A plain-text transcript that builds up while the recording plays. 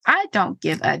don't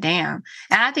give a damn.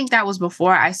 And I think that was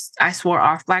before I swore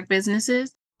off Black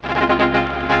businesses. What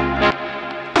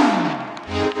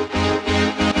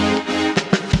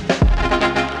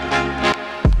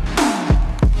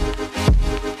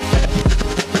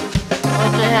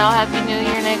the hell? Happy New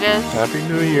Year, niggas. Happy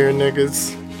New Year,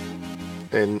 niggas.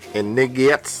 And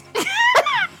niggas.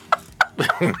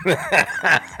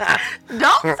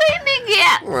 Don't say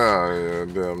niggas. Oh, yeah,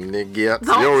 them niggas.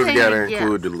 Don't You always say gotta niggas.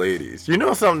 include the ladies. You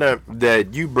know something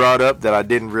that you brought up that I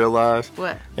didn't realize?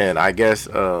 What? And I guess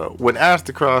when asked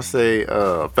across say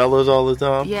fellas all the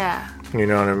time. Yeah. You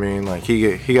know what I mean? Like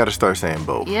he got to start saying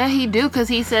both. Yeah, he do, because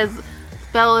he says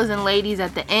fellas and ladies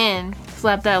at the end.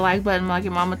 Slap that like button like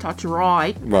your mama taught you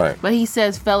right. Right. But he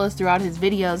says fellas throughout his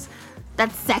videos.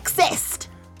 That's sexist.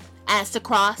 Asked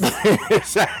across.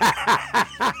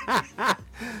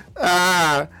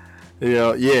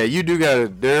 Yeah, you do gotta.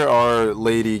 There are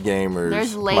lady gamers.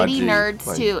 There's my lady G. nerds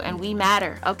Like, too, and we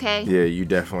matter, okay? Yeah, you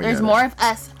definitely. There's gotta. more of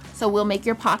us, so we'll make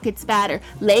your pockets fatter.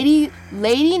 Lady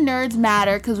nerds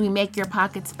matter because we make your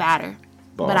pockets fatter.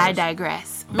 But I Bars.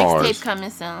 digress. Bars. Mixtape coming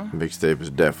soon. Mixtape is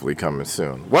definitely coming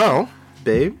soon. Well,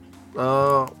 Dave,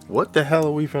 what the hell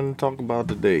are we finna talk about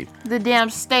today? The damn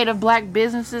state of Black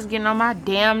businesses getting on my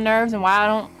damn nerves and why I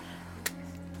don't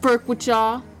work with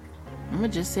y'all. I'm gonna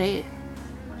just say it.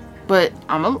 But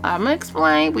I'm gonna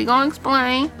explain. We gonna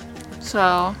explain.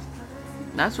 So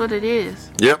that's what it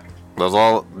is. Yep, that's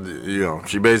all.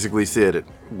 She basically said it.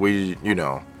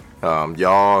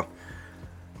 Y'all.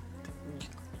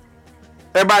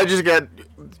 Everybody just got.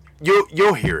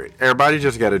 You'll hear it. Everybody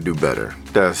just got to do better.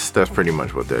 That's pretty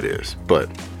much what that is. But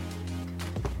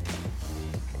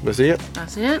that's it.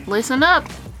 That's it. Listen up.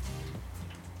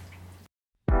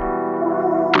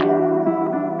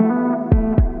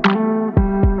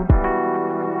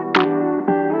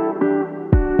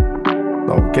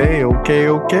 Okay. Okay.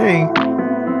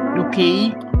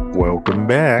 Welcome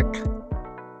back.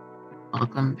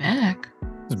 Welcome back.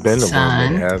 It's been a little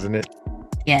Son. minute, hasn't it?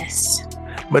 Yes.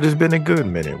 But it's been a good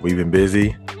minute. We've been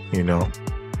busy, doing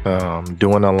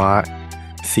a lot,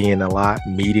 seeing a lot,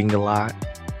 meeting a lot.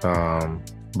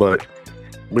 But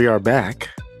we are back.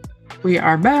 We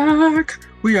are back.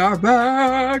 We are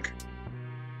back.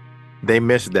 They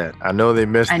missed that. I know they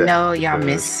missed I that. know y'all because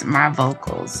miss my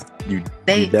vocals. You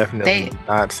They definitely they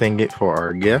not sing it for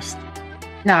our guest.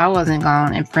 no, I wasn't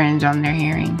gonna infringe on their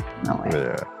hearing. No way.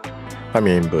 Yeah. I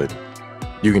mean, but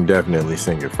you can definitely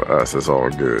sing it for us. It's all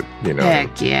good,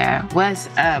 Heck yeah. What's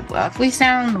up? Well, if we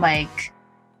sound like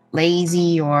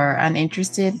lazy or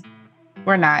uninterested,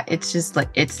 we're not. It's just like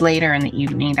it's later in the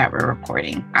evening that we're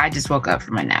recording. I just woke up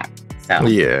from a nap. So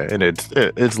Yeah, and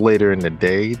it's later in the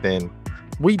day than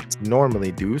we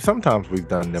normally do. Sometimes we've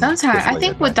done them. sometimes this I late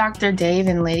think at with night. Dr. Dave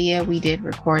and Lydia, we did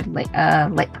record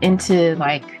into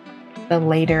the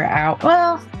later out.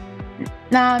 Well,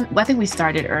 no, I think we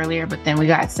started earlier, but then we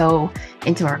got so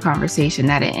into our conversation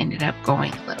that it ended up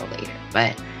going a little later.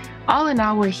 But all in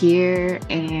all, we're here,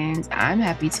 and I'm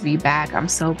happy to be back. I'm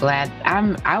so glad.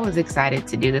 I was excited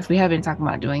to do this. We have been talking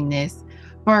about doing this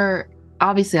for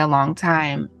obviously a long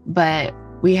time, but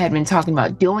we had been talking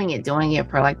about doing it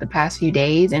for like the past few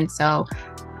days, and so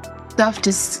stuff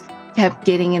just kept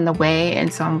getting in the way.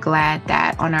 And so I'm glad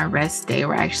that on our rest day,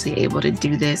 we're actually able to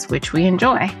do this, which we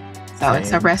enjoy. So it's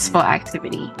a Same. restful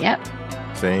activity. Yep.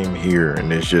 Same here,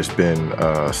 and it's just been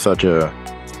such a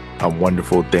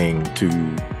wonderful thing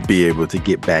to be able to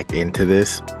get back into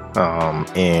this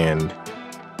and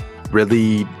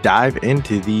really dive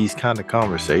into these kind of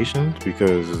conversations,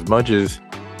 because as much as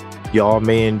y'all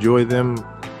may enjoy them,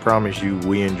 promise you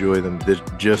we enjoy them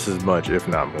just as much, if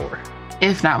not more.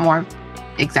 If not more.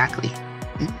 Exactly.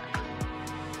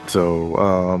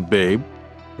 So, babe,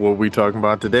 what we talking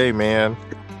about today, man?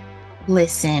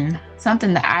 Listen,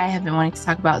 something that I have been wanting to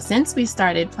talk about since we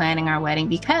started planning our wedding,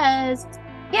 because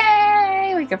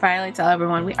yay, we can finally tell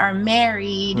everyone we are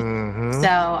married. Mhm. So,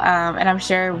 and I'm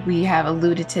sure we have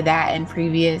alluded to that in a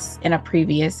previous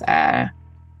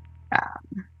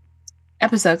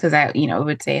episode, because I,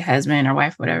 would say husband or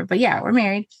wife, or whatever. But yeah, we're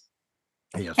married.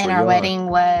 Yes, And we our are. wedding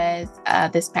was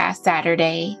this past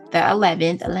Saturday, the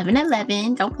 11th,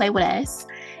 11/11. Don't play with us.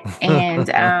 And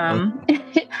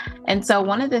and so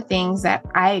one of the things that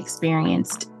I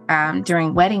experienced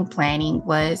during wedding planning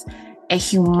was a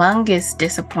huge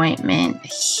disappointment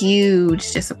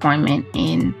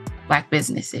in Black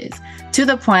businesses, to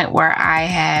the point where I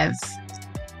have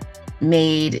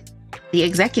made the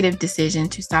executive decision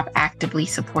to stop actively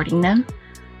supporting them.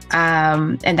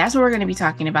 And that's what we're going to be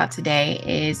talking about today,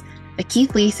 is the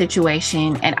Keith Lee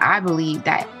situation. And I believe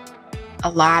that a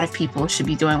lot of people should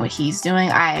be doing what he's doing.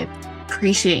 I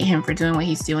appreciate him for doing what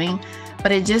he's doing,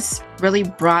 but it just really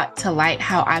brought to light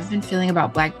how I've been feeling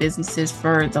about Black businesses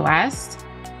for the last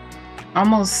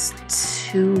almost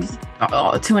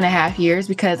 2.5 years,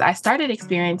 because I started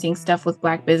experiencing stuff with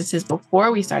Black businesses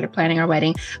before we started planning our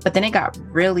wedding, but then it got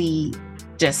really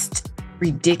just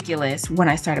ridiculous when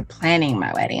I started planning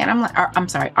my wedding. And I'm like,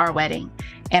 our wedding.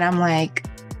 And I'm like,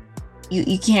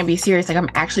 you can't be serious. Like, I'm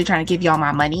actually trying to give y'all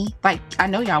my money. Like, I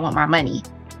know y'all want my money.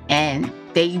 And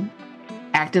they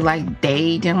acted like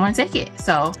they didn't want to take it.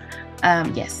 So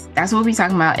yes, that's what we'll be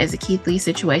talking about, is a Keith Lee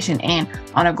situation, and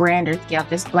on a grander scale,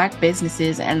 just Black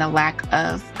businesses and the lack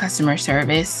of customer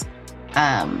service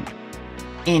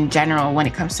in general when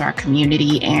it comes to our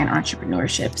community and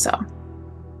entrepreneurship. So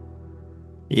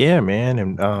yeah, man.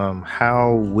 And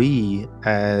how we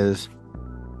as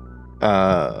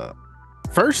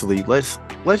firstly, let's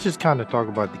just kind of talk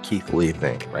about the Keith Lee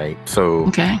thing, right? So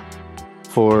okay,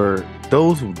 for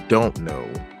those who don't know,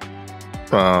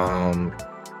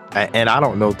 and I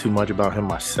don't know too much about him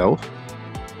myself.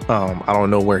 I don't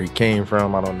know where he came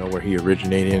from. I don't know where he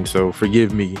originated. And so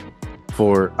forgive me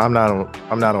for I'm not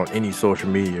on any social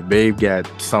media. Babe got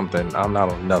something. I'm not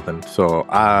on nothing. So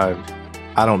I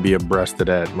don't be abreast of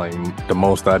that. Like, the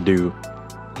most I do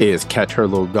is catch her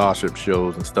little gossip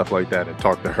shows and stuff like that and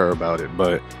talk to her about it.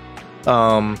 But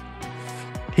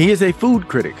he is a food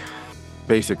critic,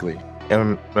 basically.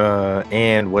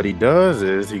 And what he does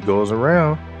is he goes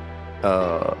around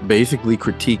basically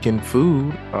critiquing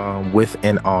food with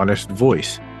an honest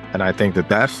voice. And I think that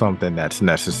that's something that's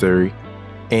necessary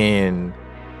in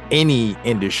any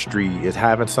industry, is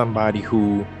having somebody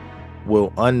who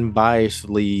will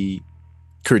unbiasedly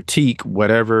critique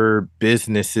whatever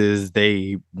businesses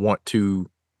they want to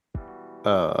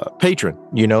patron,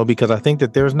 because I think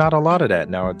that there's not a lot of that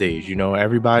nowadays.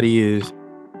 Everybody is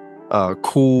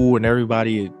cool, and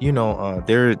everybody,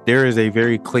 there is a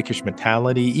very cliquish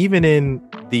mentality. Even in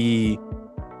the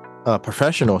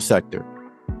professional sector,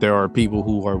 there are people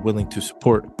who are willing to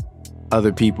support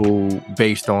other people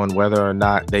based on whether or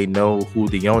not they know who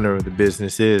the owner of the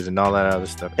business is and all that other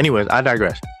stuff. Anyways, I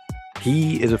digress.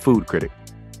 He is a food critic.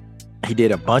 He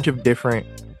did a bunch of different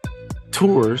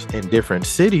tours in different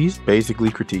cities, basically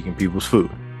critiquing people's food.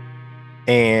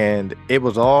 And it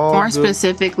was all more good.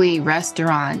 Specifically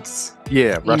restaurants.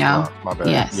 Yeah, restaurants. My bad.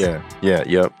 Yes.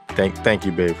 Yep. Thank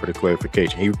you, babe, for the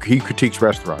clarification. He critiques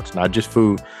restaurants, not just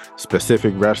food,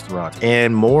 specific restaurants,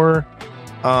 and more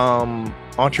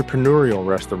entrepreneurial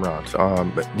restaurants.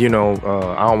 But I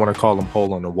don't want to call them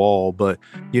hole in the wall, but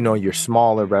your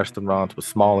smaller restaurants with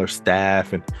smaller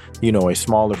staff and a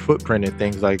smaller footprint and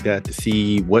things like that, to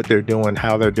see what they're doing,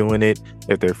 how they're doing it,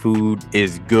 if their food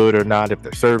is good or not, if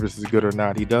their service is good or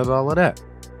not. He does all of that.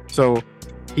 So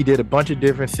he did a bunch of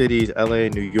different cities: LA,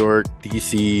 New York,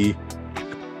 DC,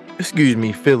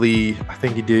 Philly. I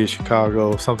think he did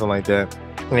Chicago, something like that.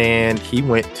 And he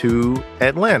went to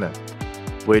Atlanta,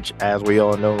 which, as we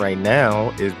all know right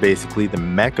now, is basically the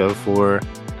mecca for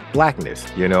Blackness.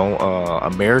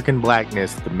 American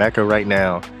Blackness, the mecca right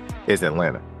now is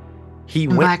Atlanta. He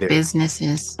went Black there.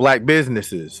 Black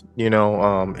businesses.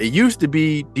 It used to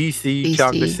be DC,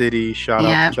 Chocolate City, shout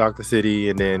out to Chocolate City,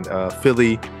 and then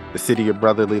Philly, the city of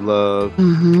brotherly love,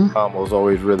 was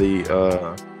always really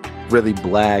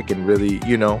black and really,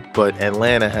 but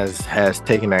Atlanta has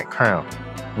taken that crown.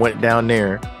 Went down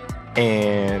there.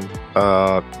 And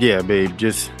babe,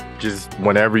 just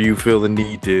whenever you feel the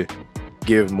need to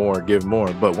give more.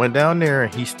 But went down there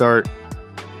and he started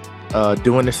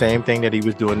doing the same thing that he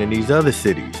was doing in these other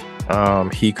cities.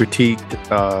 He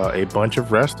critiqued a bunch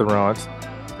of restaurants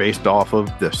based off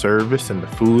of the service and the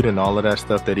food and all of that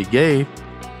stuff that he gave.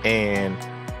 And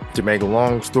to make a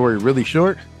long story really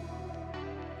short,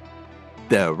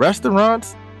 the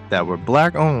restaurants that were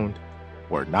Black owned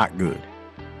were not good.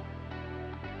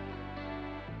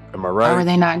 Am I right? Why were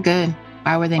they not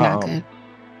good?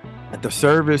 The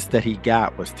service that he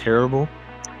got was terrible.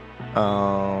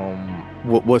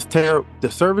 What was terrible? The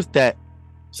service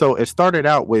so it started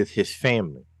out with his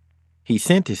family. He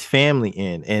sent his family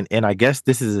in, and I guess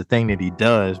this is a thing that he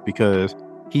does because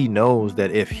he knows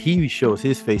that if he shows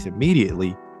his face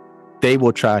immediately, they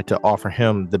will try to offer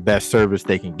him the best service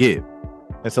they can give.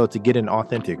 And so to get an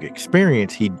authentic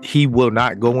experience, he will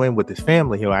not go in with his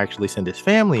family. He'll actually send his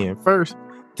family in first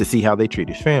to see how they treat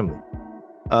his family.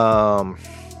 The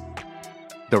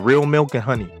real milk and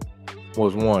honey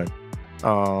was one.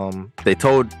 They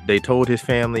told his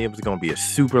family it was going to be a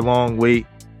super long wait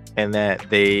and that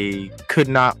they could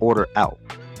not order out,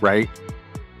 right?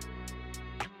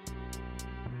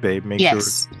 Babe, make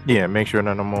sure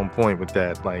that I'm on point with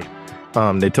that. Like,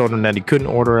 they told him that he couldn't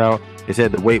order out. They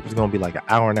said the wait was going to be like an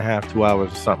hour and a half, 2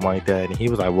 hours or something like that. And he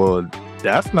was like, well,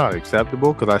 that's not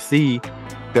acceptable because I see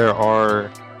there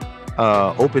are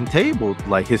open tables.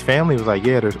 Like his family was like,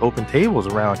 yeah, there's open tables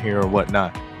around here or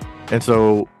whatnot. And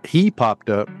so he popped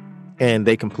up and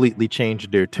they completely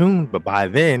changed their tune. But by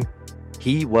then,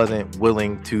 he wasn't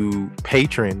willing to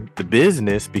patron the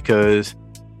business because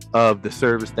of the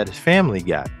service that his family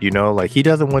got. You know, like he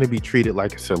doesn't want to be treated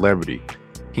like a celebrity.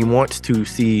 He wants to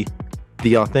see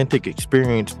the authentic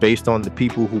experience based on the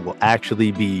people who will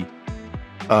actually be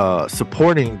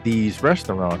supporting these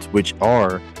restaurants, which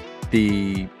are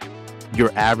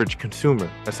your average consumer,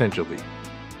 essentially.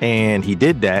 And he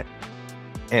did that.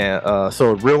 And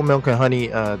so Real Milk and Honey,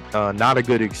 not a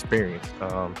good experience.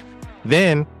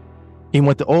 Then he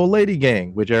went to Old Lady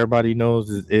Gang, which everybody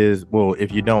knows is well,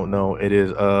 if you don't know, it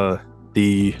is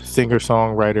the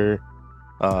singer-songwriter,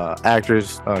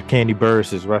 actress Candy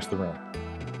Burris' restaurant.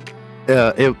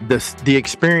 The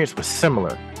experience was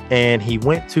similar, and he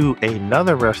went to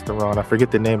another restaurant, I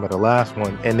forget the name of the last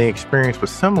one, and the experience was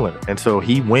similar. And so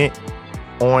he went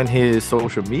on his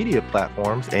social media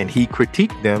platforms and he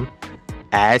critiqued them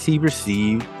as he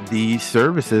received these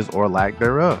services or lack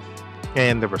thereof.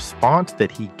 And the response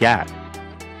that he got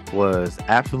was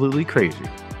absolutely crazy.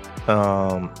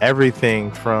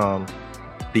 Everything from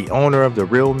the owner of the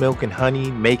Real Milk and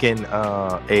Honey making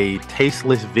a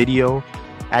tasteless video,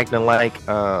 acting like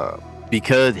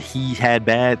because he had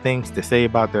bad things to say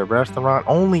about their restaurant,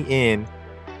 only in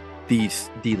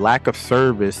the lack of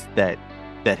service that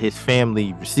his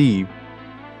family received,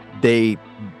 they,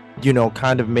 you know,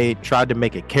 kind of tried to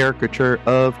make a caricature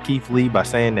of Keith Lee by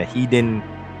saying that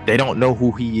they don't know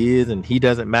who he is and he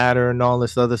doesn't matter and all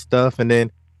this other stuff. And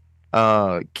then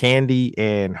Candy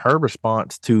and her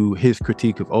response to his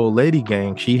critique of Old Lady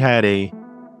Gang, she had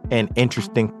an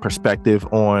interesting perspective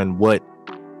on what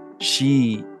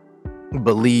she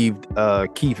believed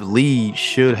Keith Lee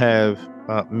should have,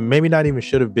 maybe not even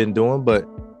should have been doing, but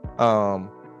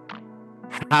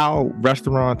how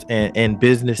restaurants and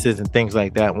businesses and things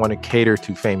like that want to cater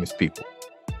to famous people.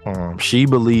 She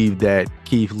believed that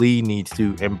Keith Lee needs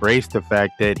to embrace the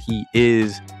fact that he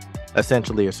is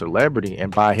essentially a celebrity,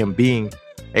 and by him being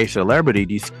a celebrity,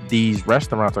 these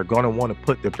restaurants are going to want to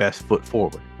put their best foot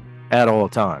forward at all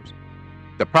times.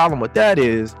 The problem with that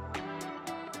is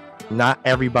not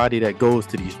everybody that goes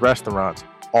to these restaurants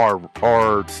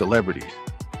are celebrities.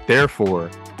 Therefore,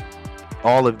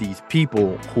 all of these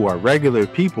people who are regular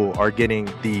people are getting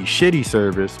the shitty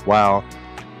service while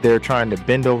they're trying to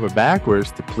bend over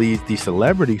backwards to please these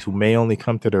celebrities who may only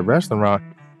come to their restaurant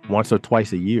once or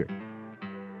twice a year.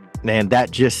 And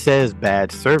that just says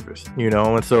bad service, you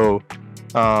know? And so,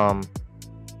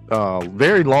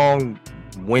 very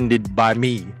long-winded by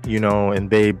me, you know, and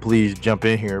babe, please jump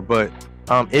in here. But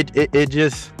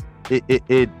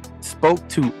it spoke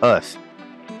to us,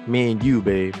 me and you,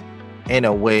 babe, in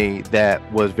a way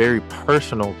that was very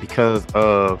personal because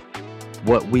of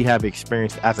what we have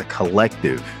experienced as a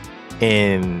collective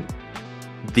in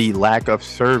the lack of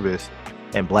service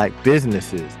in Black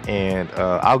businesses. And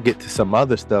I'll get to some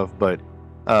other stuff, but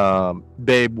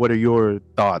babe, what are your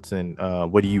thoughts and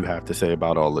what do you have to say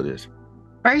about all of this?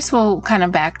 First, we'll kind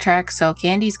of backtrack. So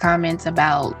Candy's comments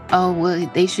about, oh, well,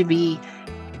 they should be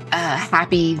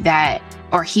happy that,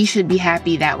 or he should be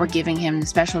happy that we're giving him the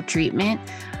special treatment.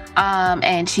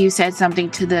 And she said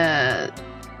something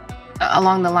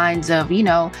along the lines of, you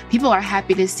know, people are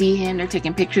happy to see him. They're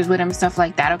taking pictures with him, stuff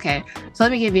like that. Okay, so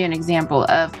let me give you an example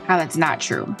of how that's not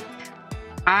true.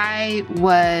 I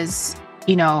was,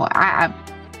 you know, I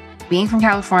being from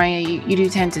California, you do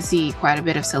tend to see quite a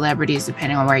bit of celebrities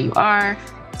depending on where you are.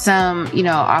 Some, you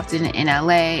know, often in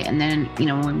LA, and then, you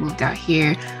know, when we moved out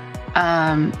here,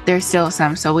 there's still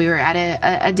some. So we were at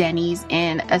a Denny's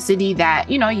in a city that,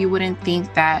 you know, you wouldn't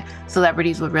think that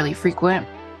celebrities would really frequent,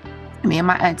 me and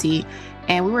my auntie,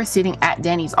 and we were sitting at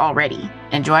Denny's already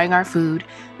enjoying our food.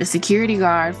 The security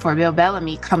guard for Bill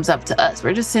Bellamy comes up to us.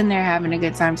 We're just sitting there having a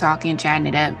good time talking, chatting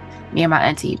it up, me and my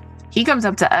auntie. He comes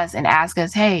up to us and asks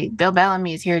us, hey, Bill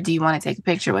Bellamy is here, do you want to take a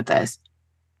picture with us?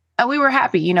 And we were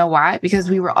happy. You know why? Because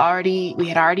we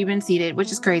had already been seated,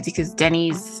 which is crazy because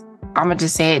Denny's, I'm gonna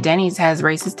just say it, Denny's has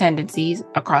racist tendencies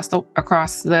across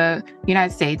the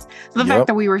United States. So the fact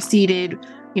that we were seated,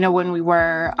 you know, when we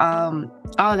were,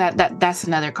 all of that's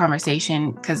another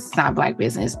conversation because it's not Black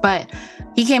business. But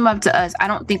he came up to us. I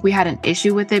don't think we had an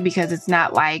issue with it because it's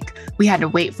not like we had to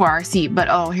wait for our seat, but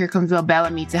oh, here comes Bill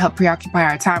Bellamy to help preoccupy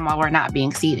our time while we're not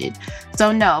being seated.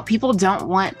 So no, people don't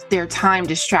want their time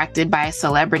distracted by a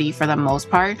celebrity for the most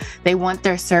part. They want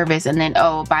their service. And then,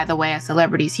 oh, by the way, a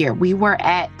celebrity's here. We were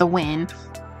at the Wynn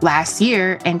last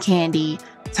year and Candy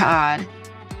Todd,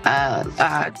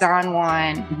 Don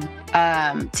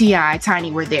Juan, T.I.,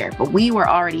 Tiny were there, but we were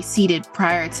already seated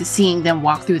prior to seeing them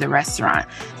walk through the restaurant.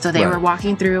 So they were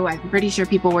walking through. I'm pretty sure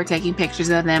people were taking pictures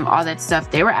of them, all that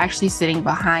stuff. They were actually sitting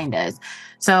behind us.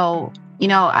 So, you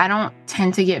know, I don't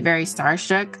tend to get very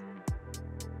starstruck.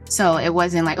 So it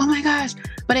wasn't like, oh my gosh,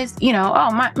 but it's, you know,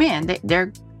 oh my man,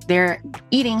 they're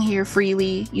eating here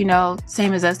freely, you know,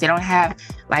 same as us. They don't have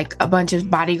like a bunch of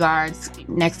bodyguards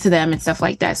next to them and stuff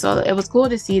like that. So it was cool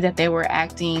to see that they were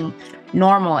acting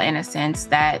normal in a sense,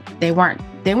 that they weren't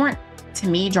to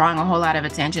me drawing a whole lot of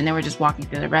attention. They were just walking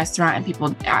through the restaurant and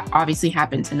people obviously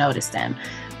happened to notice them.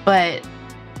 But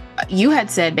you had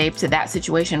said, babe, to that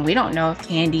situation, we don't know if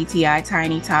Candy, T.I.,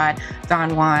 Tiny, Todd,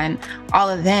 Don Juan, all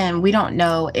of them, we don't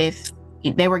know if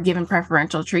they were given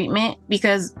preferential treatment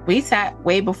because we sat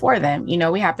way before them. You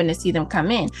know, we happened to see them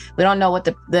come in. We don't know what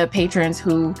the patrons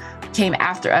who came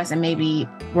after us and maybe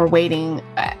were waiting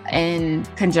in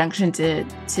conjunction to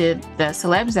the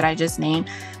celebs that I just named.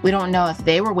 We don't know if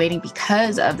they were waiting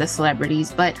because of the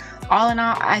celebrities, but all in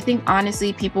all, I think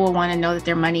honestly, people will want to know that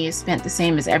their money is spent the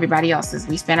same as everybody else's.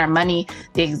 We spend our money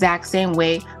the exact same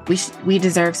way. We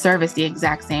deserve service the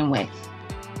exact same way.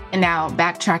 And now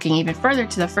backtracking even further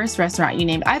to the first restaurant you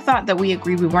named, I thought that we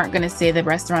agreed we weren't going to say the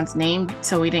restaurant's name,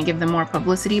 so we didn't give them more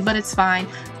publicity, but it's fine.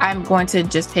 I'm going to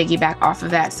just piggyback off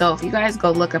of that. So if you guys go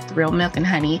look up the Real Milk and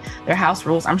Honey, their house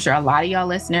rules, I'm sure a lot of y'all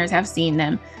listeners have seen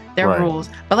them, their rules,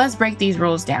 but let's break these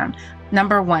rules down.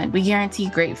 Number 1, we guarantee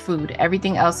great food.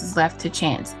 Everything else is left to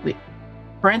chance.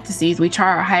 Parentheses, we try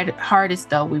our hardest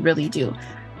though, we really do.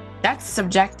 That's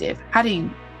subjective.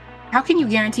 How can you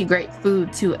guarantee great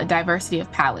food to a diversity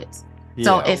of palates? Yeah,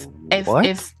 so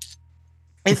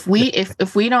if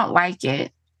we don't like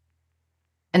it,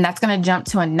 and that's going to jump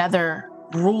to another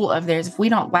rule of theirs. If we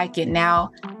don't like it,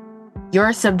 now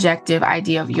your subjective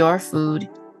idea of your food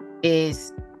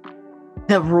is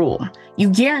the rule. You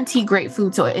guarantee great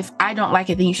food. So if I don't like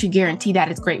it, then you should guarantee that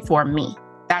it's great for me.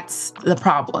 That's the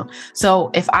problem. So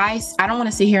if I don't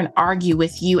want to sit here and argue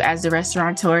with you as the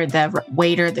restaurateur, the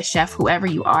waiter, the chef, whoever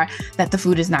you are, that the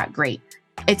food is not great.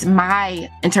 It's my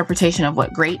interpretation of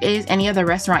what great is. Any other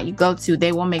restaurant you go to,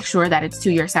 they will make sure that it's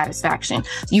to your satisfaction.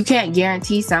 You can't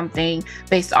guarantee something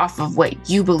based off of what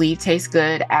you believe tastes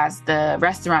good as the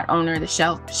restaurant owner, the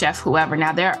chef, whoever.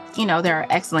 Now there are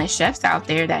excellent chefs out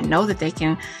there that know that they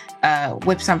can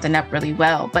whip something up really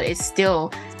well, but it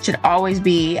still should always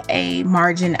be a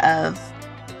margin of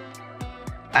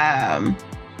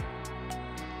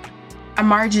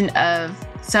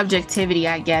subjectivity,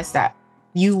 I guess, that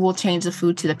you will change the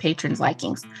food to the patron's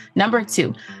likings. Number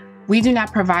 2, we do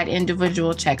not provide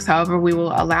individual checks. However, we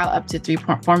will allow up to 3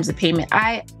 forms of payment.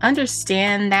 I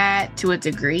understand that to a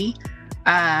degree.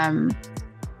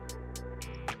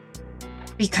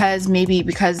 Because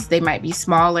they might be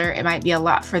smaller, it might be a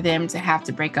lot for them to have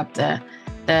to break up the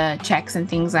checks and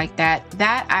things like that.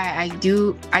 That I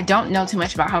don't know too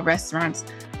much about how restaurants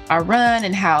are run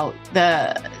and how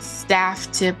the staff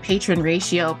to patron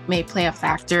ratio may play a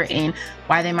factor in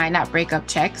why they might not break up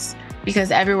checks.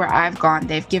 Because everywhere I've gone,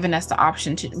 they've given us the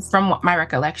option to, from my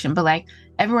recollection, but like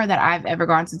everywhere that I've ever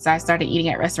gone since I started eating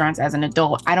at restaurants as an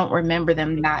adult, I don't remember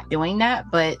them not doing that,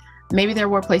 but maybe there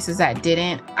were places that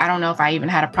didn't. I don't know if I even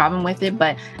had a problem with it,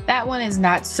 but that one is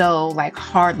not so like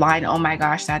hard line. Oh my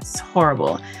gosh, that's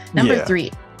horrible. Number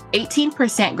 3,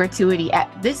 18% gratuity.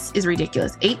 This is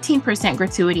ridiculous. 18%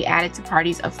 gratuity added to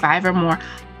parties of 5 or more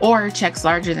or checks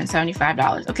larger than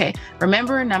 $75. Okay,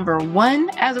 remember number 1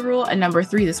 as a rule and number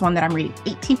 3, this one that I'm reading,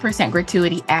 18%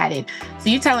 gratuity added. So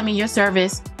you're telling me your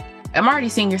service, I'm already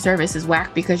seeing your service is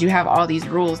whack because you have all these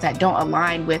rules that don't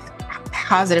align with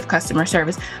positive customer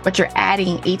service, but you're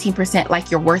adding 18%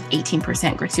 like you're worth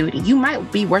 18% gratuity. You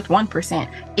might be worth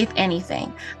 1%, if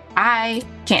anything. I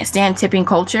can't stand tipping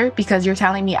culture because you're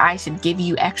telling me I should give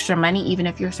you extra money even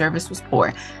if your service was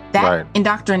poor. That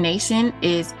indoctrination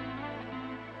is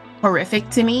horrific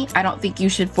to me. I don't think you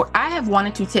should. I have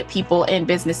wanted to tip people in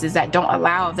businesses that don't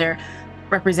allow their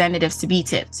representatives to be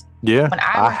tipped. Yeah. When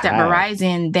I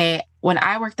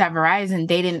worked at Verizon,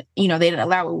 they didn't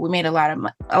allow it. We made a lot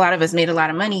of us made a lot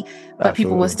of money, but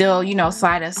people would still,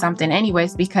 slide us something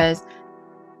anyways because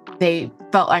they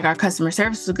felt like our customer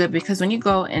service was good. Because when you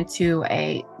go into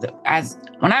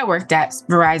when I worked at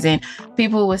Verizon,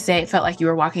 people would say it felt like you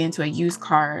were walking into a used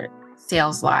car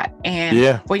sales lot.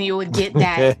 And when you would get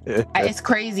that, it's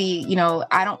crazy.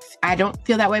 I don't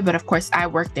feel that way, but of course I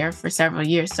worked there for several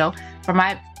years. So from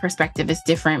my perspective, it's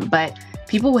different, but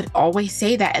people would always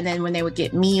say that. And then when they would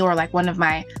get me or like one of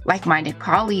my like-minded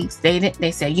colleagues,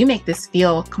 they say, you make this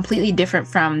feel completely different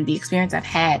from the experience I've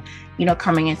had,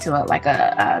 coming into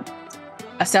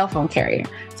a a cell phone carrier.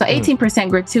 So 18%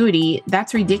 gratuity,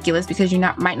 that's ridiculous because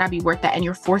might not be worth that. And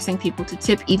you're forcing people to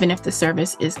tip even if the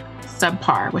service is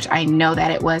subpar, which I know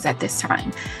that it was at this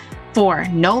time. 4,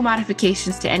 no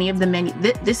modifications to any of the menu.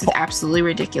 This is absolutely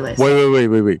ridiculous.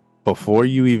 Wait. Before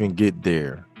you even get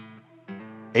there,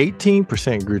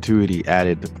 18% gratuity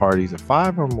added to parties of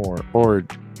 5 or more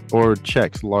or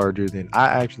checks larger than. I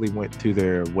actually went to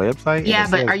their website. Yeah,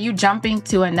 but are you jumping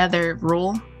to another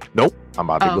rule? Nope. I'm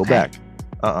about to go back.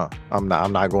 I'm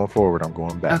not going forward. I'm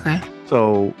going back. Okay.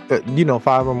 So,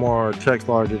 5 or more checks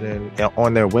larger than.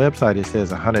 On their website, it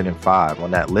says 105.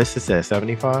 On that list, it says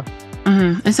 75.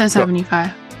 It says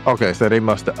 75. Okay, so they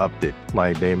must have upped it.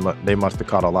 Like they must have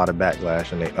caught a lot of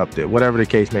backlash and they upped it. Whatever the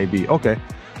case may be. Okay,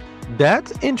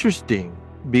 that's interesting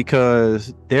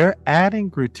because they're adding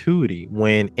gratuity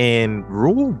when in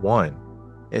Rule 1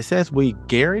 it says we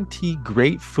guarantee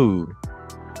great food.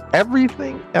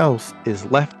 Everything else is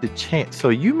left to chance. So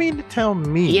you mean to tell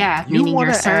me meaning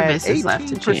your service is left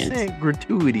to chance. 18%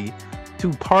 gratuity to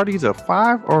parties of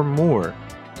 5 or more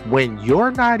when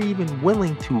you're not even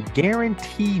willing to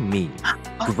guarantee me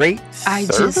great service? I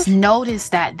just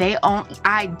noticed that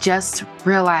I just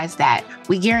realized that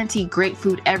we guarantee great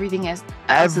food. Everything else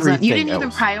is on. You didn't even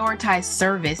prioritize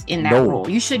service in that rule.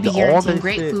 You should be guaranteeing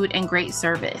great food and great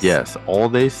service. Yes, all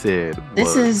they said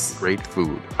was great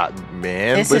food.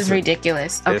 This is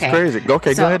ridiculous. Okay, it's crazy.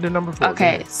 Okay, so, go ahead to number 4.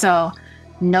 Okay, so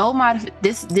no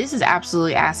this is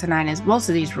absolutely asinine, as most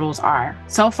of these rules are.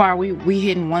 So far, we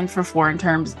hitting 1 for 4 in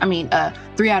terms.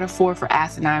 3 out of 4 for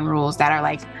asinine rules that are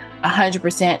like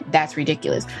 100%. That's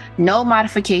ridiculous. No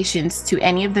modifications to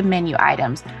any of the menu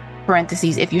items.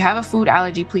 Parentheses, if you have a food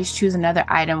allergy, please choose another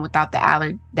item without the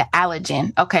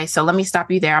allergen. Okay, so let me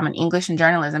stop you there. I'm an English and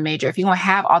journalism major. If you're going to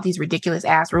have all these ridiculous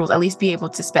ass rules, at least be able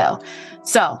to spell.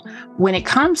 So when it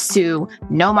comes to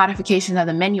no modification of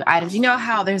the menu items, you know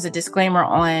how there's a disclaimer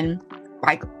on,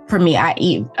 like for me, I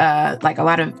eat like a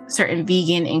lot of certain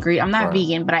vegan ingredients. I'm not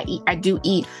vegan, but I do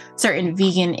eat certain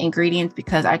vegan ingredients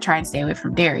because I try and stay away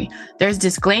from dairy. There's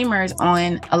disclaimers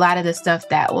on a lot of the stuff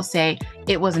that will say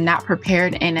it was not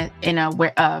prepared in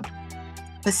a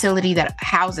facility that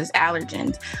houses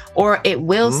allergens, or it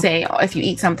will say if you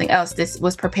eat something else, this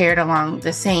was prepared along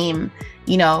the same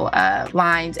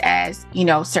lines as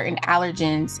certain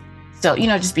allergens. So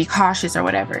just be cautious or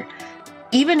whatever.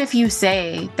 Even if you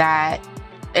say that,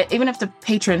 even if the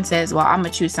patron says, well, I'm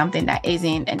going to choose something that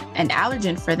isn't an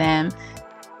allergen for them,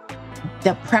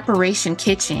 the preparation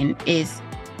kitchen is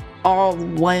all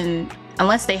one,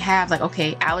 unless they have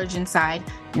allergen side,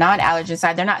 non-allergen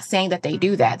side. They're not saying that they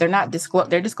do that. They're not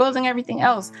they're disclosing everything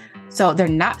else. So they're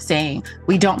not saying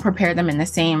we don't prepare them on the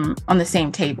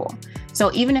same table.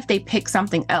 So even if they pick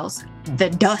something else, the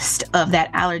dust of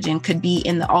that allergen could be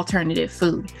in the alternative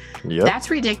food. Yep. That's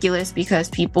ridiculous because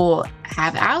people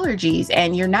have allergies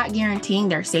and you're not guaranteeing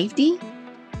their safety.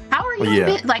 How are you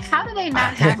how do they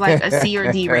not have a C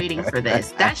or D rating for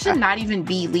this? That should not even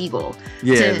be legal.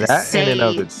 Yeah, that in and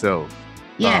of itself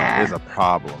is a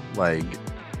problem.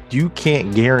 You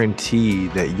can't guarantee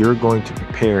that you're going to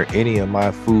prepare any of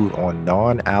my food on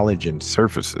non-allergen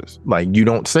surfaces. You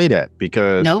don't say that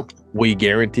because we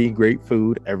guarantee great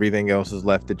food. Everything else is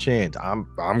left to chance. I'm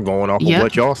going off of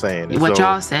what y'all saying.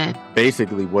 Y'all said.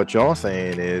 Basically, what y'all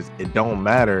saying is it don't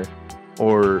matter,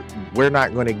 or we're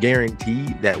not going to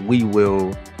guarantee that we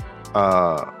will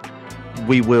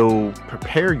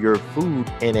prepare your food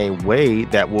in a way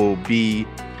that will be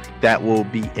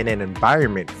in an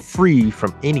environment free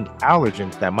from any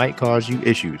allergens that might cause you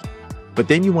issues. But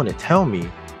then you want to tell me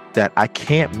that I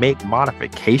can't make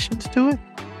modifications to it?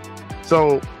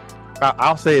 So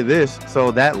I'll say this. So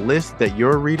that list that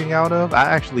you're reading out of, I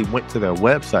actually went to their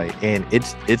website and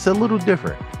it's a little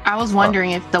different. I was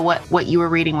wondering if what you were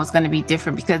reading was going to be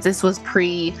different because this was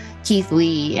pre Keith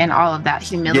Lee and all of that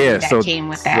humility that came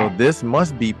with that. So this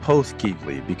must be post Keith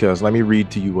Lee because let me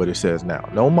read to you what it says now.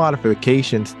 No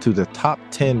modifications to the top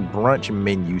 10 brunch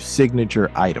menu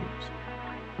signature items.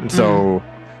 And so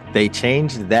they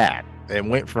changed that and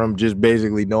went from just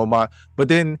basically but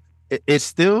then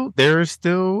there is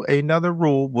still another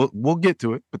rule. We'll get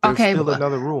to it, but there's still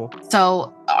another rule.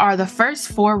 So are the first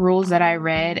 4 rules that I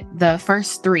read, the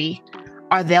first 3,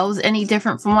 are those any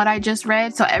different from what I just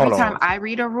read? So every time I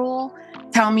read a rule,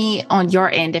 tell me on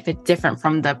your end if it's different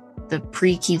from the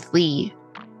pre-Keith Lee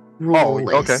rule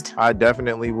list. Okay. I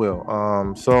definitely will.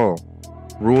 So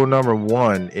rule number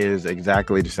 1 is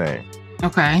exactly the same.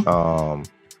 Okay.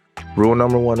 Rule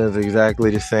number 1 is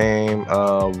exactly the same.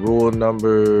 Rule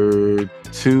number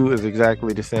 2 is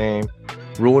exactly the same.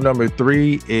 Rule number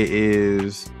 3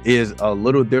 is a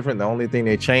little different. The only thing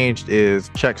they changed is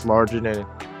checks larger than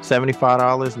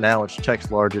 $75. Now it's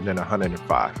checks larger than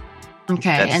 105.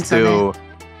 Okay, That's and still,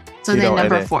 so then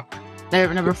number 4.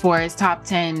 Number 4 is top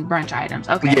 10 brunch items.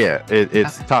 Okay. Yeah,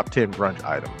 it's top 10 brunch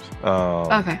items.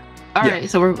 Okay. All right.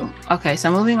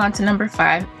 So moving on to number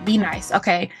 5. Be nice.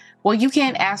 Okay. Well, you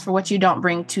can't ask for what you don't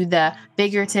bring to the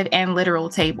figurative and literal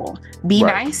table. Be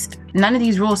nice. None of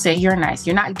these rules say you're nice.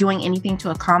 You're not doing anything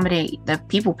to accommodate the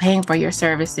people paying for your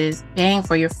services, paying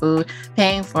for your food,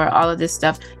 paying for all of this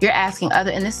stuff. You're asking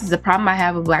and this is the problem I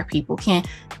have with Black people.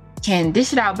 Can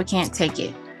dish it out, but can't take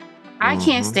it. I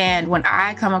can't stand when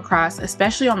I come across,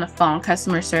 especially on the phone,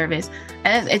 customer service,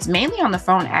 and it's mainly on the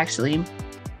phone, actually.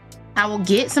 I will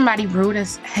get somebody rude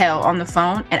as hell on the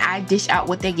phone and I dish out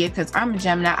what they give because I'm a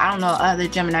Gemini. I don't know other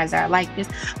Geminis that are like this,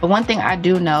 but one thing I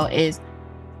do know is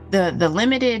the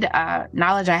limited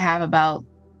knowledge I have about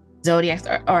zodiacs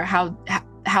or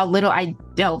how little I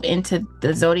delve into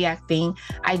the zodiac thing.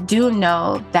 I do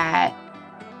know that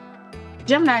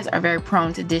Geminis are very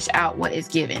prone to dish out what is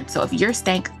given. So if you're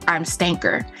stank, I'm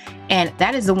stanker. And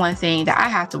that is the one thing that I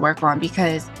have to work on,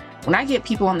 because when I get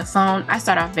people on the phone, I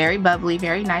start off very bubbly,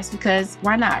 very nice, because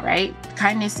why not, right?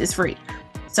 Kindness is free.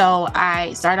 So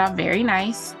I start off very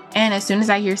nice. And as soon as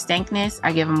I hear stankness,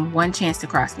 I give them one chance to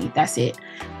cross me. That's it.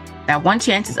 That one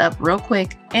chance is up real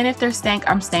quick. And if they're stank,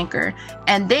 I'm stanker.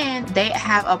 And then they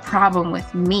have a problem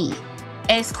with me.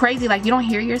 And it's crazy. Like, you don't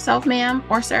hear yourself, ma'am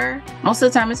or sir. Most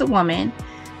of the time it's a woman.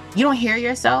 You don't hear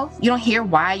yourself. You don't hear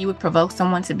why you would provoke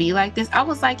someone to be like this. I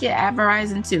was like it at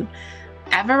Verizon too.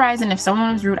 At Verizon, if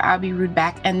someone was rude, I'll be rude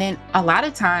back. And then a lot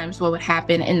of times what would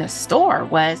happen in the store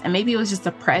was, and maybe it was just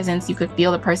a presence, you could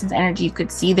feel the person's energy, you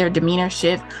could see their demeanor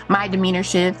shift, my demeanor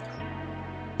shift.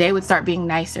 They would start being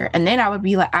nicer. And then I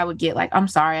would get like, I'm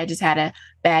sorry, I just had a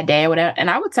bad day or whatever. And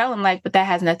I would tell them like, but that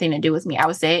has nothing to do with me. I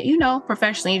would say it,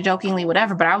 professionally, jokingly,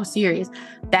 whatever, but I was serious.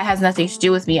 That has nothing to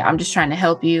do with me. I'm just trying to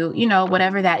help you,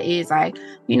 whatever that is. Like,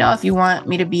 if you want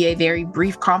me to be a very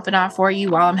brief confidant for you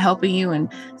while I'm helping you and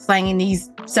slanging these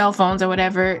cell phones or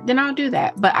whatever, then I'll do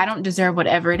that. But I don't deserve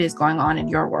whatever it is going on in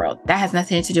your world. That has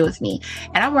nothing to do with me.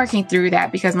 And I'm working through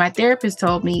that because my therapist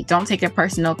told me, don't take it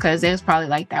personal, because it was probably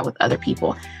like that with other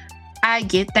people. I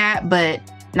get that, but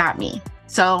not me.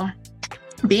 So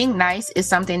being nice is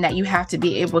something that you have to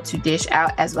be able to dish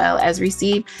out as well as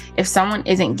receive. If someone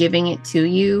isn't giving it to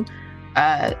you,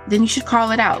 then you should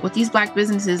call it out. With these Black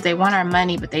businesses, they want our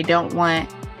money, but they don't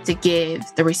want to give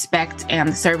the respect and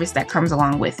the service that comes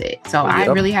along with it. So I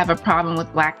really have a problem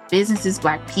with Black businesses,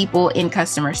 Black people in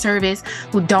customer service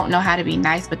who don't know how to be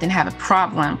nice, but then have a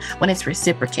problem when it's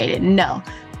reciprocated. No,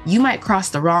 you might cross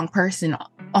the wrong person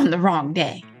on the wrong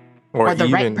day. Or the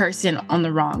right person on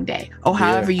the wrong day, or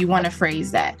however you want to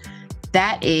phrase that.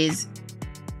 That is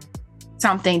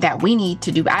something that we need to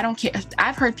do. I don't care.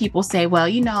 I've heard people say, well,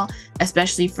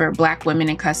 especially for Black women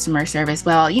in customer service,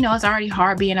 well, it's already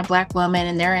hard being a Black woman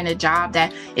and they're in a job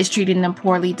that is treating them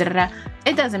poorly.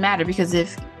 It doesn't matter, because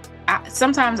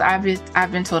sometimes I've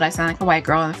been told I sound like a white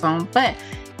girl on the phone, but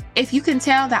if you can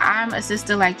tell that I'm a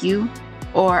sister like you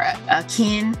or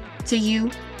akin to you,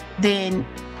 then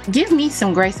give me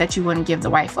some grace that you wouldn't give the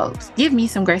white folks. Give me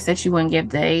some grace that you wouldn't give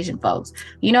the Asian folks.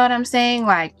 You know what I'm saying?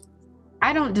 Like,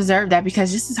 I don't deserve that,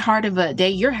 because just as hard of a day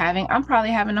you're having, I'm probably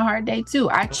having a hard day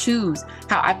too. I choose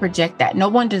how I project that. No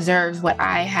one deserves what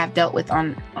I have dealt with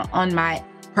on my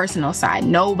personal side.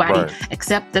 Nobody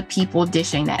except the people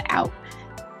dishing that out.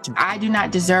 I do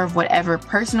not deserve whatever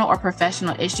personal or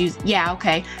professional issues. Yeah,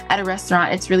 okay. At a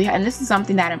restaurant, it's really, and this is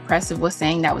something that Impressive was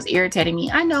saying that was irritating me.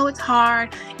 I know it's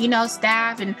hard,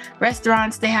 staff and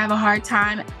restaurants, they have a hard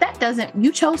time.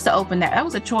 You chose to open that. That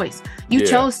was a choice. You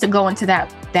chose to go into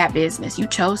that business. You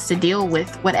chose to deal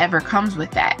with whatever comes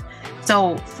with that.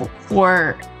 So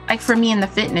for me in the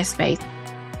fitness space,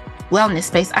 wellness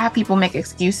space, I have people make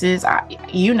excuses.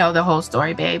 The whole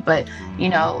story, babe. But,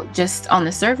 just on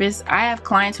the surface, I have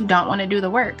clients who don't want to do the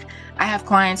work. I have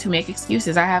clients who make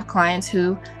excuses. I have clients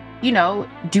who,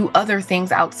 do other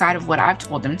things outside of what I've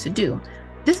told them to do.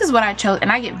 This is what I chose,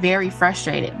 and I get very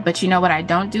frustrated. But what I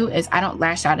don't do is I don't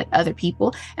lash out at other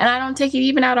people, and I don't take it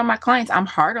even out on my clients. I'm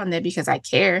hard on them because I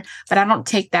care, but I don't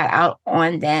take that out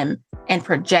on them and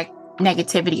project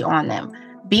negativity on them.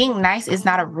 Being nice is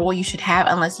not a rule you should have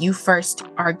unless you first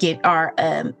are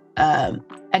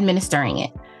administering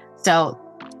it. So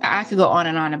I could go on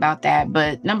and on about that,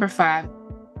 but number 5,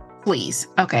 please.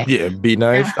 Okay. Yeah, be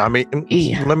nice. I mean,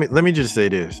 let me just say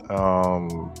this.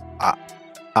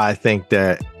 I think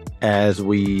that as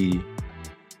we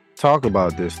talk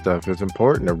about this stuff, it's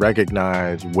important to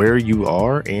recognize where you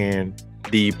are and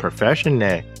the profession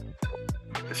that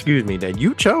excuse me, that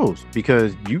you chose,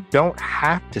 because you don't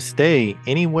have to stay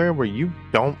anywhere where you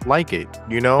don't like it,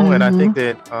 And I think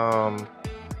that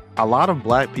a lot of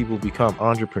Black people become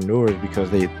entrepreneurs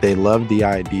because they love the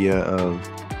idea of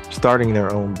starting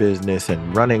their own business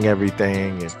and running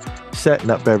everything and setting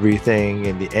up everything,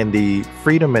 and the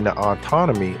freedom and the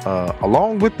autonomy,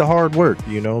 along with the hard work,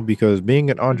 because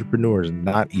being an entrepreneur is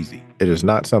not easy. It is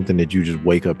not something that you just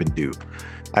wake up and do.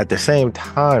 At the same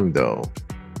time, though,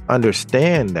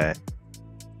 understand that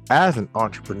as an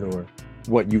entrepreneur,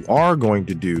 what you are going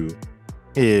to do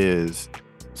is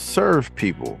serve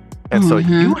people. And so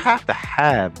you have to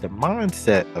have the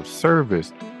mindset of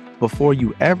service before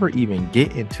you ever even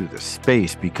get into the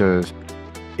space, because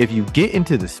if you get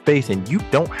into the space and you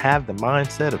don't have the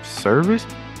mindset of service,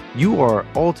 you are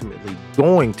ultimately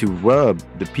going to rub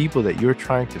the people that you're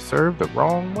trying to serve the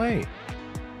wrong way.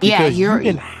 Because you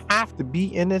didn't have to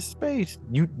be in this space.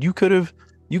 You could have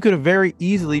very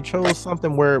easily chose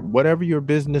something where whatever your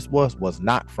business was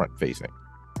not front facing,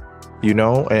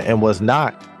 and was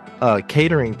not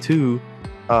catering to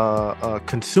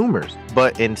consumers.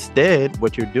 But instead,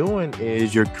 what you're doing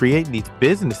is you're creating these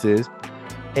businesses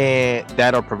and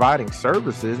that are providing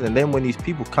services, and then when these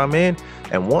people come in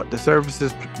and want the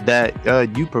services that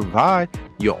you provide,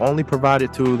 you only provide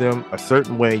it to them a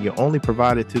certain way. You only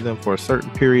provide it to them for a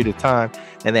certain period of time,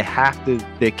 and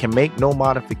they can make no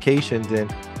modifications,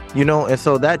 and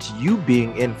so that's you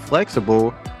being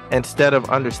inflexible, instead of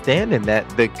understanding that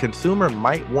the consumer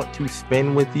might want to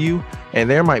spend with you, and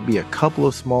there might be a couple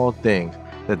of small things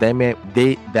that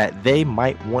they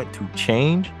might want to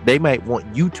change. They might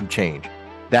want you to change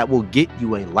that will get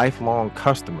you a lifelong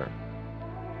customer.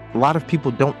 A lot of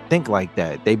people don't think like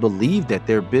that. They believe that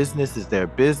their business is their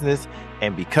business,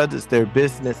 and because it's their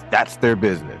business, that's their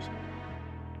business.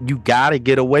 You got to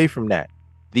get away from that.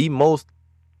 The most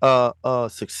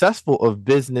successful of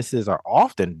businesses are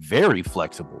often very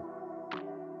flexible.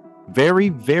 Very,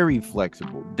 very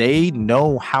flexible. They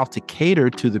know how to cater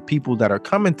to the people that are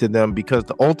coming to them, because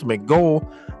the ultimate goal,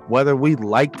 whether we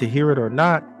like to hear it or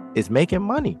not, is making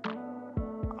money.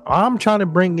 I'm trying to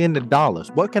bring in the dollars.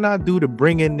 What can I do to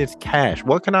bring in this cash?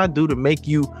 What can I do to make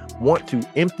you want to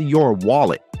empty your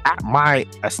wallet at my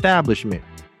establishment?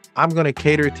 I'm going to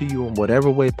cater to you in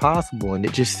whatever way possible. And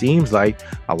it just seems like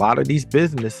a lot of these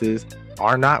businesses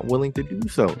are not willing to do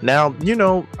so. Now,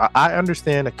 I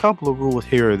understand a couple of rules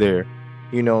here or there,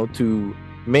 to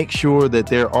make sure that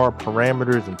there are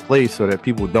parameters in place so that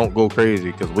people don't go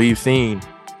crazy. Because we've seen,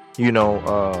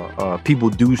 people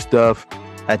do stuff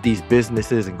at these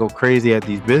businesses and go crazy at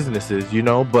these businesses,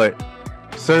 but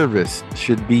service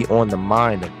should be on the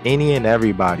mind of any and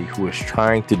everybody who is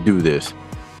trying to do this,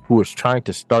 who is trying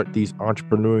to start these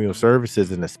entrepreneurial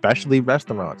services, and especially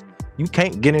restaurants. You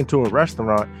can't get into a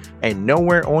restaurant and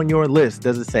nowhere on your list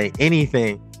does it say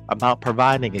anything about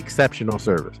providing exceptional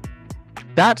service.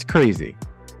 That's crazy.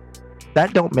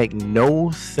 That don't make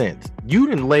no sense. You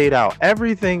done laid out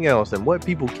everything else and what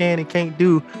people can and can't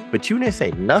do, but you didn't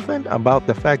say nothing about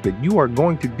the fact that you are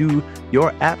going to do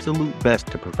your absolute best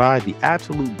to provide the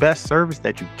absolute best service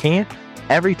that you can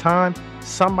every time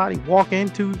somebody walk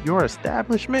into your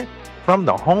establishment, from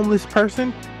the homeless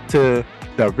person to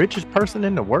the richest person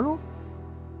in the world.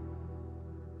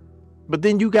 But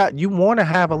then you want to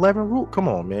have 11 rules. Come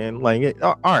on, man.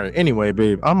 All right. Anyway,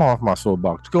 babe, I'm off my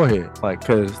soapbox. Go ahead.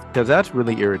 Cause that's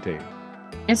really irritating.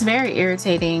 It's very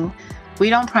irritating. We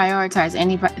don't prioritize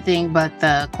anything but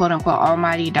the quote unquote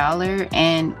almighty dollar.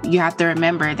 And you have to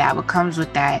remember that what comes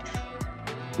with that,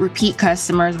 repeat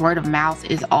customers, word of mouth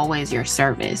is always your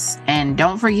service. And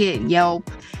don't forget, Yelp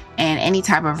and any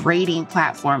type of rating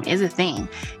platform is a thing.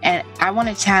 And I want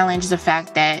to challenge the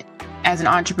fact that as an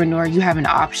entrepreneur, you have an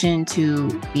option to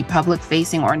be public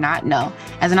facing or not. No,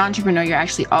 as an entrepreneur, you're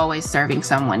actually always serving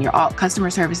someone. Customer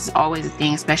service is always a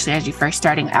thing, especially as you're first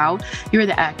starting out. You're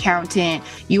the accountant.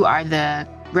 You are the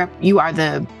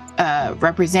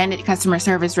representative, customer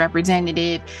service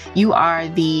representative. You are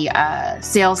the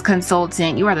sales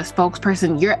consultant. You are the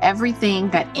spokesperson. You're everything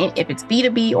that, if it's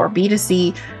B2B or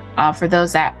B2C, for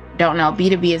those that don't know,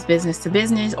 B2B is business to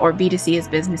business or B2C is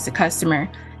business to customer.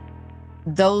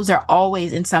 Those are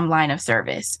always in some line of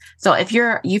service. So if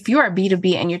you're a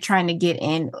B2B and you're trying to get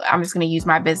in, I'm just going to use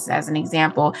my business as an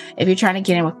example. If you're trying to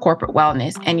get in with corporate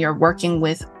wellness and you're working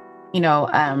with,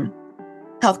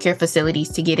 healthcare facilities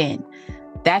to get in,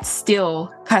 that's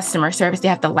still customer service. They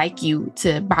have to like you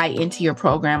to buy into your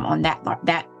program on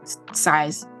that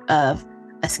size of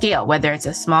a scale, whether it's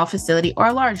a small facility or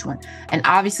a large one. And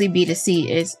obviously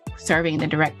B2C is serving the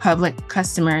direct public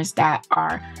customers that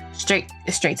are straight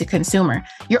to consumer.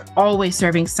 You're always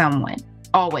serving someone.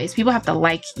 Always. People have to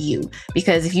like you,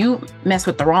 because if you mess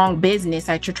with the wrong business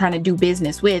that you're trying to do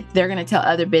business with, they're going to tell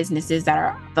other businesses that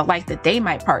are the like that they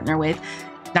might partner with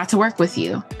not to work with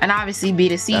you. And obviously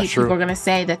B2C, people are going to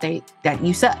say that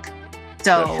you suck.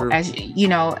 So as you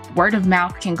know, word of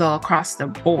mouth can go across the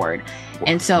board.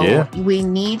 And so we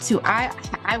need to,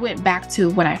 I went back to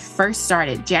when I first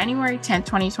started, January 10th,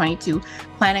 2022,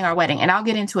 planning our wedding. And I'll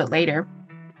get into it later.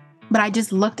 But I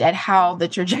just looked at how the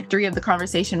trajectory of the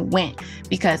conversation went,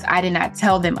 because I did not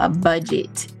tell them a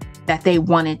budget that they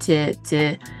wanted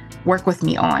to work with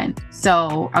me on.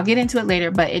 So I'll get into it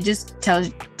later, but it just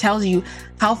tells you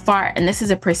how far, and this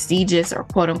is a prestigious or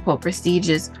quote unquote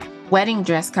prestigious wedding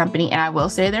dress company. And I will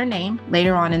say their name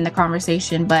later on in the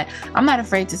conversation, but I'm not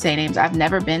afraid to say names. I've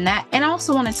never been that. And I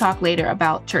also want to talk later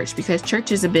about church, because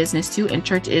church is a business too. And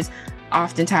church is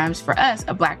oftentimes for us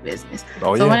a Black business.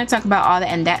 So I want to talk about all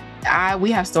that, and we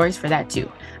have stories for that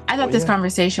too. I thought this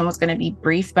conversation was going to be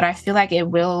brief, but I feel like it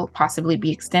will possibly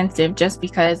be extensive, just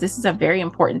because this is a very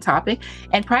important topic.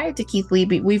 And prior to Keith Lee,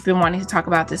 we've been wanting to talk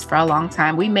about this for a long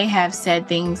time. We may have said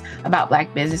things about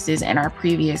Black businesses in our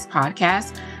previous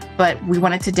podcast, but we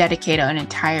wanted to dedicate an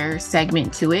entire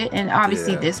segment to it. And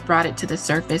obviously this brought it to the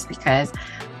surface, because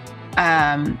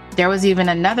there was even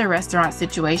another restaurant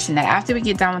situation that after we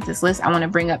get done with this list, I want to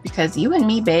bring up, because you and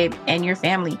me, babe, and your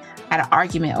family had an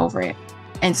argument over it.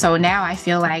 And so now I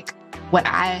feel like what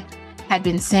I had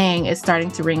been saying is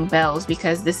starting to ring bells,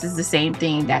 because this is the same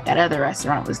thing that other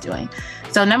restaurant was doing.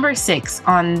 So number 6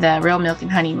 on the Real Milk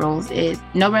and Honey rules is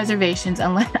no reservations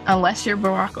unless you're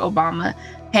Barack Obama.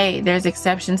 Hey, there's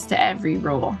exceptions to every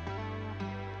rule.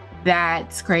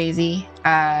 That's crazy.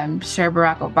 Sure,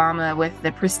 Barack Obama, with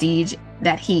the prestige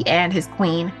that he and his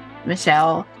queen,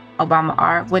 Michelle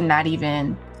Obama, would not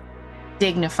even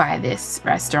dignify this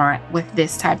restaurant with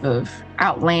this type of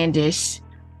outlandish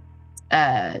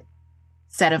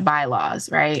set of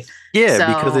bylaws, right?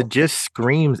 Yeah, because it just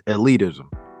screams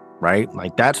elitism, right?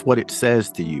 Like, that's what it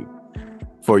says to you.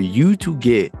 For you to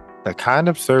get the kind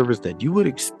of service that you would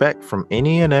expect from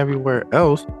any and everywhere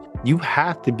else, you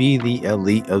have to be the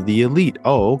elite of the elite.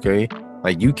 Oh, okay.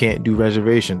 Like, you can't do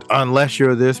reservations unless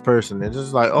you're this person. It's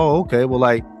just like, oh, okay. Well,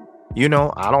 like, I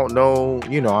don't know,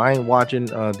 I ain't watching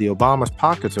the Obama's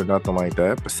pockets or nothing like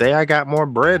that. But say I got more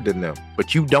bread than them,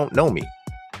 but you don't know me.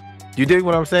 You dig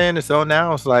what I'm saying? And so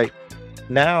now it's like,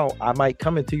 now I might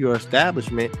come into your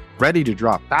establishment ready to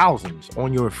drop thousands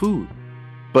on your food.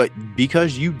 But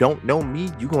because you don't know me,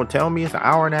 you gonna tell me it's an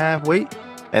hour and a half wait?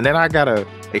 And then I gotta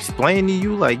explain to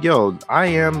you like, yo, I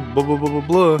am blah, blah, blah, blah,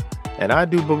 blah, and I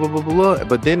do blah, blah, blah, blah.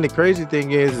 But then the crazy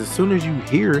thing is, as soon as you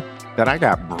hear that I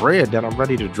got bread that I'm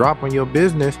ready to drop on your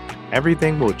business,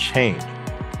 everything will change.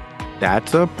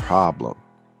 That's a problem.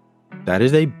 That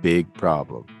is a big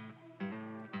problem.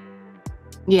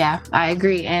 Yeah, I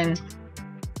agree. And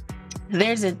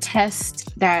there's a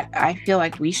test that I feel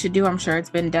like we should do. I'm sure it's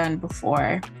been done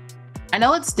before. I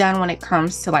know it's done when it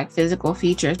comes to like physical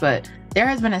features, but there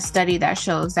has been a study that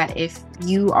shows that if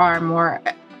you are more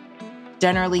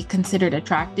generally considered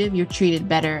attractive, you're treated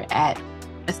better at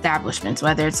establishments,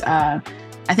 whether it's, I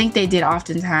think they did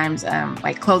oftentimes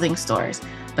like clothing stores,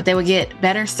 but they would get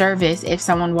better service if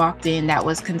someone walked in that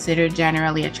was considered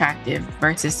generally attractive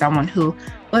versus someone who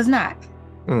was not.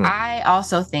 I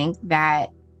also think that,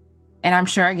 and I'm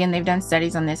sure, again, they've done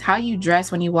studies on this, how you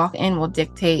dress when you walk in will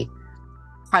dictate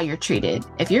how you're treated.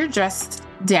 If you're dressed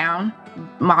down,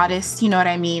 modest, you know what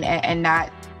I mean, and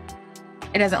not,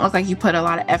 it doesn't look like you put a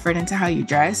lot of effort into how you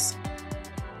dress,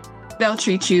 they'll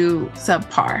treat you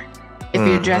subpar. If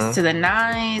you're dressed to the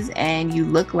nines and you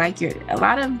look like a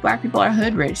lot of Black people are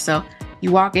hood rich, so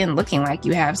you walk in looking like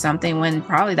you have something when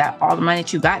probably that all the money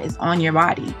that you got is on your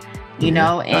body, you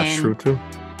know, and that's true too.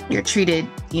 You're treated,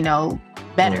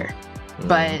 better.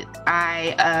 But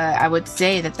I would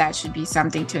say that should be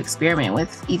something to experiment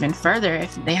with even further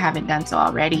if they haven't done so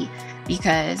already.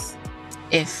 Because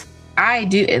if I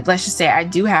do, let's just say I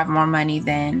do have more money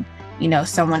than,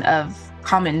 someone of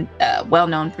common,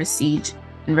 well-known prestige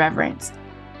and reverence,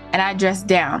 and I dress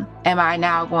down, am I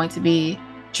now going to be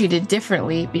treated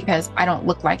differently because I don't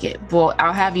look like it? Well,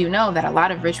 I'll have you know that a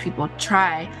lot of rich people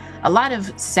try, a lot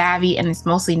of savvy, and it's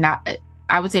mostly not,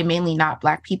 I would say mainly not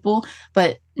Black people,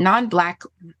 but non-Black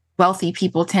wealthy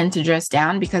people tend to dress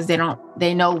down because they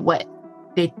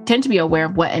tend to be aware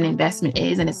of what an investment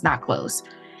is, and it's not clothes,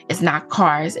 it's not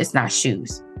cars, it's not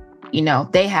shoes.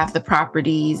 They have the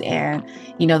properties and,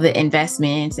 the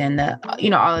investments and the,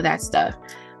 all of that stuff.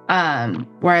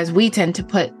 Whereas we tend to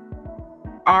put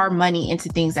our money into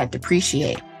things that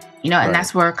depreciate, and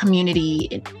that's where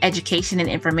community education and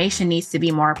information needs to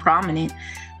be more prominent.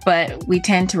 But we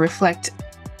tend to reflect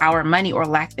our money or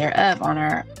lack thereof on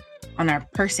our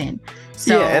person.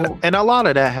 So and a lot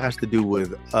of that has to do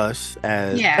with us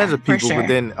as a people, sure. But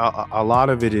then a lot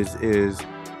of it is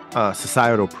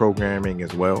societal programming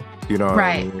as well. You know what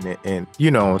I mean? And you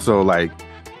know, so like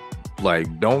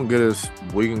don't get us.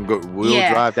 We'll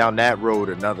drive down that road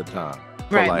another time.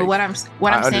 Right, but what I'm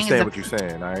saying is what you're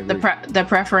saying. I agree. The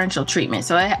preferential treatment.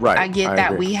 So I get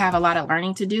that we have a lot of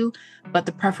learning to do, but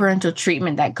the preferential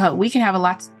treatment we can have a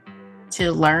lot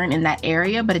to learn in that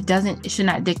area, but it should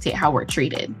not dictate how we're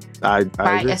treated. I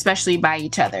agree. Especially by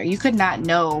each other. You could not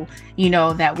know,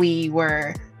 that we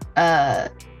were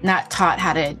not taught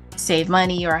how to save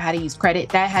money or how to use credit.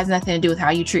 That has nothing to do with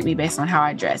how you treat me based on how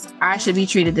I dress. I should be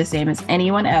treated the same as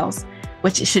anyone else,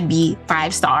 which it should be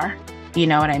 5-star. You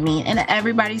know what I mean? And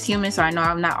everybody's human, so I know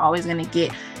I'm not always going to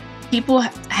get... People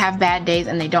have bad days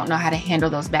and they don't know how to handle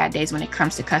those bad days when it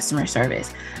comes to customer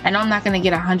service. I know I'm not going to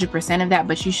get 100% of that,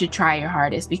 but you should try your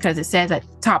hardest, because it says at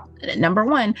top, number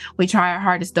 1, we try our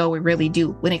hardest, though we really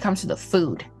do, when it comes to the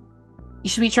food. You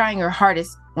should be trying your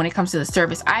hardest when it comes to the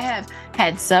service. I have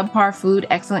had subpar food,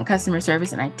 excellent customer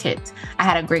service, and I tipped. I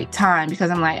had a great time because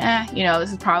I'm like,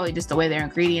 this is probably just the way their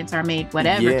ingredients are made,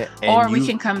 whatever. Yeah, or we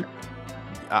can come...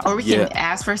 Or we can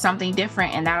ask for something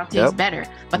different and that'll taste better.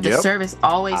 But the service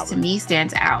always, to me,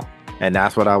 stands out. And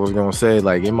that's what I was going to say.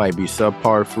 Like, it might be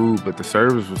subpar food, but the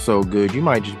service was so good. You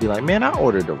might just be like, man, I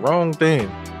ordered the wrong thing.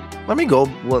 Let me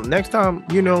go. Well, next time,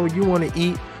 you want to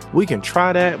eat, we can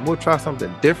try that. We'll try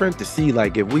something different to see,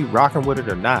 like, if we rocking with it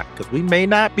or not. Because we may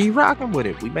not be rocking with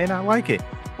it. We may not like it.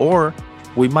 Or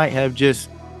we might have just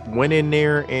went in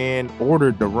there and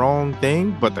ordered the wrong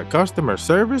thing, but the customer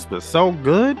service was so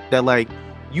good that, like,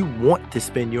 you want to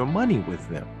spend your money with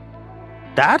them.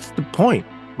 That's the point.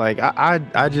 Like,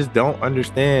 I just don't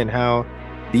understand how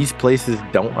these places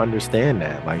don't understand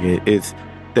that. Like,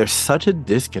 there's such a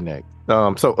disconnect.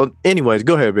 Anyways,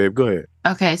 go ahead, babe. Go ahead.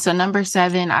 Okay, so number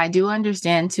 7, I do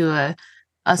understand to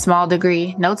a small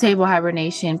degree. No table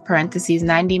hibernation, parentheses,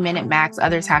 90-minute max.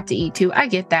 Others have to eat too. I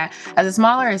get that. As a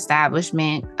smaller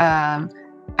establishment,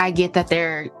 I get that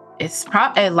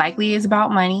it likely is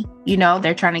about money.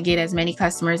 They're trying to get as many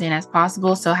customers in as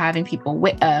possible. So having people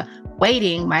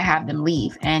waiting might have them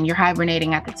leave. And you're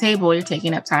hibernating at the table. You're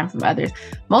taking up time from others.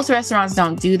 Most restaurants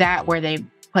don't do that, where they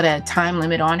put a time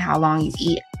limit on how long you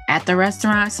eat at the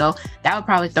restaurant. So that would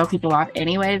probably throw people off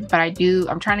anyway. But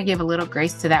I'm trying to give a little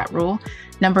grace to that rule.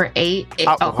 Number 8.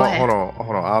 Go ahead. Hold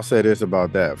on. I'll say this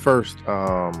about that. First,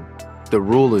 the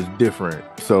rule is different.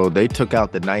 So they took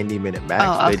out the 90-minute max.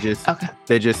 Oh, okay.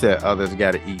 They just said others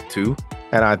got to eat too.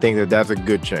 And I think that's a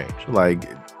good change. Like,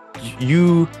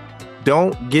 you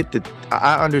don't get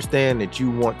I understand that you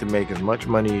want to make as much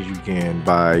money as you can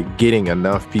by getting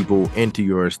enough people into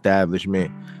your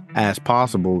establishment as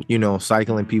possible,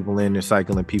 cycling people in and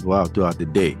cycling people out throughout the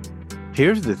day.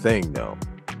 Here's the thing though.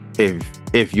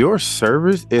 If your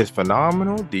service is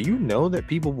phenomenal, do you know that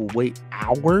people will wait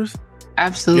hours?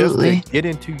 Absolutely.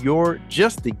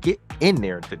 Just to get in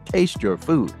there to taste your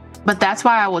food. But that's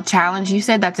why I will challenge. You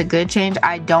said that's a good change.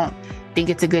 I don't think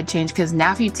it's a good change, because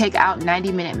now if you take out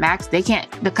 90-minute max,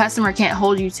 the customer can't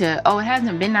hold you to, it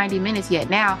hasn't been 90 minutes yet.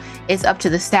 Now it's up to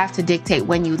the staff to dictate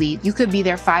when you leave. You could be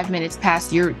there 5 minutes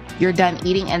past you're done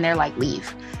eating and they're like,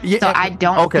 leave. Yeah, so I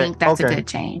don't think that's a good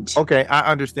change. Okay,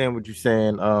 I understand what you're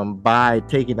saying. By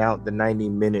taking out the 90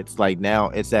 minutes, like now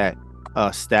it's at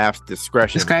staff's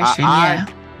discretion.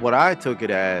 What I took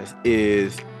it as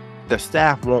is the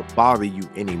staff won't bother you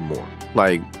anymore.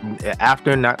 Like,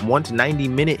 once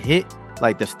 90-minute hit,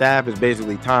 like, the staff is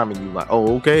basically timing you, like,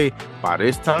 okay, by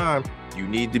this time you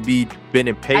need to be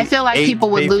been paid. I feel like people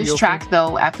would lose track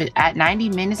though. At 90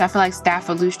 minutes, I feel like staff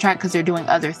would lose track because they're doing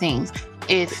other things.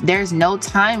 If there's no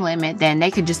time limit, then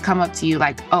they could just come up to you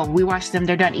like, we watched them,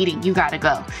 they're done eating, you gotta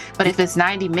go. But if it's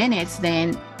 90 minutes,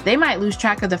 then they might lose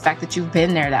track of the fact that you've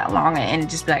been there that long and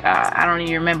just be like, I don't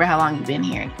even remember how long you've been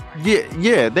here. They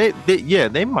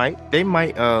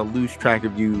might lose track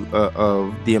of you,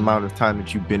 of the amount of time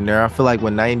that you've been there. I feel like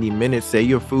when 90 minutes, say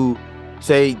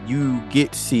you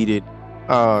get seated,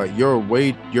 your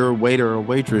waiter or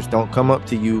waitress don't come up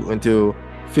to you until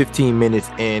 15 minutes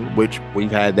in, which we've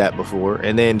had that before,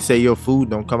 and then say your food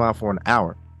don't come out for an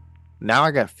hour. Now I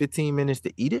got 15 minutes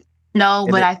to eat it. No,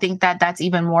 but I think that's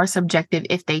even more subjective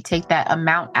if they take that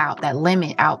amount out, that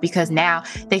limit out, because now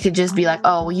they could just be like,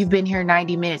 you've been here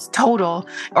 90 minutes total,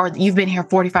 or you've been here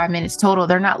 45 minutes total.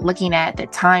 They're not looking at the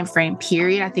time frame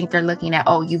period. I think they're looking at,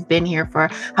 you've been here for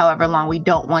however long, we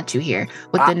don't want you here.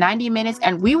 With the 90 minutes,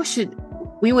 and we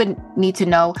would need to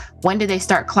know, when do they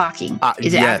start clocking?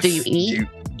 Is it after you eat?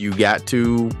 You got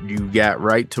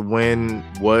right to when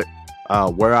what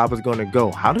where I was going to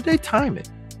go. How did they time it?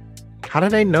 How do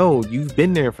they know you've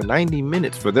been there for 90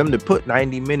 minutes for them to put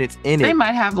 90 minutes in it? They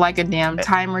might have like a damn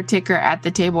timer ticker at the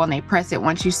table and they press it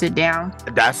once you sit down.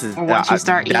 Once you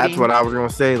start eating. That's what I was going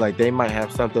to say. Like they might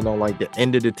have something on like the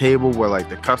end of the table where like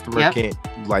the customer can't,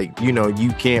 like, you know, you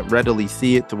can't readily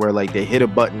see it to where like they hit a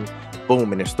button,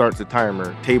 boom, and it starts the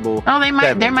timer. Table. Oh, they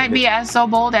might be as so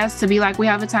bold as to be like, we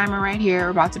have a timer right here, we're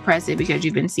about to press it because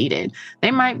you've been seated.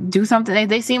 They might do something.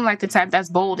 They seem like the type that's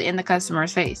bold in the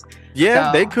customer's face.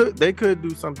 Yeah, so, they could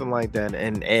do something like that.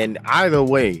 And either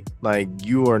way, like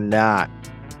you are not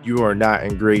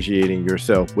ingratiating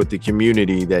yourself with the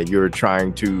community that you're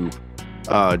trying to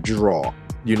draw.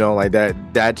 You know, like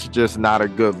that's just not a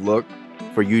good look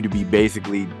for you to be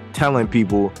basically telling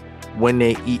people when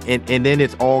they eat, and then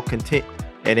it's all content,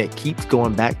 and it keeps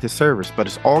going back to service, but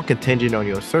it's all contingent on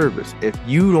your service. If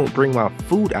you don't bring my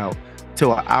food out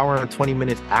till an hour and 20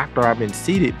 minutes after I've been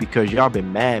seated because y'all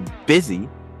been mad busy,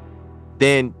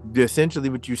 then essentially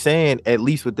what you're saying, at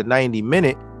least with the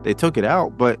 90-minute, they took it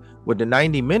out, but with the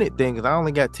 90-minute thing, because I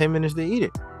only got 10 minutes to eat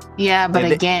it. Yeah, but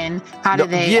and again, how do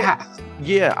they?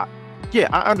 Yeah,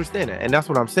 I understand it, and that's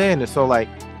what I'm saying. And so like,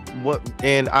 what?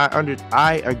 And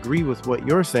I agree with what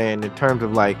you're saying in terms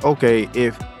of like, okay,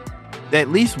 if at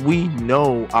least we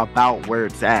know about where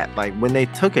it's at. Like when they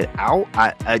took it out,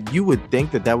 you would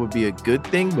think that would be a good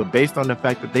thing, but based on the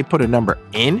fact that they put a number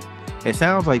in, it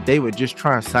sounds like they would just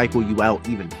try and cycle you out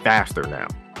even faster now.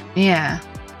 Yeah.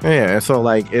 Yeah. And so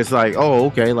like, it's like, oh,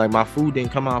 okay, like my food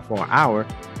didn't come out for an hour,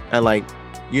 and like,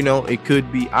 you know, it could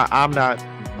be.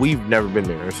 We've never been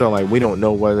there, so like we don't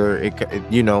know whether it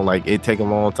like it take a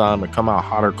long time to come out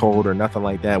hot or cold or nothing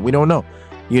like that. We don't know,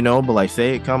 you know. But like,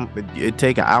 say it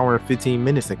take an hour and 15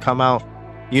 minutes to come out,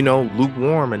 you know,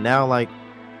 lukewarm, and now like,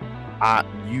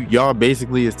 y'all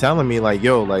basically is telling me like,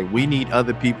 yo, like we need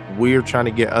other people. We're trying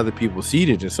to get other people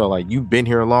seated, and so like you've been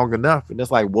here long enough, and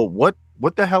it's like, well, what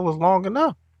the hell is long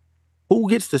enough? Who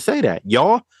gets to say that,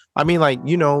 y'all? I mean, like,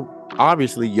 you know,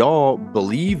 obviously y'all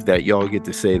believe that y'all get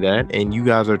to say that, and you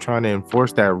guys are trying to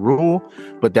enforce that rule,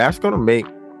 but that's not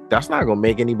gonna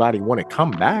make anybody want to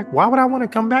come back. Why would I want to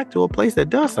come back to a place that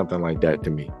does something like that to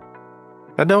me?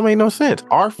 That don't make no sense.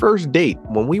 Our first date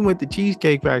when we went to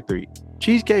Cheesecake Factory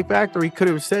could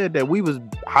have said that we was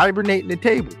hibernating the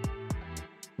table.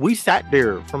 We sat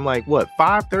there from like what,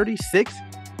 5:30, 6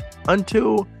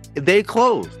 until they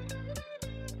closed.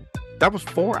 That was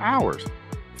 4 hours.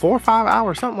 4 or 5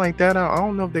 hours, something like that. I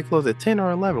don't know if they closed at 10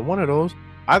 or 11, one of those.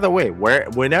 Either way,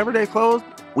 whenever they closed,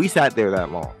 we sat there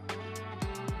that long.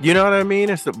 You know what I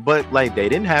mean? But like, they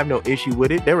didn't have no issue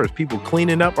with it. There was people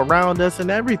cleaning up around us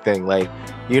and everything. Like,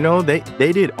 you know, they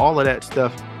did all of that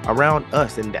stuff around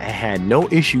us, and had no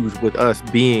issues with us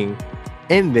being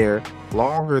in there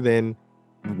longer than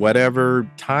whatever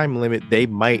time limit they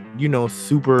might, you know,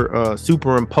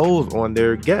 superimpose on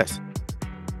their guests.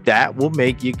 That will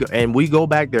make you go, and we go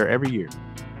back there every year.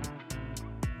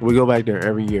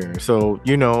 So,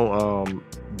 you know,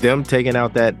 them taking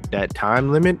out that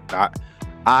time limit,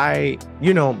 I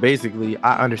you know, basically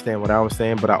I understand what I was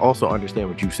saying, but I also understand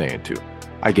what you're saying too.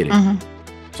 I get it. Mm-hmm.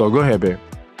 So go ahead, babe.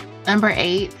 Number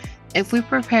 8, if we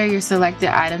prepare your selected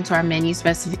item to our menu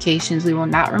specifications, we will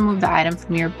not remove the item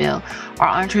from your bill. Our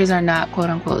entrees are not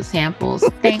quote unquote samples.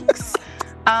 Thanks.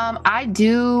 I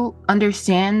do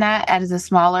understand that as a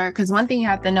smaller, because one thing you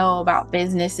have to know about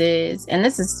businesses, and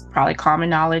this is probably common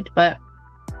knowledge, but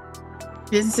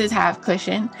businesses have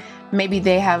cushion. Maybe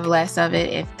they have less of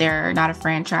it if they're not a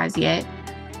franchise yet,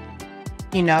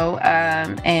 you know,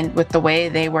 and with the way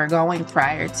they were going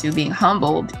prior to being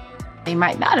humbled, they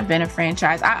might not have been a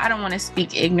franchise. I don't want to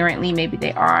speak ignorantly, maybe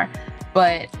they are,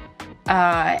 but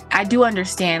I do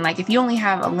understand, like if you only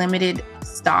have a limited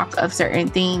stock of certain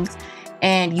things,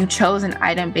 and you chose an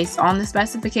item based on the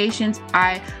specifications,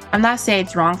 I'm not saying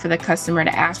it's wrong for the customer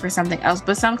to ask for something else,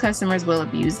 but some customers will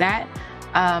abuse that.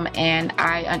 And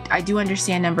I do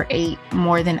understand number 8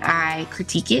 more than I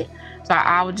critique it. So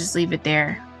I would just leave it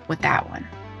there with that one.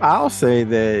 I'll say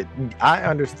that I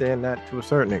understand that to a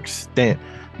certain extent,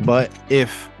 but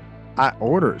if I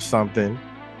ordered something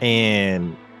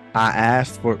and I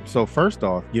asked for, so first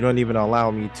off, you don't even allow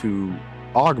me to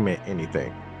augment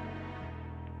anything.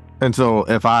 And so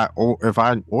if I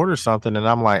order something and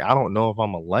I'm like, I don't know if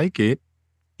I'm gonna like it,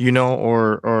 you know,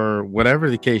 or whatever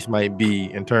the case might be,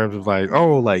 in terms of like,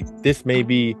 oh, like this may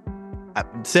be,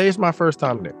 say it's my first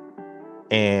time there,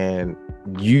 and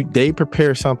they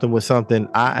prepare something with something,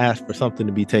 I ask for something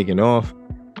to be taken off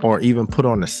or even put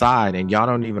on the side, and y'all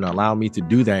don't even allow me to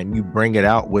do that, and you bring it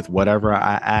out with whatever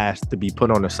I asked to be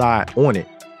put on the side on it,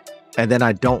 and then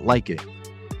I don't like it.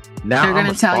 Now They're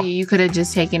gonna tell you could have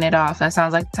just taken it off. That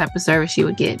sounds like the type of service you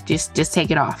would get. Just take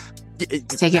it off.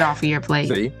 Take it off of your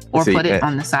plate, or put it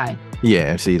on the side.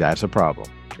 Yeah, see, that's a problem.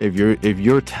 If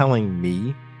you're telling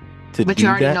me to, but you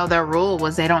already know their rule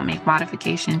was they don't make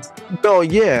modifications. No,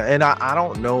 yeah, and I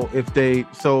don't know if they.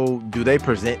 So do they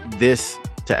present this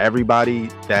to everybody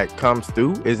that comes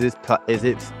through? Is this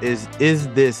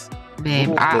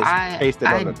Babe, pasted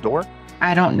on the door?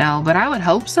 I don't know, but I would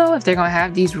hope so. If they're gonna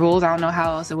have these rules, I don't know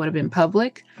how else it would have been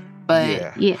public.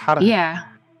 But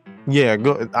yeah.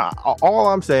 Go, all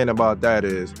I'm saying about that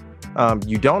is,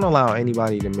 you don't allow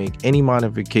anybody to make any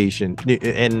modification.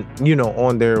 And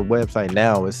on their website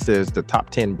now it says the top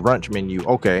 10 brunch menu.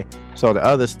 Okay, so the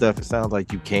other stuff, it sounds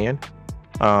like you can.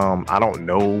 I don't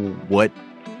know what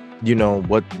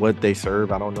they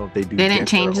serve. I don't know if they do. They didn't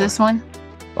change this one.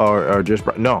 Or just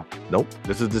nope.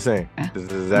 This is the same. This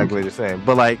is exactly the same.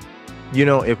 But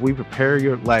if we prepare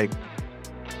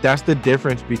that's the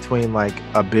difference between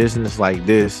a business like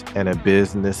this and a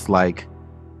business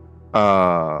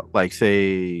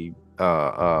say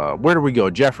where do we go?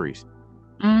 Jeffrey's.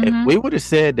 If we would have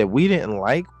said that we didn't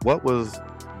like what was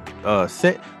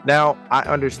sent, now I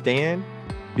understand,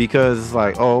 because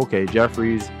it's okay,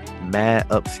 Jeffrey's mad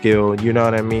upscale, you know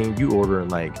what I mean? You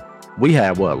ordering we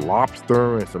had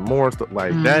lobster and some more stuff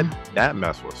that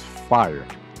mess was fire.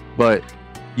 But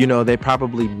they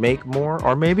probably make more,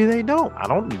 or maybe they don't.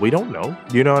 We don't know.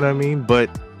 You know what I mean? But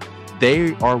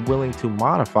they are willing to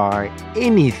modify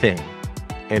anything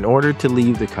in order to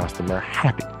leave the customer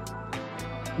happy.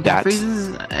 Jeffrey's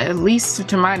is, at least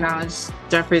to my knowledge,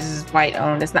 Jeffrey's is white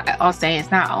owned. It's not. I'll say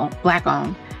it's not black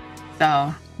owned.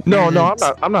 So no,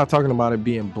 I'm not talking about it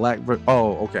being black.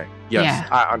 Oh, okay. Yes, yeah.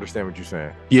 I understand what you're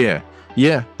saying.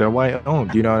 Yeah, they're white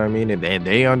owned. You know what I mean? And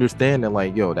they understand that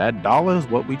that dollar is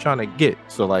what we trying to get.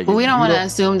 So but we don't want to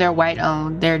assume they're white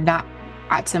owned. They're not.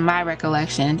 To my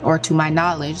recollection, or to my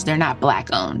knowledge, they're not black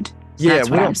owned. Yeah, that's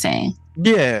what I'm saying.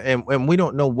 Yeah, and we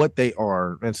don't know what they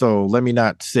are. And so let me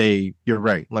not say, you're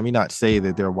right. Let me not say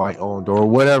that they're white owned or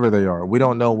whatever they are. We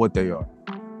don't know what they are.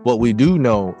 What we do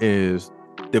know is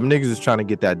them niggas is trying to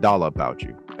get that dollar about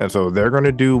you. And so they're going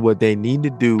to do what they need to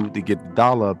do to get the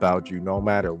dollar about you, no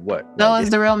matter what. So it's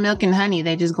the real milk and honey.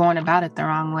 They just going about it the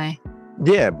wrong way.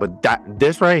 Yeah, but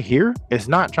this right here is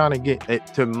not trying to get it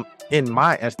to, in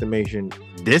my estimation,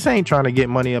 this ain't trying to get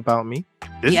money about me.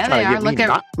 This is trying to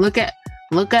get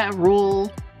Look at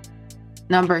rule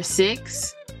number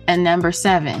 6 and number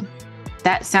 7.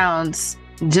 That sounds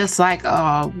just like, they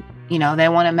want to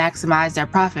maximize their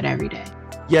profit every day.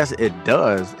 Yes, it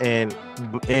does. And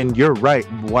you're right.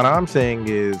 What I'm saying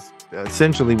is,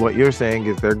 essentially what you're saying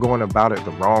is they're going about it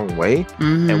the wrong way.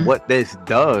 Mm-hmm. And what this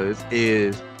does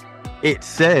is, it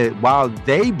said, while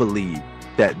they believe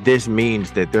that this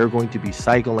means that they're going to be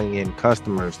cycling in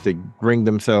customers to bring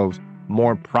themselves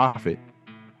more profit,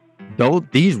 though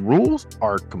these rules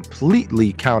are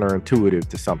completely counterintuitive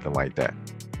to something like that.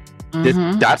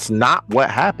 Mm-hmm. That's not what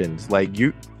happens.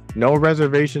 No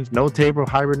reservations, no table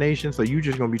hibernation. So you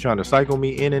just gonna be trying to cycle me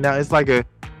in and out. It's like a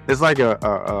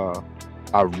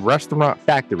restaurant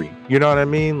factory. You know what I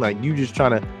mean? You just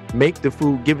trying to make the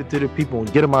food, give it to the people,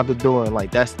 and get them out the door, and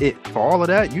that's it. For all of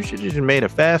that, you should just made a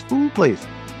fast food place.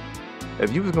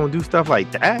 If you was gonna do stuff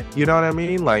like that, you know what I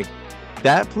mean?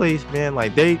 That place, man.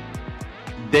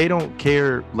 They don't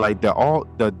care.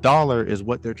 The dollar is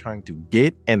what they're trying to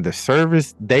get, and the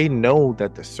service, they know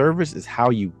that the service is how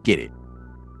you get it.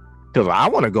 Because I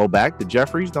want to go back to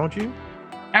Jeffrey's, don't you?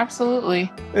 Absolutely.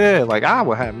 Yeah, I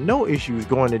would have no issues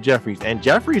going to Jeffrey's, and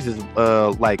Jeffrey's is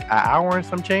an hour and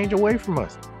some change away from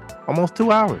us, almost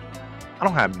 2 hours. I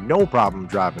don't have no problem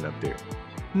driving up there,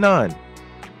 none.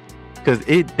 Because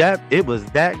it was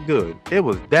that good, it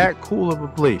was that cool of a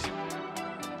place.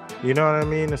 You know what I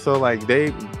mean? And so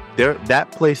that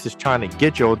place is trying to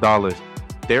get your dollars.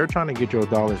 They're trying to get your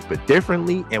dollars, but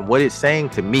differently. And what it's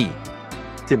saying to me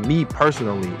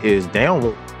personally, is they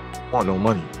don't want no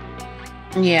money.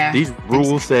 Yeah. These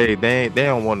rules say they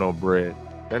don't want no bread.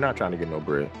 They're not trying to get no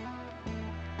bread.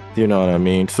 You know what I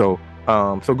mean? So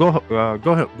go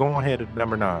ahead to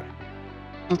number 9.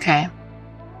 Okay.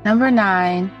 Number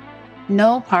 9,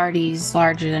 no parties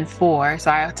larger than 4.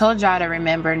 So I told y'all to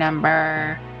remember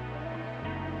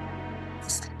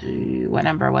what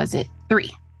number was it?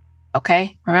 3.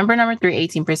 Okay. Remember number 3,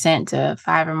 18% to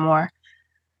 5 or more.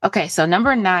 Okay. So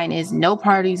number 9 is no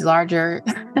parties larger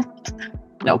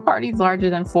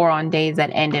than 4 on days that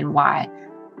end in Y.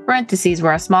 Parentheses,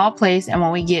 we're a small place, and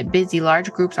when we get busy,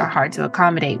 large groups are hard to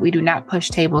accommodate. We do not push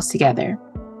tables together.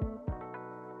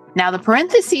 Now, the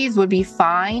parentheses would be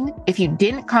fine if you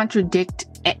didn't contradict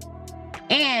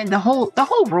And the whole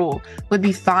rule would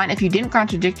be fine if you didn't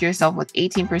contradict yourself with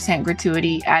 18%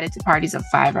 gratuity added to parties of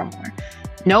 5 or more.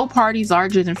 No parties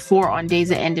larger than 4 on days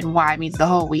that end in Y means the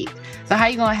whole week. So how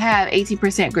you going to have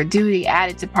 18% gratuity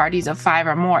added to parties of 5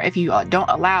 or more if you don't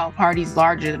allow parties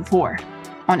larger than 4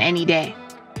 on any day?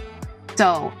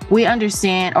 So we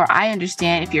understand, or I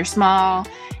understand, if you're small,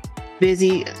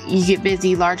 busy, you get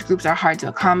busy, large groups are hard to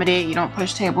accommodate, you don't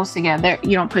push tables together,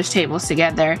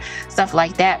 stuff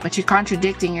like that, but you're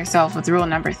contradicting yourself with rule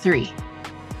number 3.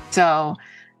 So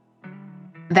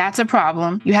that's a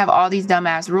problem. You have all these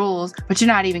dumbass rules, but you're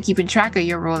not even keeping track of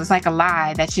your rules. It's like a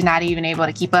lie that you're not even able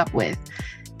to keep up with.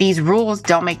 These rules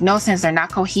don't make no sense. They're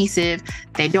not cohesive.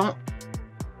 They don't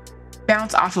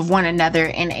bounce off of one another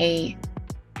in a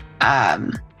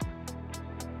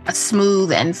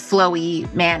smooth and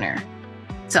flowy manner.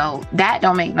 So that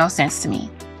don't make no sense to me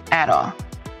at all.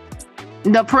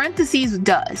 The parentheses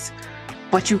does,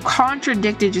 but you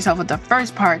contradicted yourself with the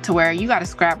first part to where you got to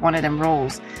scrap one of them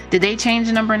rules. Did they change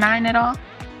the number 9 at all?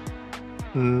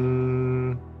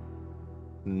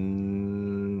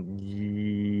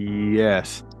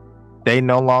 Yes. They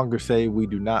no longer say we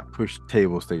do not push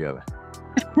tables together.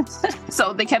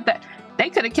 So they kept that. They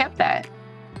could have kept that.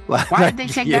 Why did they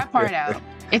take that part out?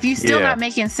 If you still not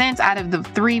making sense out of the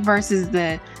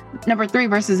number 3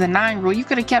 versus the 9 rule, you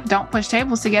could have kept don't push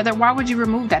tables together. Why would you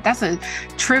remove that? That's a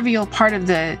trivial part of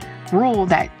the rule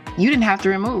that you didn't have to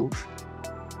remove.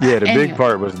 Yeah, the big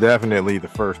part was definitely the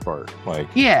first part. Like,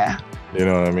 yeah. You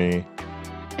know what I mean?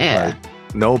 Yeah. Like,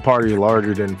 no party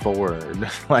larger than 4.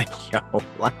 Like, yo,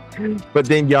 like, but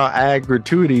then y'all add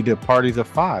gratuity to parties of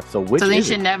 5. So which? So they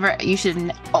should never. You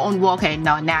should. Oh, well, okay.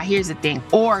 No. Now here's the thing.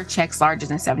 Or checks larger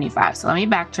than 75. So let me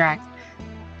backtrack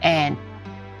and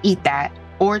eat that.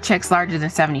 Or checks larger than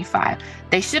 75.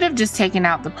 They should have just taken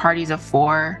out the parties of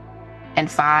 4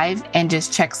 and 5 and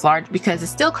just checks large, because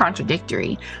it's still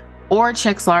contradictory. Or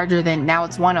checks larger than, now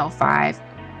it's 105.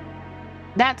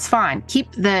 That's fine.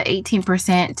 Keep the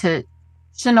 18% to.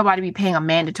 Should nobody be paying a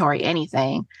mandatory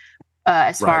anything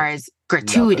as far as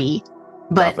gratuity.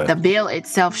 But the bill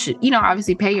itself should,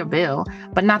 obviously pay your bill,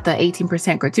 but not the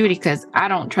 18% gratuity, because I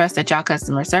don't trust that y'all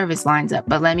customer service lines up.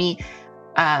 But let me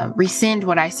rescind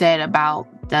what I said about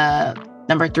the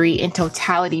number 3 in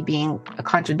totality being a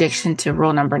contradiction to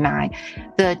rule number 9.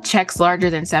 The checks larger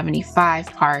than 75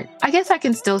 part, I guess I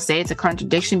can still say it's a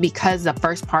contradiction because the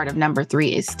first part of number 3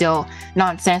 is still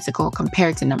nonsensical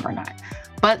compared to number 9.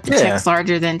 But the checks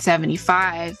larger than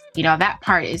 75, that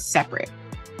part is separate.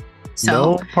 So,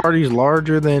 no parties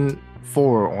larger than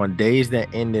 4 on days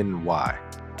that end in Y.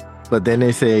 But then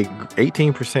they say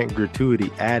 18%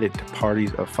 gratuity added to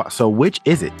parties of 5. So which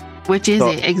is it? Which is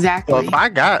it? Exactly.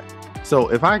 So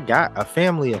if I got a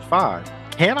family of 5,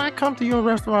 can I come to your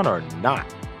restaurant or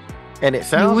not? And it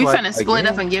sounds we like finna split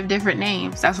up and give different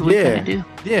names. That's what we're gonna do.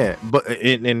 Yeah, but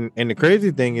and the crazy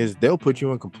thing is they'll put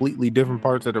you in completely different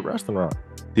parts of the restaurant.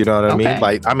 You know what I mean?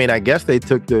 Like, I guess they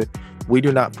took we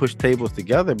do not push tables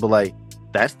together, but like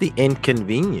that's the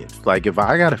inconvenience. Like if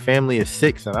I got a family of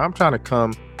 6 and I'm trying to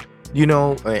come,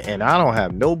 and I don't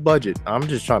have no budget, I'm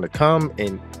just trying to come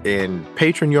and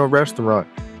patron your restaurant,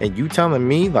 and you telling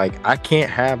me like I can't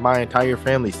have my entire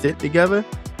family sit together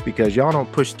because y'all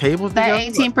don't push tables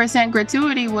together? That 18%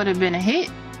 gratuity would have been a hit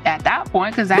at that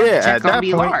point, because that check gonna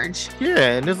be large. Yeah,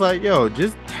 and it's like, yo,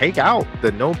 just take out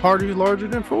the no parties larger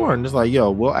than 4, and it's like,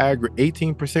 yo, we'll add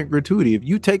 18% gratuity. If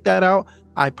you take that out,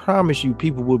 I promise you,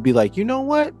 people will be like, you know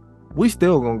what? We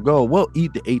still gonna go. We'll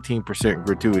eat the 18%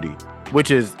 gratuity, which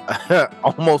is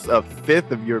almost a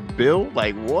fifth of your bill.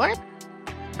 Like, what?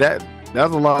 That's a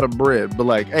lot of bread. But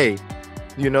like, hey,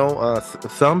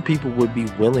 some people would be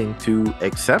willing to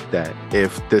accept that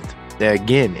if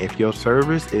your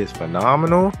service is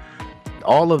phenomenal.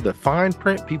 All of the fine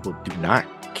print people do not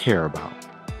care about.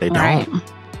 They don't. Right.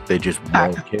 They just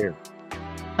won't care.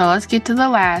 So let's get to the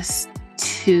last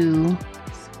 2.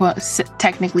 Well,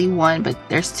 technically 1, but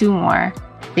there's 2 more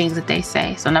things that they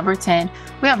say. So number 10,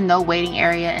 we have no waiting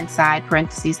area inside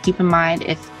parentheses. Keep in mind,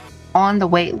 if on the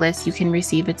wait list, you can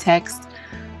receive a text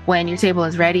when your table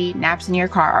is ready. Naps in your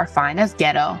car are fine. That's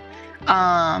ghetto.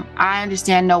 I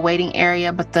understand no waiting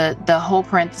area, but the whole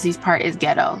parentheses part is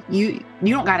ghetto. You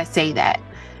don't gotta say that.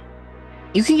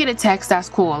 You can get a text, that's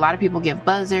cool. A lot of people give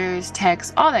buzzers,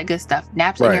 texts, all that good stuff.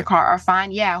 Naps in your car are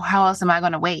fine. Yeah, how else am I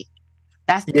gonna wait?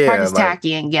 That's the part is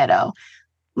tacky and ghetto.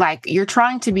 Like, you're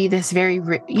trying to be this very,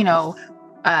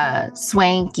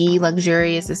 swanky,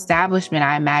 luxurious establishment,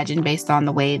 I imagine, based on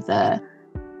the way the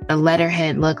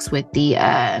letterhead looks with the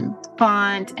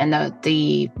font and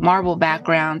the marble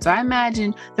background. So I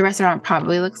imagine the restaurant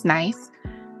probably looks nice.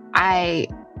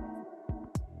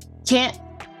 can't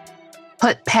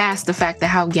put past the fact that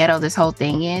how ghetto this whole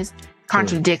thing is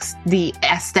contradicts the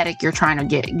aesthetic you're trying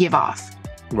to give off.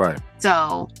 Right.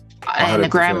 So, and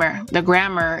 100%. the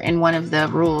grammar in one of the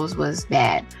rules was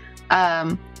bad.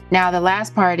 Now the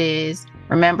last part is,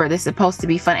 remember, this is supposed to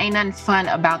be fun. Ain't nothing fun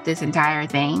about this entire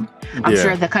thing. I'm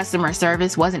sure the customer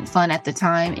service wasn't fun at the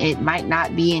time. It might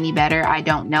not be any better. I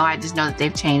don't know. I just know that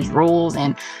they've changed rules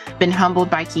and been humbled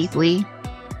by Keith Lee.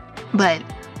 But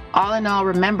all in all,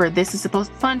 remember, this is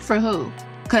supposed to be fun for who?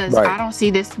 Because I don't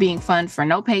see this being fun for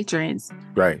no patrons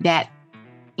that,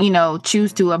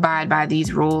 choose to abide by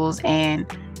these rules and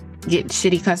get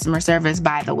shitty customer service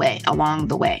along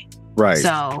the way. Right.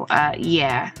 So, no.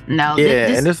 Yeah,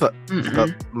 and it's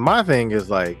my thing is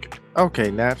like, okay,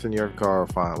 naps in your car are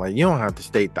fine. Like, you don't have to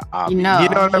state the obvious. You know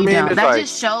what I mean? That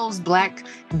just shows black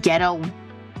ghetto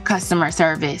customer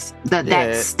service.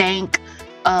 That stank,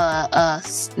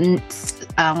 what's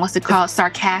it called?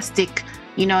 Sarcastic.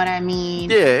 You know what I mean?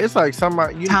 Yeah, it's like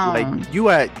somebody you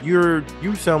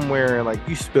somewhere and like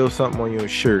you spill something on your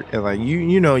shirt and like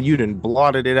you done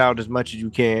blotted it out as much as you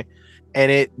can,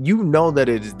 and that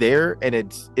it's there and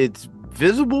it's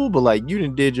visible, but like you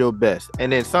done did your best,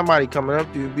 and then somebody coming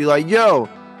up to you and be like, "Yo,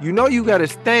 you got a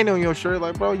stain on your shirt."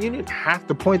 Like, bro, you didn't have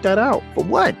to point that out. For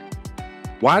what?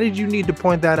 Why did you need to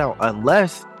point that out?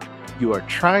 Unless you are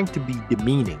trying to be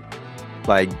demeaning.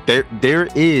 Like there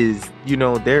is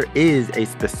a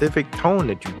specific tone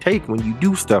that you take when you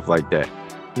do stuff like that.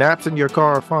 Naps in your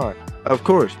car are fine. Of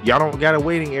course, y'all don't got a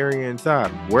waiting area inside.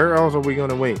 Where else are we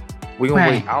gonna wait? We're gonna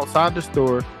wait outside the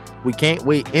store. We can't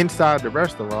wait inside the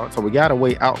restaurant, so we gotta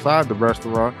wait outside the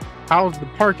restaurant. How's the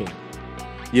parking?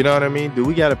 You know what I mean? Do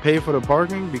we gotta pay for the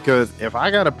parking? Because if I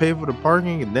gotta pay for the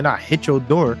parking and then I hit your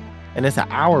door and it's an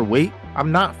hour wait,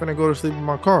 I'm not gonna go to sleep in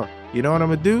my car. You know what I'm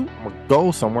gonna do? I'm gonna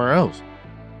go somewhere else.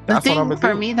 That's the thing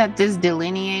for me that this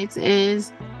delineates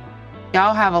is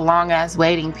y'all have a long ass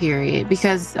waiting period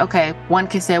because, okay, one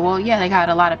could say, well, yeah, they got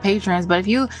a lot of patrons, but if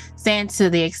you stand to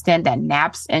the extent that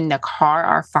naps in the car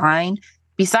are fine,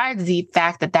 besides the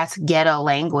fact that that's ghetto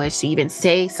language to even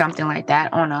say something like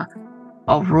that on a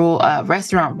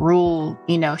restaurant rule,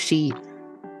 sheet,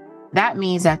 that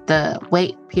means that the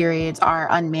wait periods are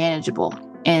unmanageable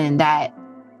and that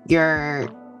you're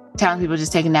telling people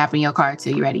just take a nap in your car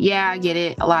till you're ready. Yeah, I get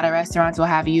it. A lot of restaurants will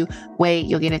have you wait.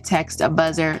 You'll get a text, a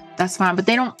buzzer. That's fine. But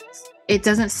it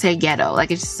doesn't say ghetto.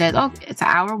 Like it just says, oh, it's an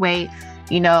hour wait.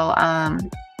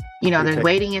 They're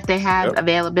waiting if they have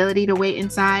availability to wait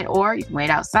inside, or you can wait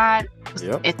outside.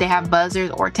 If they have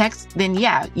buzzers or text, then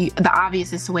the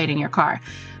obvious is to wait in your car.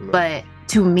 But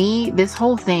to me, this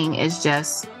whole thing is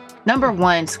just, number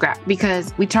one, scrap,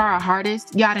 because we try our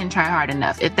hardest. Y'all didn't try hard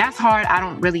enough. If that's hard, I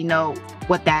don't really know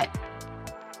what that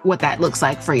looks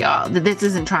like for y'all. This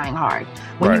isn't trying hard.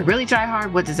 When you really try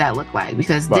hard, what does that look like?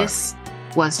 Because this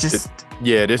was just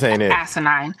this ain't it.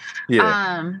 Asinine.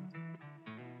 Yeah.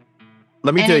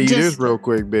 Let me tell you this real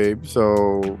quick, babe.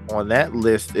 So on that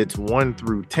list, it's 1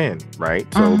 through 10, right?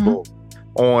 So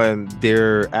on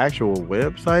their actual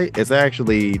website, it's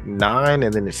actually 9,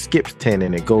 and then it skips 10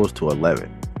 and it goes to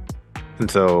 11. And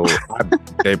so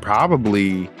they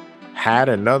probably had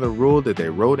another rule that they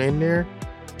wrote in there,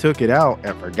 took it out,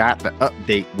 and forgot to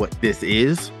update what this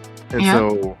is. And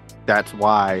so that's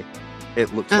why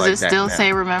it looks like that. Does it still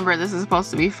say, remember, this is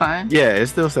supposed to be fun? Yeah, it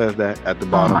still says that at the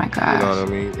bottom. Oh my gosh. You know what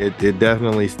I mean? It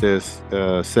definitely says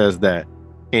that.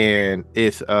 And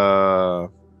it's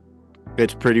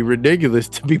pretty ridiculous,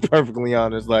 to be perfectly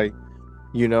honest. Like,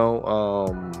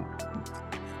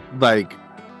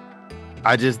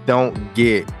 I just don't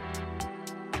get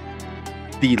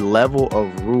the level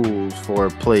of rules for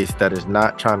a place that is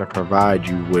not trying to provide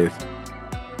you with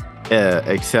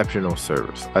exceptional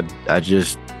service. I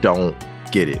just don't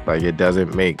get it. Like, it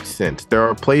doesn't make sense. There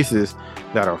are places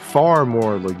that are far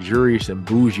more luxurious and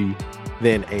bougie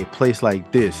than a place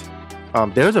like this.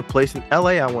 There's a place in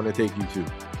LA I want to take you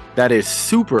to that is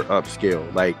super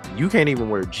upscale. Like, you can't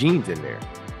even wear jeans in there.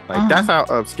 Like, that's how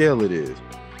upscale it is.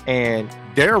 And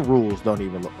their rules don't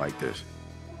even look like this.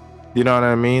 You know what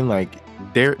I mean? Like,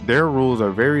 their rules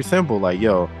are very simple. Like,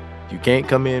 yo, you can't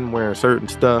come in wearing certain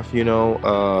stuff,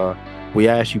 we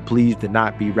ask you please to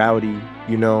not be rowdy,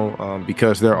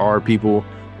 because there are people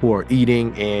who are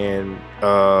eating, and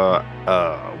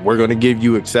we're going to give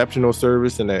you exceptional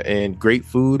service and great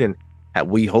food, and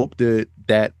we hope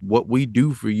that what we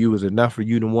do for you is enough for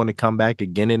you to want to come back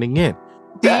again and again.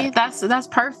 See, that's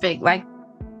perfect. Like,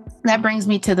 that brings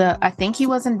me to I think he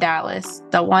was in Dallas,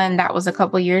 the one that was a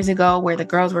couple years ago where the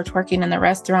girls were twerking in the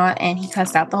restaurant and he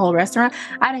cussed out the whole restaurant.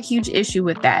 I had a huge issue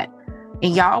with that.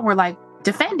 And y'all were like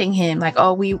defending him, like,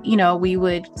 oh, we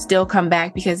would still come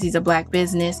back because he's a Black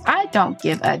business. I don't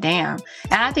give a damn.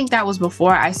 And I think that was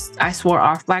before I swore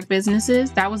off Black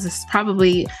businesses. That was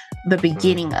probably the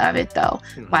beginning of it, though.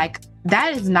 Like,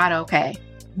 that is not okay.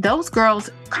 Those girls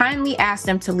kindly asked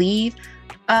them to leave,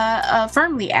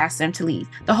 firmly asked them to leave.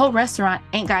 The whole restaurant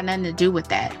ain't got nothing to do with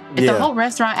that. If the whole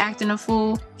restaurant acting a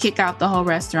fool, kick out the whole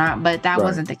restaurant. But that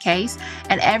wasn't the case.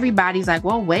 And everybody's like,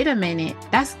 well, wait a minute.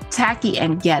 That's tacky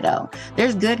and ghetto.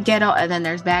 There's good ghetto and then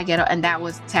there's bad ghetto. And that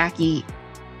was tacky.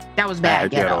 That was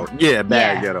bad ghetto. Yeah,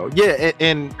 bad ghetto. Yeah,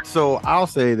 and so I'll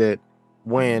say that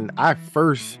when I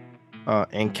first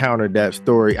encountered that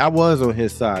story, I was on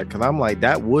his side, because I'm like,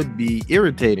 that would be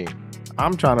irritating.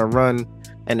 I'm trying to run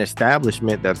an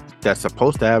establishment that's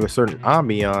supposed to have a certain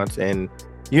ambiance, and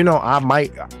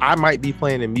I might be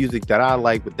playing the music that I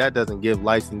like, but that doesn't give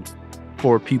license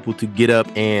for people to get up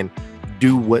and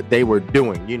do what they were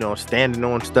doing, standing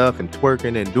on stuff and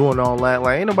twerking and doing all that.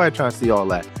 Like, ain't nobody trying to see all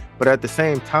that. But at the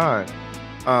same time,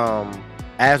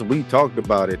 as we talked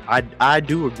about it, I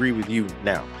do agree with you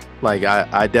now. Like,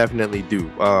 I definitely do.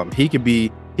 He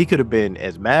could have been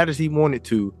as mad as he wanted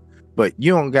to, but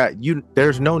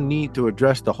there's no need to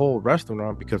address the whole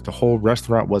restaurant, because the whole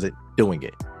restaurant wasn't doing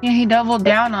it. Yeah, he doubled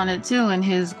down on it too in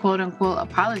his quote unquote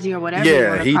apology or whatever.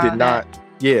 Yeah, he did not.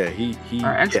 Yeah, he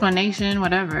or explanation,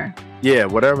 whatever. Yeah,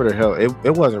 whatever the hell.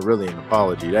 It wasn't really an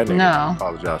apology. That nigga didn't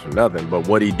apologize for nothing. But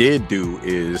what he did do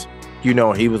is, he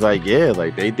was like, yeah,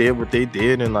 like, they did what they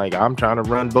did, and like, I'm trying to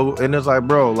run both. And it's like,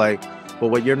 bro, like, but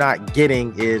what you're not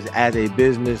getting is, as a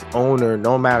business owner,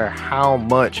 no matter how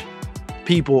much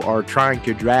people are trying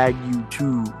to drag you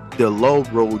to the low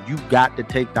road, you got to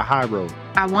take the high road.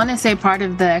 I want to say part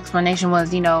of the explanation was,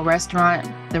 the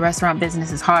restaurant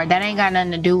business is hard. That ain't got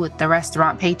nothing to do with the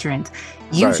restaurant patrons.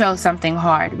 You chose something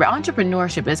hard.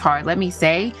 Entrepreneurship is hard. Let me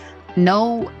say,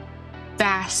 no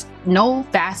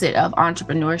facet of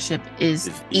entrepreneurship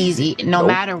is easy, no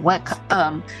matter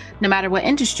what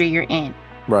industry you're in.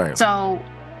 Right. So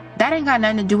that ain't got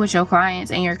nothing to do with your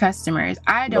clients and your customers.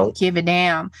 I don't give a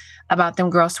damn about them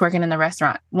girls twerking in the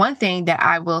restaurant. One thing that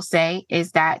I will say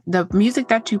is that the music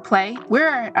that you play,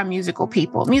 we're a musical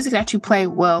people. Music that you play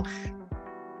will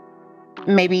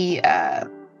maybe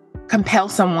compel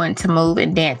someone to move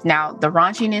and dance. Now, the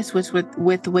raunchiness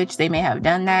with which they may have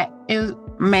done that, it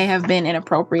may have been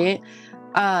inappropriate.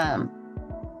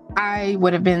 I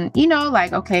would have been,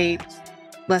 like, okay,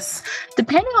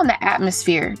 depending on the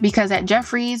atmosphere, because at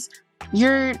Jeffrey's,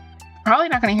 you're probably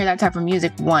not going to hear that type of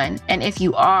music, one. And if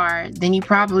you are, then you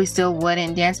probably still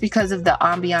wouldn't dance because of the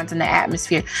ambiance and the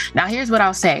atmosphere. Now, here's what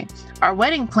I'll say. Our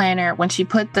wedding planner, when she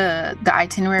put the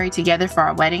itinerary together for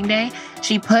our wedding day,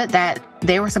 she put that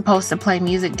they were supposed to play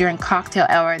music during cocktail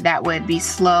hour that would be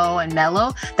slow and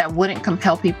mellow, that wouldn't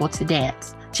compel people to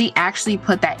dance. She actually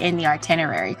put that in the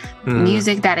itinerary.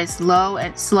 Music that is slow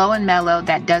and mellow,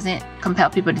 that doesn't compel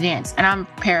people to dance. And I'm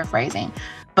paraphrasing,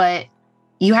 but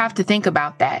you have to think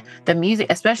about that. The music,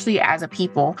 especially as a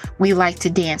people, we like to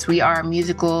dance. We are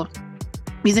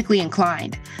musically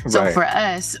inclined. So for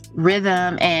us,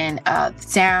 rhythm and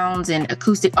sounds and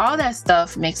acoustic, all that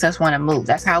stuff makes us want to move.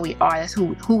 That's how we are. That's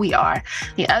who we are.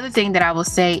 The other thing that I will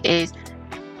say is,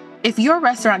 if your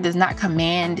restaurant does not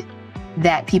command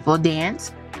that people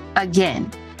dance,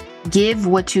 again, give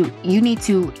what you need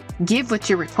to give what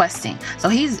you're requesting. So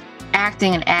he's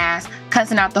acting an ass,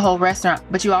 cussing out the whole restaurant,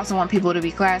 but you also want people to be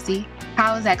classy.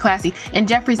 How is that classy? In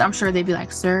Jeffrey's, I'm sure they'd be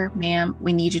like, sir, ma'am,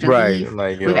 we need you to leave.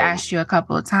 Like, we've asked you a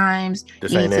couple of times.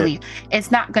 You need to leave.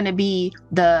 It's not going to be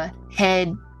the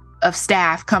head of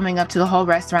staff coming up to the whole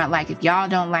restaurant like, if y'all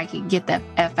don't like it, get the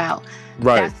F out.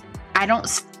 Right. I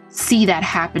don't see that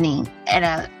happening at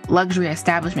a luxury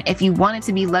establishment. If you want it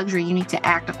to be luxury, you need to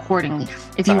act accordingly.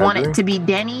 If you want it to be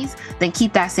Denny's, then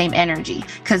keep that same energy.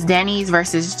 Because Denny's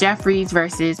versus Jeffrey's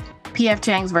versus P.F.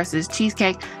 Chang's versus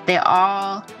Cheesecake, they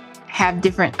all have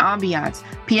different ambiance.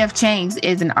 P.F. Chang's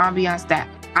is an ambiance that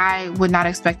I would not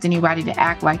expect anybody to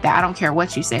act like that. I don't care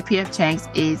what you say. P.F. Chang's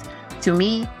is, to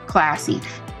me, classy.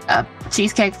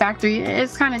 Cheesecake Factory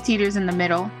is kind of teeters in the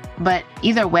middle. But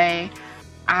either way,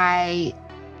 the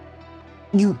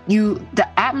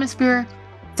atmosphere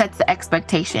sets the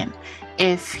expectation.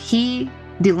 If he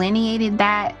delineated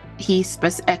that, he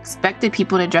expected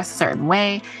people to dress a certain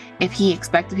way, if he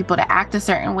expected people to act a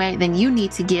certain way, then you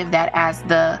need to give that as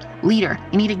the leader.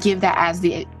 You need to give that as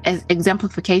the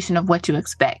exemplification of what you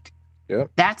expect. Yep.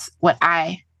 That's what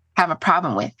I have a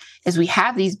problem with, is we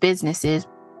have these businesses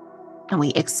and we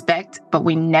expect, but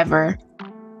we never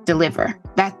deliver.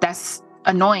 That's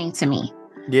annoying to me.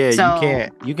 Yeah, so,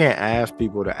 you can't ask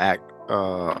people to act.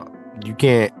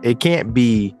 It can't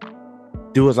be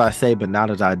do as I say, but not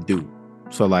as I do.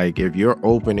 So like if you're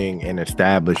opening an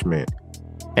establishment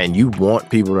and you want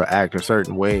people to act a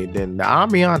certain way, then the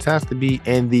ambiance has to be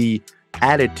in the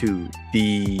attitude,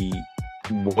 the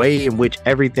way in which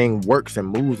everything works and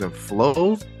moves and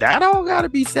flows. That all got to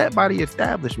be set by the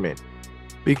establishment.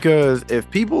 Because if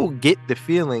people get the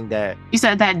feeling that... You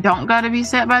said that don't got to be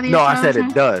set by the establishment?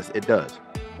 establishment? No, I said it does.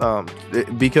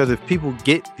 Because if people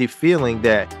get the feeling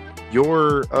that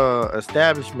your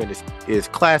establishment is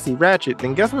classy ratchet,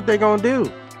 then guess what they're gonna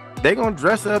do? They're gonna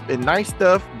dress up in nice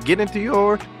stuff, get into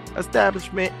your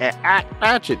establishment and act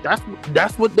ratchet.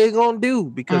 That's what they're gonna do,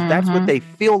 because that's what they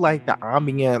feel like the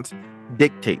ambiance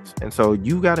dictates. And so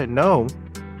you got to know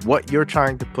what you're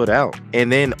trying to put out,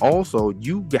 and then also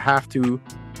you have to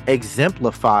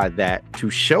exemplify that to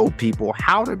show people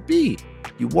how to be.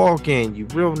 You walk in, you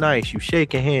real nice, you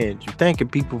shaking hands, you thanking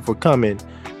people for coming,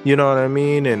 you know what I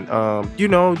mean? And you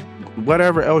know,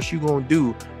 whatever else you gonna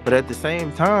do. But at the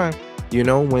same time, you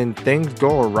know, when things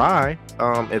go awry,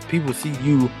 if people see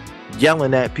you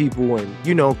yelling at people and,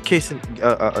 you know, kissing,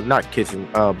 not kissing,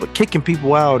 but kicking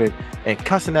people out and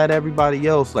cussing at everybody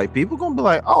else, like, people gonna be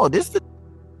like, oh, this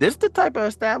the type of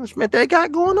establishment they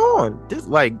got going on. This,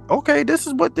 like, okay, this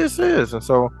is what this is. And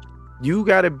so you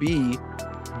gotta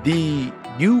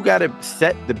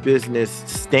set the business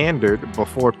standard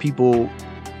before people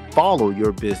follow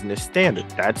your business standard.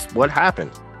 That's what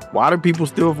happens. Why do people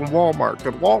steal from Walmart?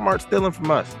 Because Walmart's stealing from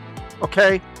us.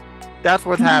 Okay, that's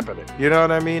what's happening. You know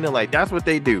what I mean? And like, that's what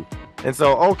they do. And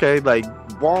so, okay, like,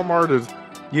 Walmart is,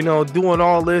 you know, doing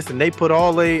all this, and they put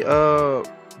all their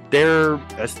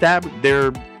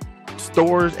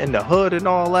stores in the hood and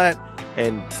all that,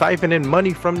 and siphoning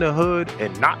money from the hood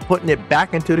and not putting it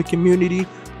back into the community.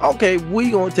 Okay, we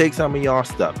gonna take some of y'all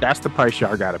stuff. That's the price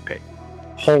y'all gotta pay.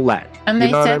 Whole lot. And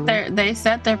they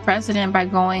set their precedent by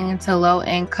going into low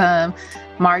income,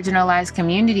 marginalized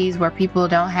communities where people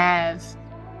don't have,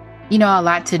 you know, a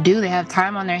lot to do. They have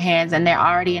time on their hands, and they're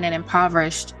already in an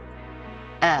impoverished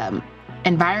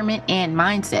environment and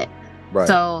mindset. Right.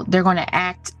 So they're going to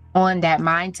act on that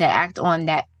mindset, act on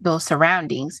those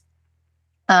surroundings.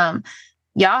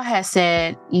 Y'all has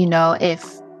said, you know,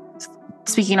 if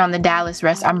speaking on the Dallas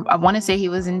I want to say he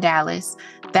was in Dallas,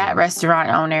 that restaurant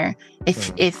owner,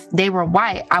 if they were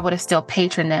white, I would have still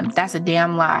patroned them. That's a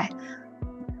damn lie.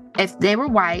 If they were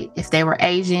white, if they were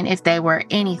Asian, if they were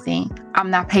anything,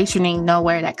 I'm not patroning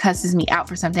nowhere that cusses me out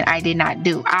for something I did not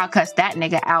do. I'll cuss that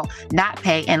nigga out, not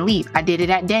pay, and leave. I did it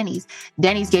at Denny's.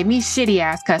 Denny's gave me shitty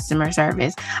ass customer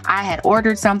service. I had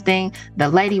ordered something. The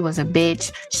lady was a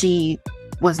bitch. She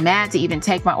was mad to even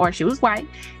take my order. She was white,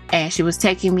 and she was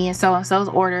taking me and so-and-so's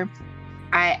order.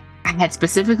 I had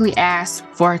specifically asked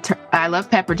for, I love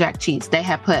pepper jack cheese. They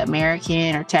had put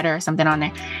American or cheddar or something on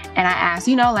there. And I asked,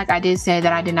 you know, like, I did say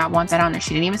that I did not want that on there. She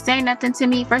didn't even say nothing to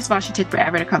me. First of all, she took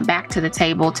forever to come back to the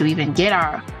table to even get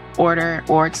our order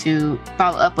or to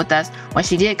follow up with us. When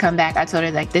she did come back, I told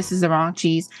her, like, this is the wrong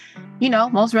cheese. You know,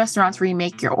 most restaurants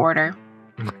remake your order.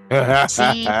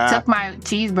 She took my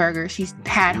cheeseburger. She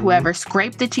had whoever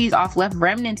scraped the cheese off, left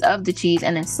remnants of the cheese,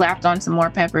 and then slapped on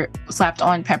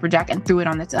pepper jack and threw it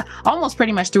on almost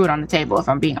pretty much threw it on the table, if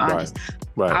I'm being honest.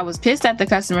 Right. I was pissed at the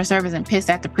customer service and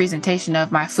pissed at the presentation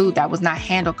of my food that was not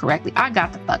handled correctly. I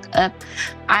got the fuck up.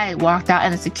 I walked out,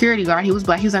 and the security guard, he was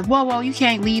black. He was like, whoa, you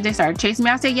can't leave. They started chasing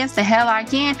me. I said, yes, the hell I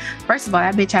can. First of all,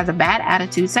 that bitch has a bad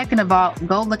attitude. Second of all,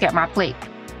 go look at my plate.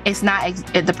 It's not,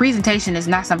 the presentation is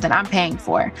not something I'm paying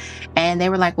for. And they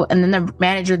were like, well, and then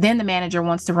the manager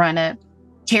wants to run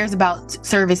cares about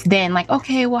service then, like,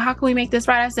 okay, well, how can we make this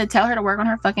right? I said, tell her to work on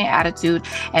her fucking attitude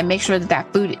and make sure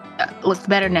that food looks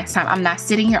better next time. I'm not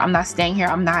sitting here. I'm not staying here.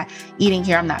 I'm not eating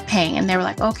here. I'm not paying. And they were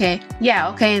like, okay, yeah,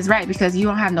 okay is right, because you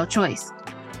don't have no choice.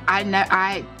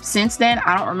 Since then,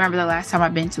 I don't remember the last time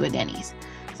I've been to a Denny's.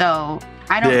 So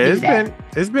I don't do that.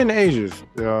 It's been ages.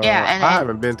 And I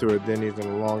haven't been to a Denny's in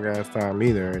a long ass time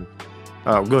either.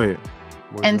 And go ahead.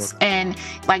 And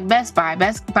like Best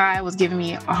Buy was giving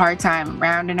me a hard time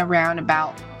round and around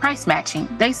about price matching.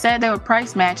 They said they would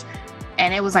price match,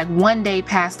 and it was like one day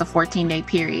past the 14-day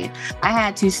period. I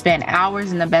had to spend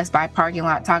hours in the Best Buy parking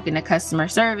lot talking to customer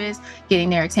service, getting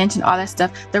their attention, all that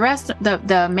stuff.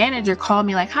 The manager called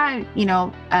me like, hi, you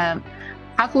know,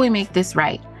 how can we make this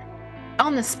right?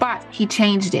 On the spot, he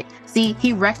changed it. See,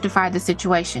 he rectified the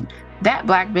situation. That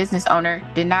black business owner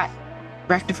did not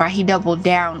rectify. He doubled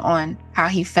down on how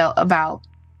he felt about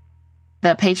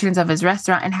the patrons of his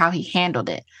restaurant and how he handled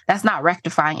it. That's not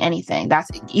rectifying anything. That's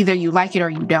either you like it or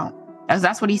you don't.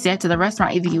 That's what he said to the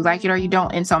restaurant. Either you like it or you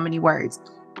don't, in so many words.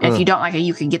 If you don't like it,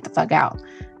 you can get the fuck out.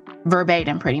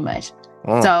 Verbatim, pretty much.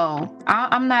 So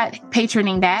I'm not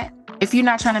patroning that. if you're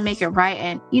not trying to make it right,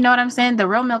 and you know what I'm saying? The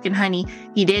Real Milk and Honey,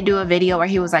 he did do a video where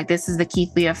he was like, this is the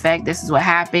Keith Lee effect. This is what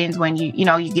happens when you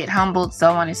get humbled,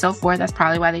 so on and so forth. That's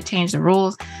probably why they changed the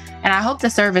rules. And I hope the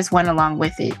service went along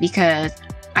with it, because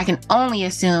I can only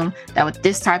assume that with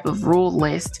this type of rule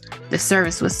list, the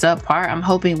service was subpar. I'm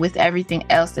hoping with everything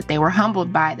else that they were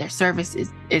humbled by, their service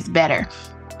is better.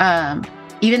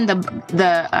 Even the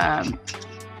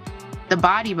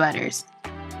body butters,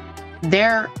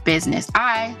 their business.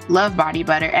 I love body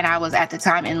butter, and I was at the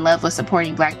time in love with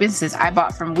supporting Black businesses. I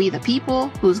bought from We the People,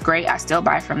 who's great. I still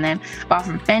buy from them. Bought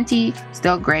from Fenty,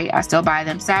 still great. I still buy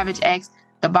them. Savage X,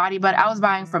 the body butter. I was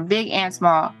buying from big and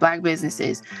small Black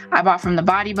businesses. I bought from the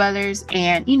body butters,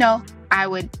 and I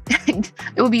would,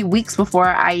 it would be weeks before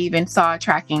I even saw a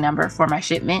tracking number for my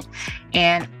shipment.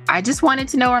 And I just wanted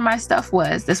to know where my stuff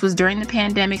was. This was during the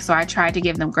pandemic, so I tried to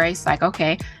give them grace. Like,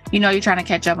 okay, you're trying to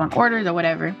catch up on orders or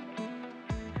whatever.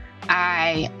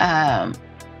 I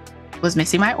was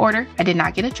missing my order. I did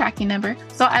not get a tracking number.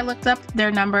 So I looked up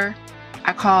their number.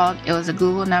 I called. It was a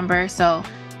Google number. So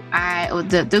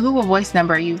the Google Voice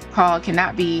number you call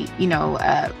cannot be,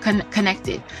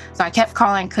 connected. So I kept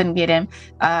calling, couldn't get him.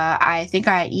 I think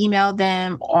I emailed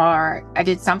them, or I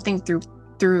did something through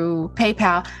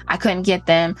PayPal. I couldn't get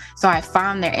them. So I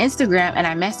found their Instagram, and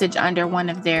I messaged under one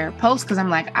of their posts, because I'm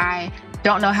like, I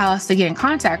don't know how else to get in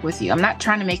contact with you. I'm not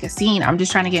trying to make a scene. I'm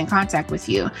just trying to get in contact with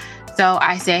you. So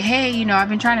I said, hey, I've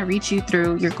been trying to reach you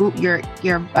through your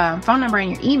phone number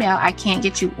and your email. I can't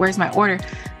get you. Where's my order?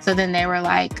 So then they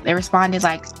responded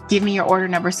like, give me your order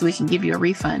number so we can give you a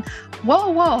refund.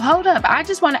 Whoa, hold up. I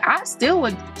still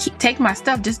would take my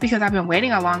stuff just because I've been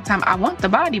waiting a long time. I want the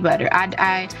body butter.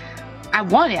 I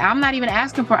want it. I'm not even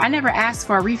asking I never asked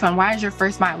for a refund. Why is your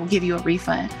first buy? We'll give you a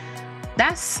refund.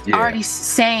 That's already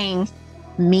saying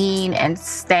mean and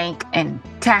stank and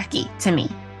tacky to me.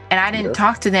 And I didn't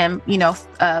talk to them,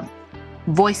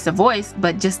 voice to voice,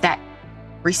 but just that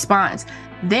response.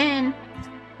 Then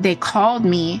they called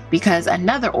me because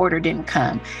another order didn't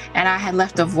come, and I had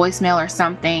left a voicemail or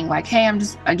something like, hey, I'm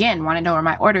just, again, want to know where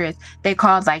my order is. They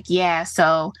called like, yeah,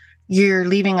 so you're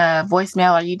leaving a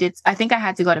voicemail, or you did. I think I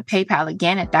had to go to PayPal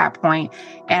again at that point.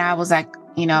 And I was like,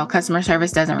 customer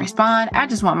service doesn't respond. I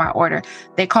just want my order.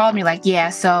 They called me like, yeah,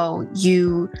 so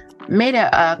you made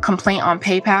a complaint on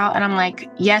PayPal. And I'm like,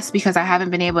 yes, because I haven't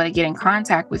been able to get in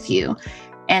contact with you.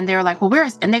 And they were like,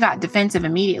 well, and they got defensive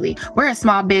immediately. We're a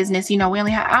small business, we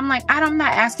only have, I'm like, I'm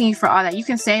not asking you for all that. You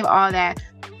can save all that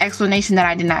explanation that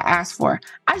I did not ask for.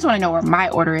 I just want to know where my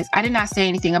order is. I did not say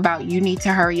anything about you need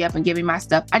to hurry up and give me my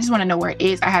stuff. I just want to know where it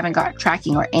is. I haven't got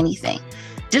tracking or anything.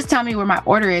 Just tell me where my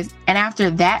order is. And after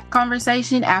that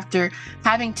conversation, after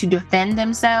having to defend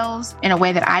themselves in a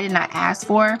way that I did not ask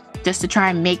for, just to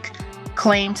try and make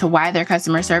claim to why their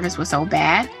customer service was so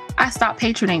bad, I stopped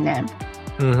patroning them.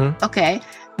 Mm-hmm. Okay.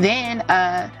 Then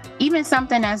even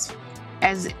something as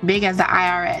big as the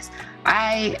IRS.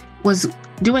 I was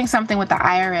doing something with the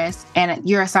IRS, and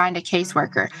you're assigned a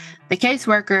caseworker. The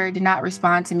caseworker did not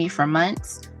respond to me for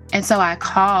months. And so I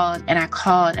called and I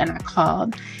called and I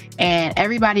called. And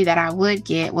everybody that I would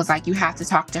get was like, you have to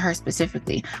talk to her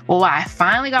specifically. Well, when I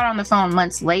finally got on the phone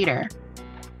months later,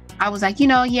 I was like,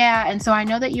 yeah. And so I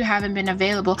know that you haven't been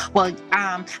available. Well,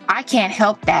 I can't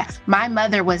help that. My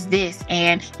mother was this.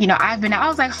 And, I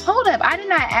was like, hold up. I did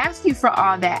not ask you for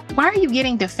all that. Why are you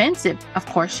getting defensive? Of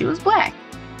course, she was Black.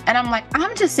 And I'm like,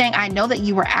 I'm just saying, I know that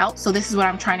you were out. So this is what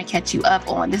I'm trying to catch you up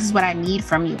on. This is what I need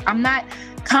from you. I'm not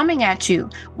coming at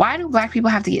you. Why do Black people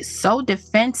have to get so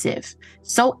defensive,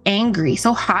 so angry,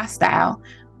 so hostile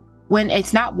when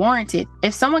it's not warranted?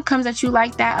 If someone comes at you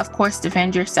like that, of course,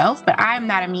 defend yourself. But I'm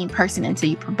not a mean person until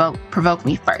you provoke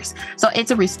me first. So it's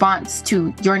a response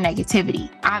to your negativity.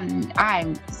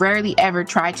 I rarely ever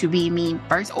try to be mean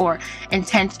first or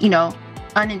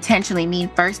unintentionally mean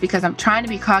first, because I'm trying to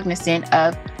be cognizant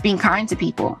of being kind to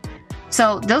people.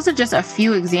 So those are just a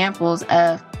few examples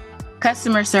of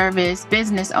customer service,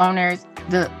 business owners.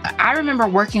 I remember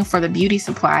working for the beauty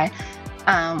supply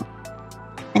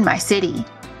in my city,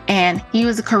 and he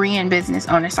was a Korean business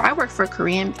owner. So I worked for a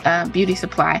Korean beauty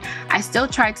supply. I still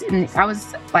tried to, and I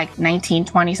was like 19,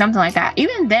 20, something like that.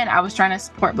 Even then, I was trying to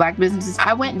support Black businesses.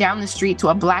 I went down the street to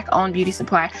a Black-owned beauty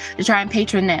supply to try and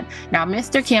patron them. Now,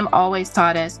 Mr. Kim always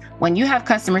taught us, when you have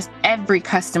customers, every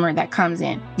customer that comes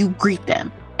in, you greet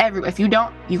them. If you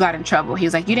don't, you got in trouble. He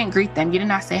was like, you didn't greet them. You did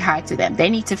not say hi to them. They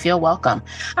need to feel welcome.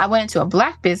 I went into a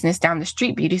Black business down the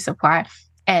street, beauty supply,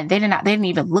 and they didn't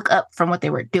even look up from what they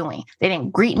were doing. They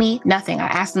didn't greet me, nothing. I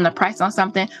asked them the price on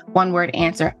something, one word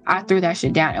answer. I threw that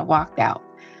shit down and walked out.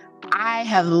 I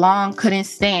have long couldn't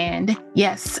stand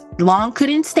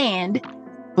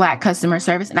Black customer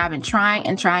service. And I've been trying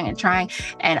and trying and trying.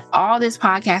 And all this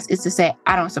podcast is to say,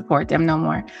 I don't support them no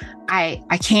more.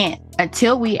 I can't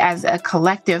until we as a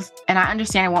collective, and I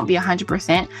understand it won't be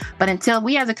 100%, but until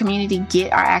we as a community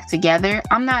get our act together,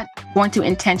 I'm not going to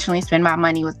intentionally spend my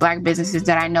money with Black businesses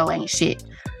that I know ain't shit.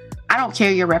 I don't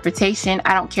care your reputation.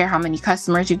 I don't care how many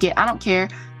customers you get. I don't care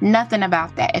nothing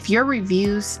about that. If your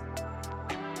reviews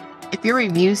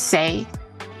say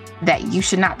that you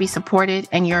should not be supported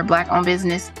and you're a Black owned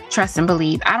business, trust and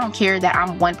believe. I don't care that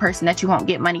I'm one person that you won't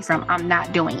get money from. I'm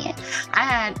not doing it. I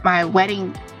had my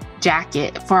wedding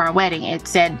jacket for our wedding. It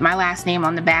said my last name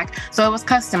on the back, so it was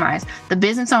customized. The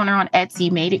business owner on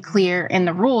Etsy made it clear in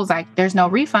the rules, like there's no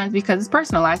refunds because it's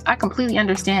personalized. I completely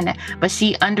understand that, but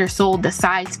she undersold the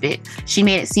size fit. She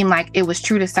made it seem like it was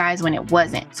true to size when it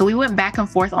wasn't. So we went back and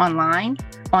forth online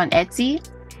on Etsy.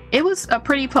 It was a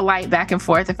pretty polite back and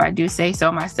forth, if I do say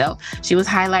so myself. She was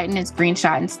highlighting and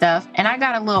screenshotting stuff. And I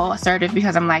got a little assertive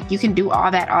because I'm like, you can do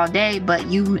all that all day, but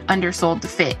you undersold the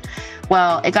fit.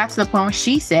 Well, it got to the point where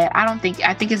she said, I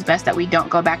think it's best that we don't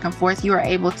go back and forth. You are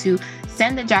able to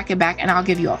send the jacket back and I'll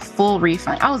give you a full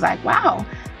refund. I was like, wow,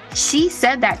 she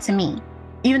said that to me,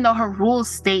 even though her rules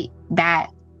state that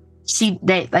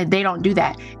they don't do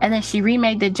that. And then she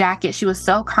remade the jacket. She was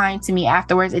so kind to me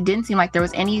afterwards. It didn't seem like there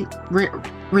was any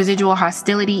residual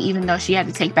hostility, even though she had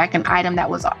to take back an item that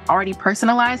was already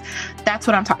personalized. That's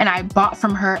what I'm talking. And I bought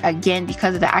from her again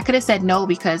because of that. I could have said no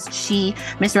because she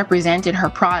misrepresented her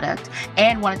product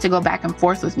and wanted to go back and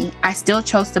forth with me. I still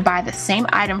chose to buy the same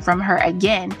item from her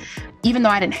again, even though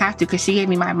I didn't have to because she gave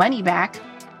me my money back.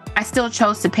 I still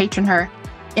chose to patron her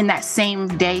in that same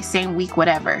day, same week,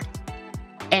 whatever.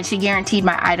 And she guaranteed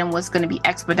my item was going to be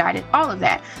expedited, all of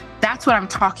that. That's what I'm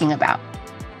talking about.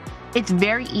 It's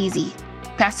very easy.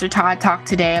 Pastor Todd talked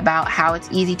today about how it's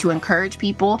easy to encourage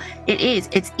people. It is.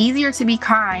 It's easier to be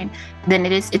kind than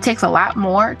it is. It takes a lot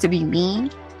more to be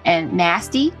mean and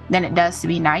nasty than it does to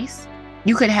be nice.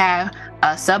 You could have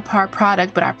a subpar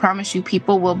product, but I promise you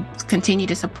people will continue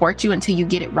to support you until you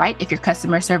get it right if your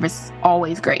customer service is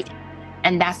always great.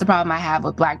 And that's the problem I have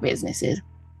with Black businesses.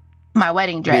 My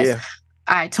wedding dress. Yeah.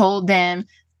 I told them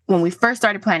when we first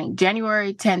started planning,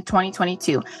 January 10th,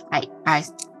 2022,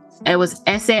 it was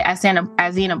Essay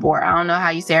Azinabor. I don't know how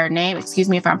you say her name. Excuse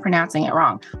me if I'm pronouncing it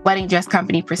wrong. Wedding dress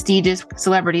company, prestigious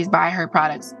celebrities buy her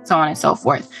products, so on and so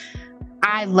forth.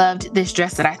 I loved this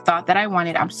dress that I thought that I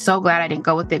wanted. I'm so glad I didn't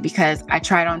go with it because I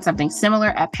tried on something similar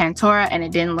at Pantora and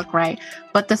it didn't look right.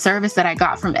 But the service that I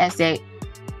got from Essay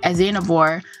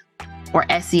Azinabor, or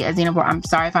Essie Azinabor, I'm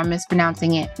sorry if I'm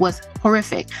mispronouncing it, was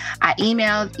horrific. I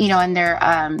emailed,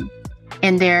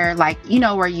 in their like,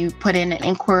 where you put in an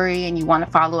inquiry and you want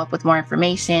to follow up with more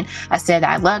information. I said,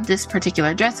 I love this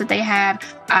particular dress that they have.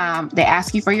 They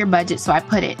ask you for your budget, so I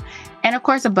put it. And of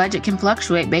course, a budget can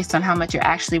fluctuate based on how much you're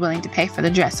actually willing to pay for the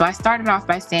dress. So I started off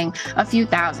by saying a few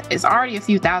thousand. It's already a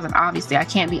few thousand, obviously. I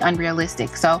can't be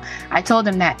unrealistic. So I told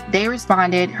them that. They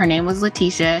responded. Her name was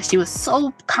Letitia. She was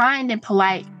so kind and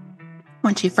polite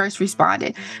when she first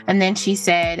responded. And then she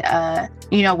said,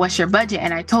 what's your budget?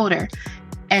 And I told her.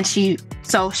 And she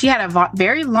had a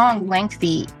very long,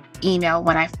 lengthy email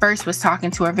when I first was talking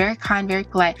to her, very kind, very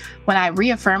polite. When I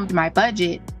reaffirmed my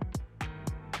budget,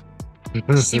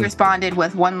 she responded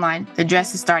with one line, the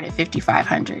dresses start at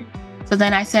 $5,500. So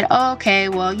then I said, oh, okay,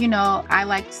 well, I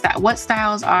like what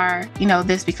styles are,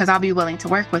 this, because I'll be willing to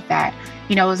work with that.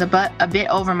 It was a bit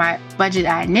over my budget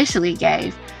I initially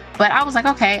gave. But I was like,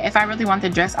 okay, if I really want the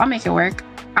dress, I'll make it work.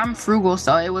 I'm frugal,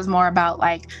 so it was more about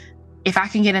like, if I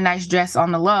can get a nice dress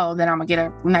on the low, then I'm gonna get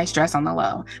a nice dress on the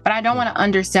low. But I don't want to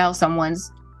undersell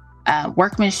someone's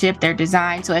workmanship, their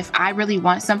design. So if I really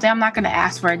want something, I'm not gonna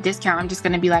ask for a discount. I'm just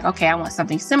gonna be like, okay, I want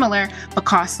something similar but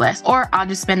cost less, or I'll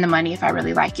just spend the money if I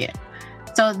really like it.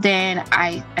 So then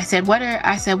I said, what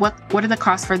are the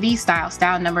costs for these styles?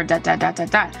 Style number, ...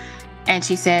 And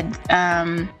she said,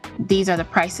 these are the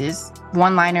prices,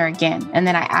 one-liner again. And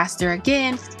then I asked her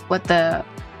again what the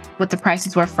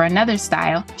prices were for another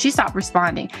style. She stopped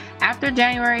responding. After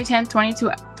January 10th,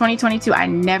 2022, I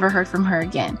never heard from her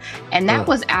again. And that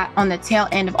was on the tail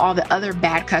end of all the other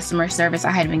bad customer service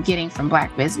I had been getting from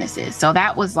Black businesses. So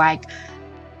that was like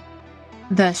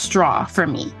the straw for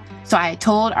me. So I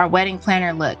told our wedding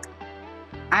planner, look,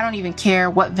 I don't even care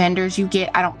what vendors you get.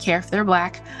 I don't care if they're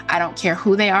Black. I don't care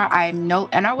who they are. And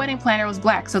our wedding planner was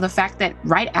Black. So the fact that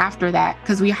right after that,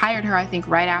 because we hired her, I think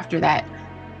right after that,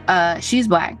 she's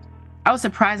Black. I was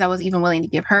surprised I was even willing to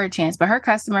give her a chance, but her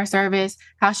customer service,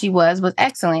 how she was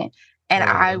excellent. And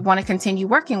I want to continue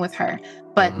working with her.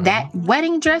 But that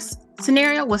wedding dress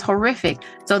scenario was horrific.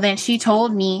 So then she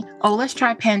told me, oh, let's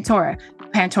try Pantora.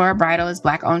 Pantora Bridal is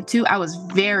Black owned too. I was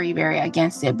very, very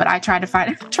against it, but I tried to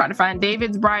find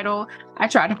David's Bridal. I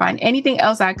tried to find anything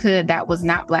else I could that was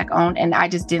not Black owned, and I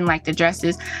just didn't like the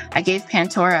dresses. I gave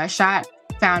Pantora a shot,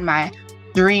 found my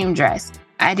dream dress.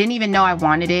 I didn't even know I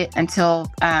wanted it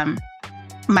until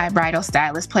my bridal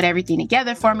stylist put everything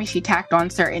together for me. She tacked on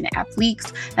certain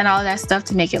appliques and all of that stuff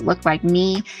to make it look like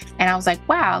me. And I was like,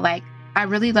 wow, like I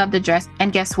really love the dress.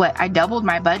 And guess what? I doubled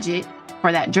my budget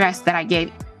for that dress that I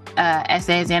gave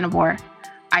S.A. Zanabor.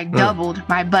 I doubled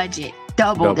my budget,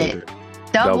 doubled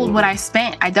what I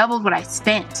spent. I doubled what I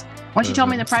spent. Once you told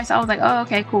me the price, I was like, oh,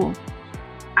 okay, cool.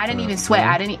 I didn't even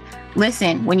sweat.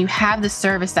 Listen, when you have the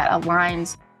service that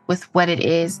aligns with what it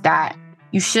is that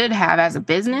you should have as a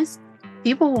business,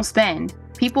 people will spend.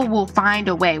 People will find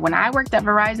a way. When I worked at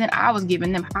Verizon, I was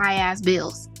giving them high-ass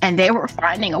bills, and they were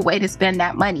finding a way to spend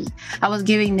that money. I was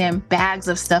giving them bags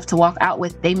of stuff to walk out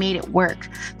with. They made it work.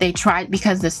 They tried,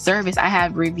 because the service, I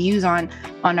had reviews on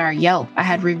our Yelp. I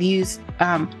had reviews,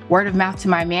 word of mouth to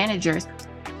my managers.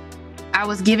 I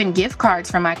was giving gift cards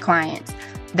from my clients.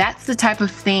 That's the type of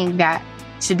thing that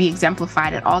should be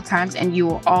exemplified at all times, and you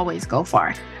will always go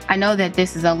far. I know that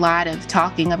this is a lot of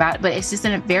talking about, but it's just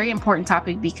a very important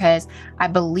topic because I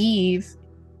believe,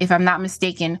 if I'm not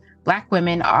mistaken, Black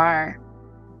women are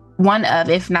one of,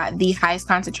 if not the highest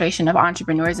concentration of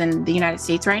entrepreneurs in the United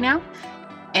States right now.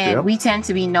 And we tend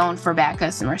to be known for bad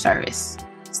customer service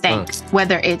stinks,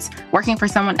 whether it's working for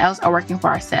someone else or working for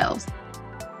ourselves.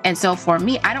 And so for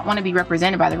me, I don't want to be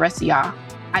represented by the rest of y'all.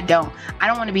 I don't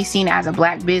want to be seen as a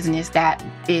Black business that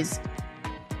is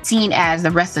seen as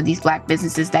the rest of these Black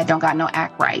businesses that don't got no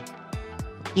act right.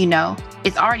 You know,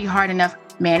 it's already hard enough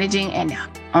managing and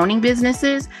owning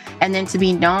businesses, and then to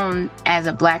be known as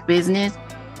a Black business.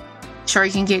 Sure,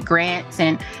 you can get grants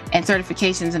and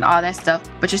certifications and all that stuff,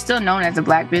 but you're still known as a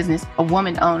Black business, a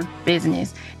woman-owned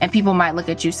business, and people might look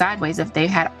at you sideways if they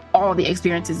had all the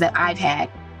experiences that I've had.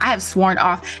 I have sworn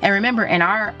off. And remember, in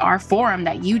our forum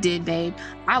that you did, babe,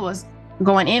 I was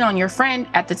going in on your friend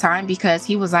at the time because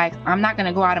he was like, I'm not going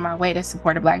to go out of my way to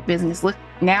support a Black business. Look,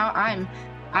 now I'm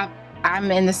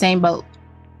in the same boat.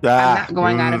 I'm not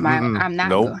going out of my I'm not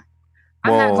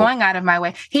going out of my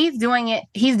way. He's doing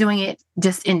it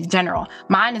just in general.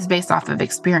 Mine is based off of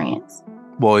experience.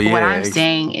 Well, yeah. What I'm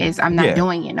saying is I'm not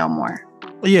doing it no more.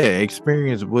 Yeah,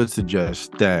 experience would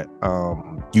suggest that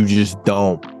you just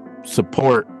don't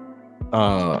support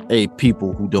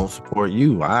people who don't support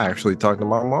you. I actually talked to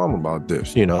my mom about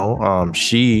this. You know,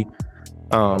 she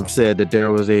said that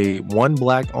there was one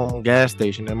Black-owned gas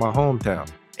station in my hometown,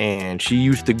 and she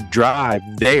used to drive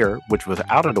there, which was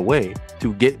out of the way,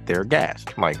 to get their gas.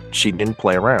 Like, she didn't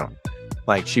play around.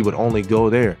 Like, she would only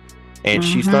go there, and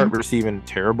she started receiving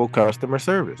terrible customer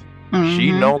service.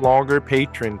 She no longer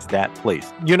patrons that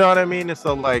place. You know what I mean? And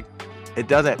so, like, it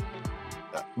doesn't.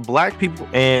 Black people,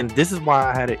 and this is why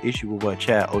I had an issue with what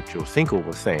Chad Ochocinco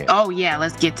was saying. Oh yeah,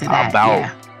 let's get to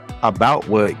that. About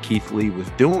what Keith Lee was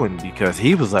doing, because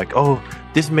he was like, oh,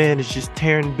 this man is just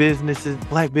tearing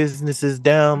Black businesses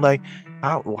down. Like,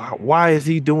 why is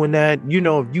he doing that? You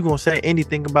know, if you're gonna say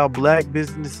anything about Black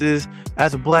businesses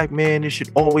as a Black man, it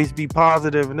should always be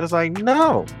positive. And it's like,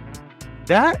 no,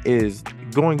 that is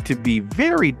going to be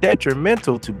very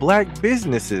detrimental to Black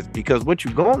businesses, because what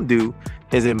you're gonna do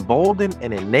is embolden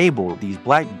and enable these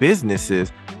Black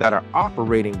businesses that are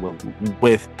operating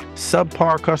with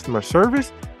subpar customer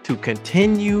service to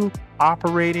continue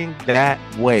operating that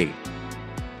way.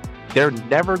 They're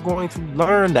never going to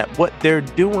learn that what they're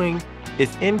doing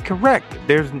is incorrect.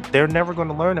 They're never going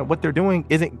to learn that what they're doing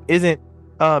isn't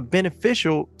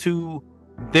beneficial to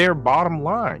their bottom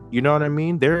line. You know what I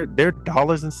mean? Their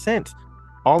dollars and cents.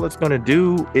 All it's going to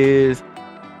do is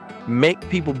make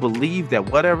people believe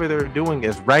that whatever they're doing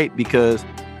is right, because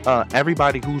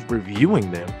everybody who's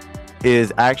reviewing them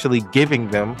is actually giving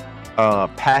them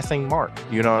passing marks.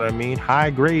 You know what I mean? High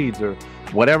grades or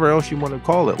whatever else you want to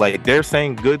call it. Like, they're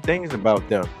saying good things about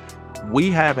them.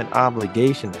 We have an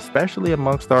obligation, especially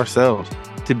amongst ourselves,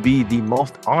 to be the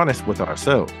most honest with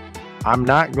ourselves. I'm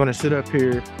not going to sit up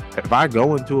here, if I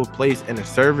go into a place and the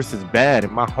service is bad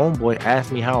and my homeboy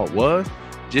asks me how it was,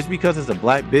 just because it's a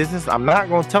Black business, I'm not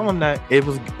going to tell him that it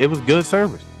was good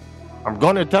service. I'm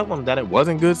going to tell him that it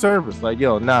wasn't good service. Like,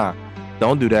 yo, nah,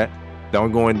 don't do that.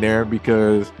 Don't go in there,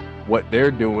 because what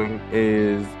they're doing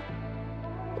is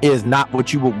not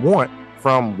what you would want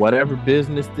from whatever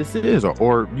business this is,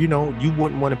 or you know, you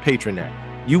wouldn't want to patron that.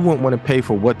 You wouldn't want to pay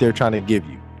for what they're trying to give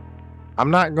you. I'm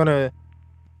not going to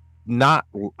lie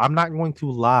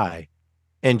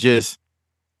and just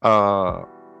I'm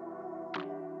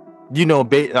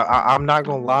not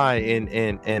gonna lie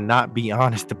and not be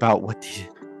honest about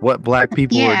what Black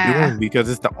people are Yeah. doing, because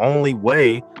it's the only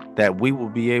way that we will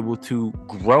be able to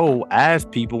grow as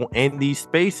people in these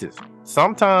spaces.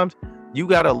 Sometimes you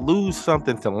got to lose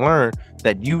something to learn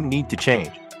that you need to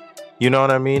change. You know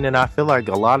what I mean? And I feel like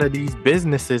a lot of these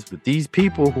businesses with these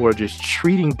people who are just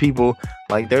treating people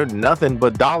like they're nothing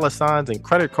but dollar signs and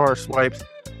credit card swipes,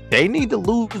 they need to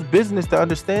lose business to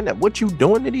understand that what you're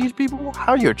doing to these people,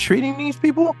 how you're treating these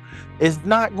people, is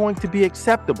not going to be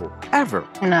acceptable ever.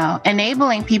 No,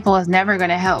 enabling people is never going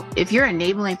to help. If you're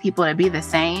enabling people to be the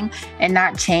same and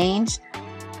not change,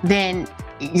 then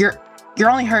you're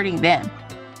only hurting them.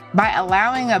 By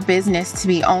allowing a business to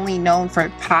be only known for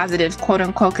positive, quote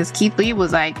unquote, because Keith Lee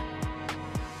was like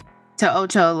to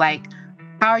Ocho, like,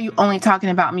 how are you only talking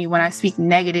about me when I speak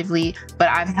negatively, but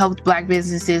I've helped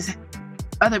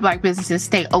other Black businesses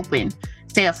stay open,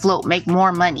 stay afloat, make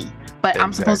more money. But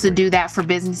I'm supposed to do that for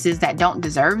businesses that don't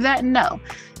deserve that? No.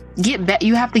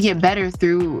 You have to get better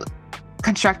through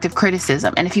constructive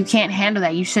criticism. And if you can't handle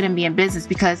that, you shouldn't be in business,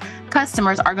 because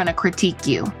customers are going to critique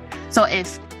you. So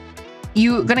if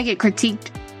you're going to get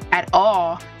critiqued at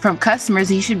all from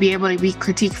customers, you should be able to be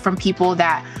critiqued from people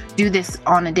that do this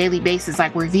on a daily basis,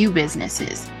 like review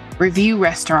businesses, review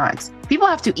restaurants. People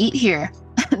have to eat here.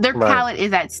 Their palate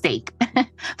is at stake.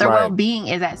 Their well-being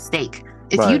is at stake.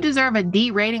 If you deserve a D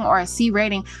rating or a C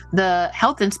rating, the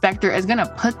health inspector is going to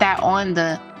put that on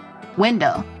the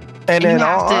window. And in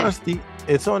all honesty,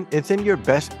 it's in your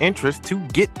best interest to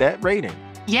get that rating.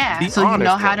 Yeah, so you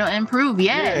know how to improve.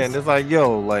 Yes. Yeah, and it's like,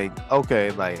 yo, like,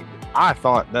 okay, like, I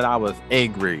thought that I was A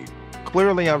grade.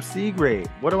 Clearly, I'm C grade.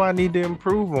 What do I need to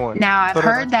improve on? Now,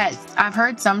 I've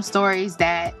heard some stories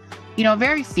that, you know,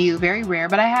 very few, very rare,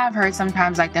 but I have heard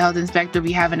sometimes like the health inspector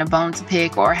be having a bone to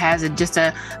pick or has just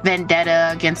a vendetta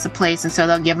against the place, and so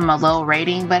they'll give them a low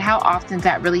rating. But how often does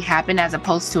that really happen as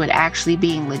opposed to it actually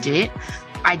being legit?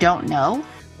 I don't know.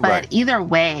 But either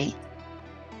way,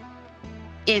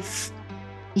 if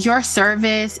your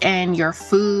service and your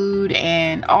food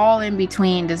and all in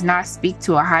between does not speak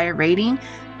to a higher rating,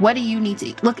 what do you need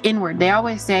to look inward? They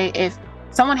always say if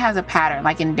someone has a pattern,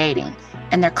 like in dating,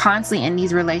 and they're constantly in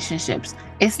these relationships,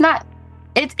 it's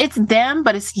them,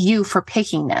 but it's you for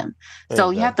picking them. So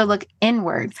you have to look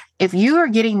inward. If you are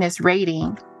getting this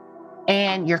rating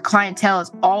and your clientele is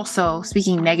also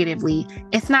speaking negatively,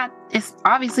 it's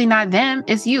obviously not them,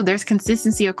 it's you. There's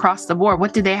consistency across the board.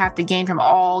 What do they have to gain from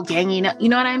all ganging up? You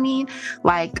know what I mean?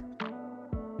 Like,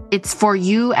 it's for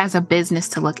you as a business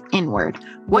to look inward.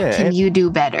 What can you do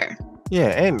better? Yeah,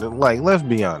 and like, let's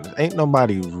be honest, ain't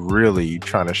nobody really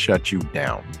trying to shut you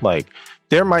down. Like,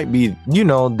 there might be, you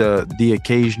know, the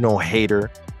occasional hater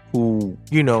who,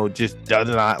 you know, just does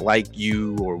not like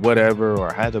you or whatever,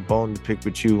 or has a bone to pick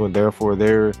with you, and therefore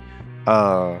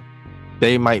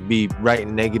they might be write a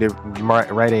negative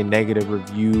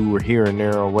review or here and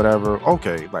there or whatever.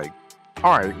 Okay, like,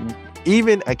 all right,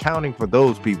 even accounting for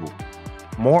those people,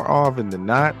 more often than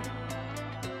not,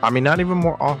 I mean, not even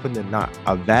more often than not,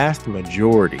 a vast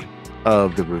majority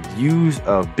of the reviews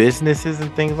of businesses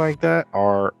and things like that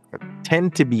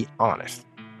tend to be honest.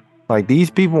 Like, these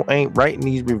people ain't writing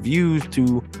these reviews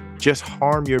to just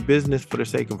harm your business for the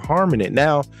sake of harming it.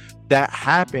 Now, that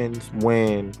happens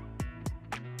when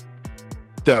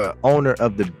the owner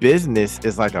of the business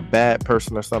is like a bad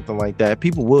person or something like that.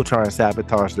 People will try and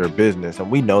sabotage their business, and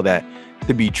we know that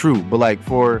to be true. But like,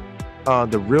 for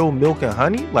the real milk and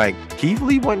honey, like, Keith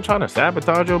Lee wasn't trying to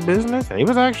sabotage your business. He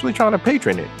was actually trying to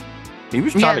patron it. He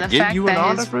was trying to give you an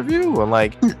honest review, and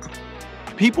like,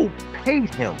 people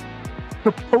paid him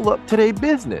to pull up to their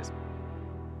business.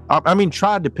 I mean,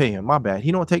 tried to pay him. My bad.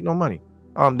 He don't take no money.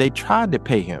 They tried to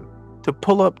pay him to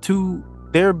pull up to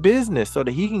their business so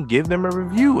that he can give them a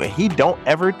review, and he don't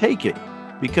ever take it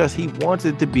because he wants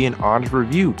it to be an honest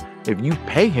review. If you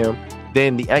pay him,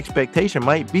 then the expectation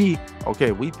might be,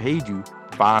 okay, we paid you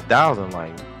 $5,000.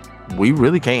 Like, we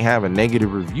really can't have a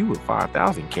negative review of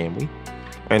 $5,000, can we?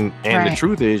 And the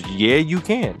truth is, yeah, you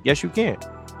can. Yes, you can.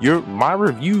 My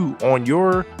review on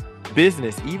your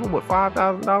business, even with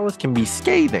 $5,000, can be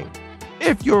scathing.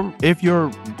 If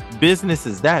your business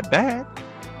is that bad,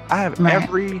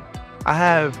 I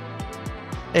have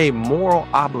a moral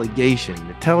obligation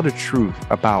to tell the truth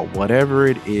about whatever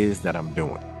it is that I'm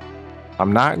doing.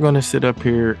 I'm not going to sit up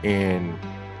here and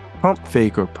pump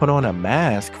fake or put on a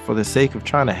mask for the sake of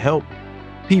trying to help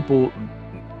people,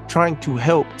 trying to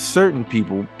help certain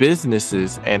people,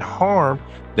 businesses, and harm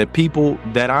the people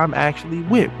that I'm actually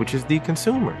with, which is the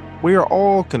consumer. We are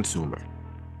all consumer.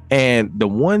 And the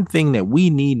one thing that we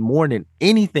need more than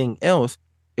anything else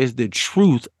is the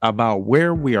truth about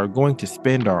where we are going to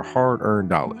spend our hard-earned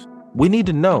dollars. We need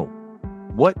to know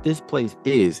what this place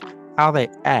is how they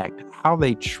act, how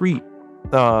they treat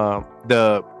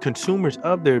the consumers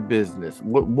of their business.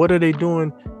 What are they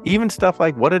doing? Even stuff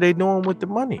like, what are they doing with the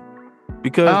money?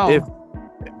 Because if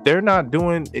they're not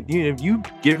doing, if you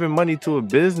giving money to a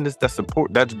business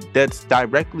that's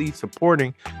directly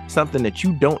supporting something that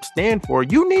you don't stand for,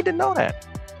 you need to know that.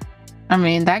 I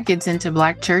mean, that gets into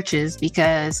Black churches,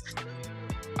 because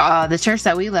the church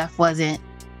that we left wasn't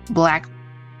Black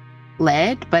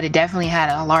led, but it definitely had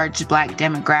a large Black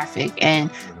demographic. And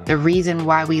the reason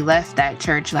why we left that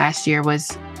church last year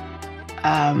was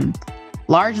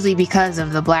largely because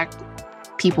of the Black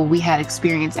people we had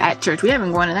experienced at church. We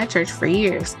haven't gone to that church for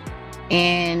years,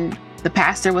 and the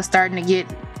pastor was starting to get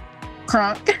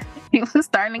crunk. He was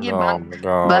starting to get bumped,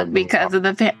 but because of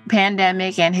the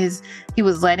pandemic and he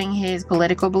was letting his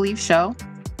political beliefs show.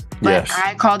 But yes.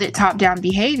 I called it top-down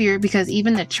behavior, because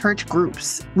even the church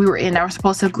groups we were in that were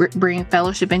supposed to bring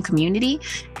fellowship and community,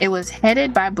 it was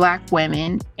headed by Black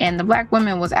women, and the Black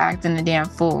women was acting a damn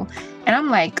fool. And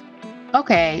I'm like,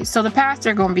 okay, so the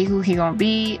pastor gonna be who he gonna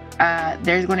be.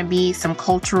 There's gonna be some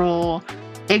cultural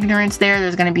ignorance there.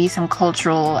 There's gonna be some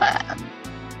cultural,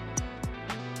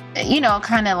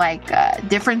 kind of like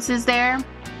differences there.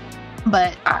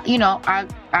 But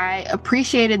I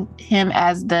appreciated him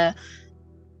as the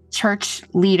church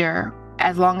leader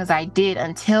as long as I did,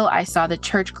 until I saw the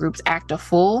church groups act a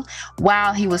fool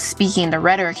while he was speaking the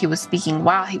rhetoric he was speaking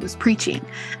while he was preaching,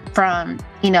 from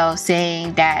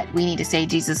saying that we need to say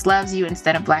Jesus loves you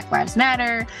instead of Black Lives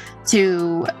Matter,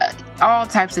 to all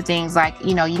types of things like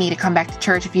you need to come back to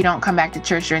church. If you don't come back to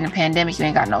church during the pandemic, you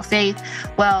ain't got no faith.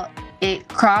 Well, it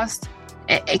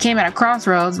came at a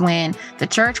crossroads when the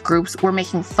church groups were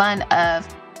making fun of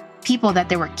people that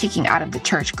they were kicking out of the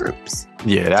church groups.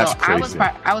 Yeah, that's crazy.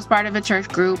 I was part of a church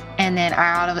group, and then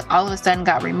I all of a sudden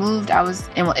got removed.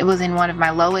 It was in one of my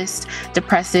lowest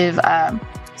depressive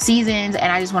seasons,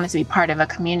 and I just wanted to be part of a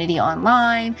community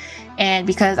online. And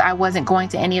because I wasn't going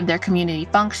to any of their community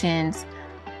functions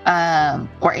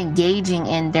or engaging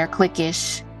in their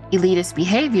cliquish elitist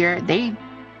behavior, they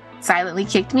silently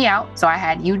kicked me out. So I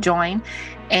had you join,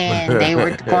 and they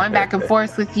were going back and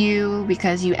forth with you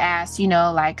because you asked,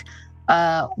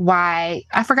 why.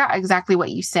 I forgot exactly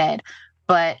what you said,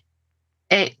 but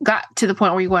it got to the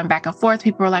point where you're going back and forth.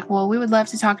 People were like, well, we would love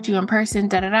to talk to you in person,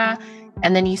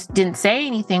 and then you didn't say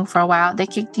anything for a while. They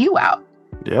kicked you out.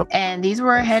 Yep. And these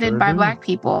were headed by Black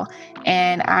people.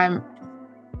 And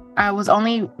I was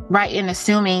only right in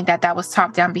assuming that was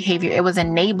top-down behavior. It was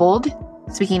enabled.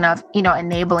 Speaking of,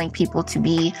 enabling people to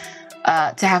be,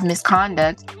 to have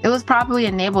misconduct, it was probably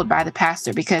enabled by the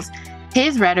pastor, because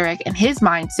his rhetoric and his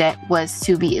mindset was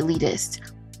to be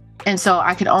elitist. And so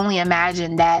I could only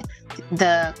imagine that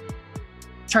the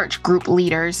church group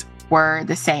leaders were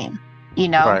the same.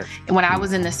 Right. When I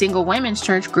was in the single women's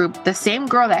church group, the same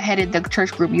girl that headed the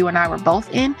church group you and I were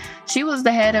both in, she was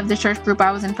the head of the church group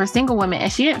I was in for single women, and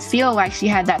she didn't feel like she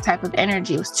had that type of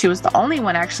energy. She was the only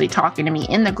one actually talking to me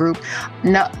in the group.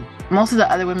 No, most of the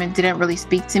other women didn't really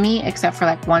speak to me except for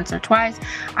like once or twice.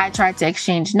 I tried to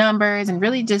exchange numbers and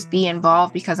really just be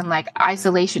involved, because I'm like,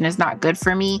 isolation is not good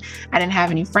for me. I didn't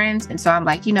have any friends, and so I'm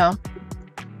like,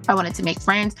 I wanted to make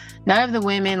friends. None of the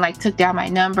women took down my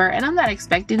number, and I'm not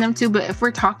expecting them to, but if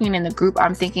we're talking in the group,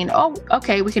 I'm thinking, oh,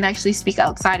 okay, we can actually speak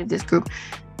outside of this group.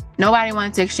 Nobody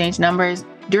wanted to exchange numbers.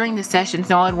 During the sessions,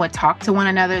 no one would talk to one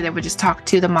another. They would just talk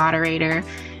to the moderator.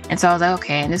 And so I was like,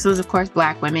 okay. And this was, of course,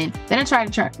 Black women. Then I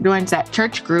tried to join that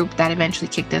church group that eventually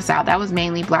kicked us out. That was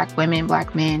mainly Black women,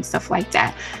 Black men, stuff like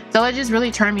that. So it just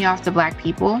really turned me off to Black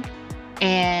people.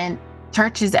 And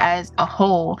churches as a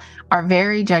whole are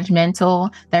very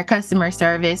judgmental. Their customer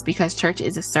service, because church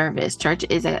is a service. Church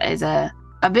is a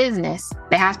business.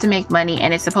 They have to make money,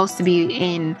 and it's supposed to be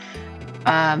in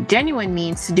genuine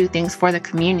means to do things for the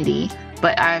community.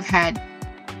 But I've had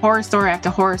horror story after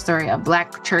horror story of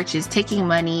Black churches taking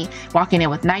money, walking in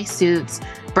with nice suits,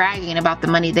 bragging about the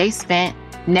money they spent,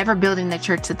 never building the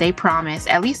church that they promised.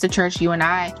 At least the church you and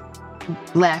I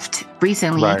left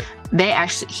recently, right.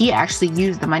 He actually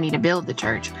used the money to build the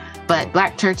church. But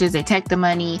Black churches, they take the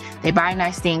money, they buy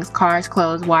nice things, cars,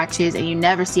 clothes, watches, and you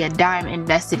never see a dime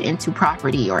invested into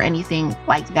property or anything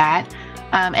like that.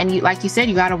 And like you said,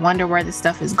 you got to wonder where this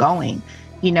stuff is going,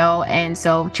 and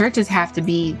so churches have to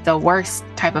be the worst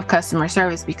type of customer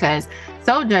service, because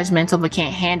so judgmental, but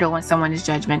can't handle when someone is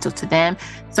judgmental to them.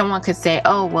 Someone could say,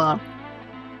 oh, well,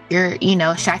 you're,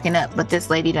 shacking up, but this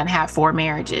lady doesn't have 4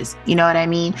 marriages. You know what I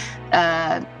mean?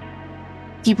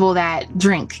 People that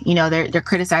drink, they're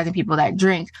criticizing people that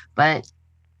drink, but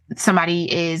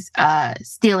somebody is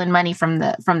stealing money from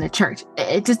the church.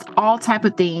 It's just all type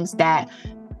of things that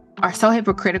are so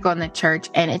hypocritical in the church,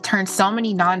 and it turns so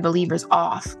many non-believers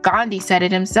off. Gandhi said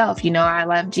it himself, I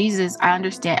love Jesus. I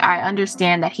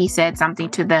understand that he said something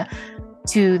to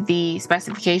the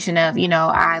specification of,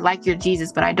 I like your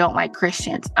Jesus, but I don't like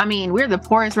Christians. I mean, we're the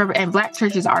poorest and Black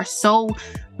churches are so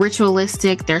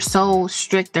ritualistic. They're so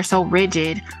strict. They're so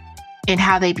rigid in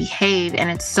how they behave. And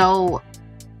it's so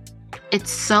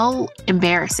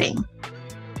embarrassing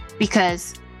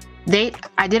because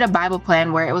I did a Bible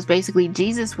plan where it was basically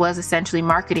Jesus was essentially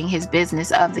marketing his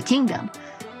business of the kingdom.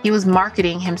 He was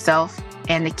marketing himself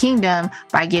and the kingdom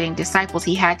by getting disciples.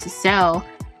 He had to sell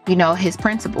his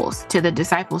principles to the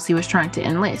disciples he was trying to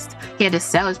enlist. He had to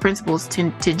sell his principles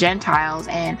to Gentiles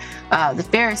and the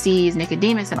Pharisees,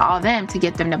 Nicodemus, and all of them to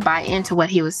get them to buy into what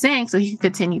he was saying so he could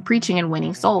continue preaching and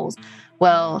winning souls.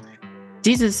 Well,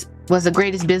 Jesus was the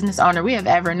greatest business owner we have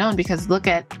ever known because look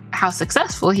at how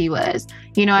successful he was.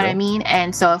 You know what I mean?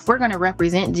 And so if we're going to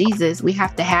represent Jesus, we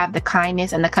have to have the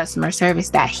kindness and the customer service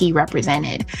that he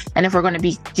represented. And if we're going to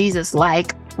be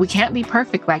Jesus-like, we can't be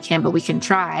perfect like him, but we can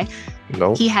try.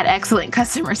 Nope. He had excellent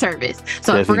customer service.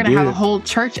 So if we're going to have a whole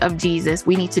church of Jesus,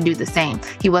 we need to do the same.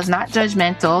 He was not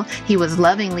judgmental. He was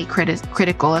lovingly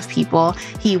critical of people.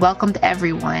 He welcomed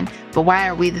everyone. But why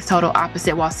are we the total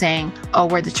opposite while saying, oh,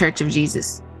 we're the church of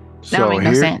Jesus? That don't make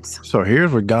no sense. So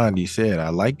here's what Gandhi said. I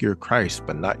like your Christ,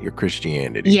 but not your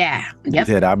Christianity. Yeah. Yep.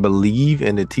 He said, I believe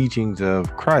in the teachings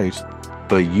of Christ,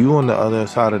 but you on the other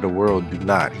side of the world do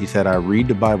not. He said, I read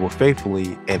the Bible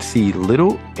faithfully and see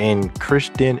little in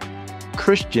Christendom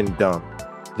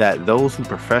that those who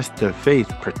profess their faith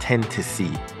pretend to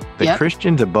see. The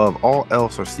Christians above all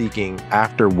else are seeking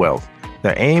after wealth.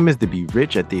 Their aim is to be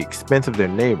rich at the expense of their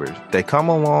neighbors. They come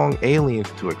along aliens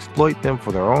to exploit them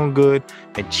for their own good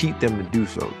and cheat them to do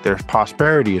so. Their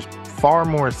prosperity is far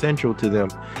more essential to them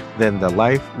than the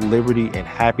life, liberty, and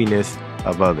happiness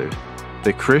of others.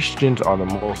 The Christians are the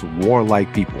most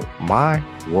warlike people. My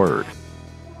word.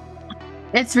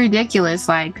 It's ridiculous.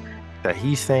 That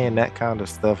he's saying that kind of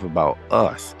stuff about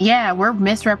us. Yeah, we're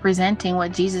misrepresenting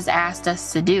what Jesus asked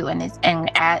us to do,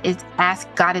 God is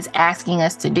asking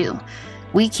us to do.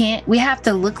 We have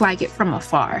to look like it from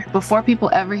afar. Before people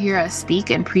ever hear us speak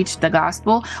and preach the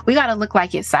gospel, we got to look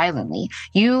like it silently.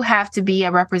 You have to be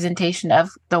a representation of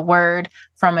the word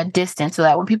from a distance so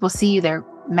that when people see you, they're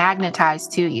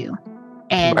magnetized to you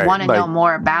and want to know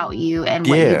more about you and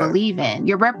what you believe in.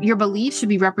 Your beliefs should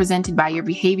be represented by your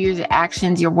behaviors, your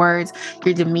actions, your words,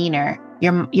 your demeanor,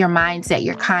 your mindset,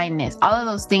 your kindness, all of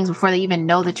those things before they even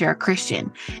know that you're a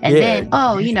Christian. And then,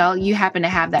 you happen to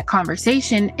have that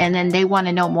conversation and then they want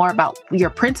to know more about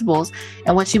your principles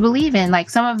and what you believe in. Like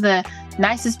some of the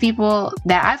nicest people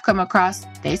that I've come across,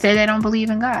 they say they don't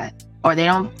believe in God or they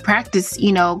don't practice,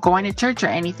 going to church or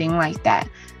anything like that.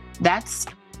 That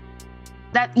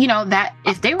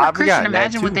if they were Christian,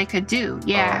 imagine what they could do.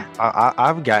 Yeah.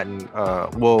 I've gotten,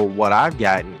 what I've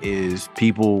gotten is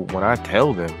people, when I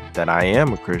tell them that I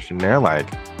am a Christian, they're like,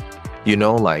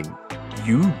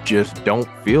 you just don't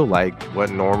feel like what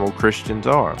normal Christians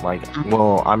are. Like,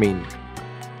 well, I mean,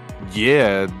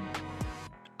 yeah,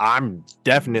 I'm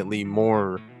definitely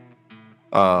more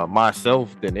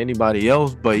myself than anybody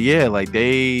else. But yeah,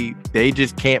 they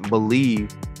just can't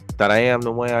believe that I am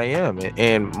the way I am.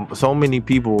 And so many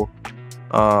people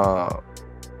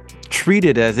treat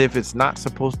it as if it's not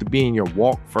supposed to be in your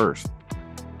walk first.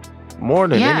 More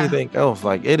than anything else,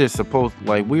 it is supposed,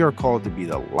 we are called to be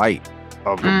the light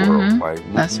of the world.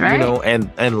 That's right.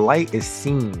 And light is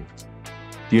seen.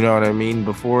 You know what I mean?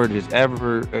 Before it is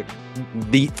ever,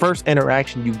 the first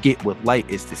interaction you get with light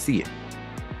is to see it.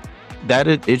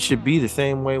 It should be the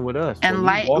same way with us. And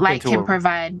light can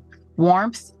provide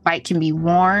warmth. Light can be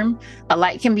warm. A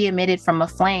light can be emitted from a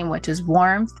flame, which is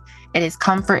warmth. It is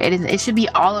comfort. It should be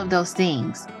all of those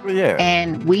things. Yeah.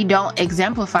 And we don't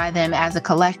exemplify them as a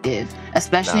collective,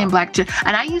 especially in Black church.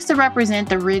 And I used to represent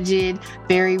the rigid,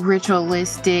 very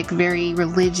ritualistic, very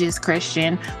religious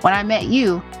Christian. When I met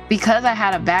you, because I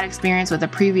had a bad experience with a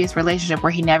previous relationship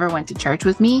where he never went to church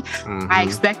with me, I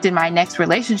expected my next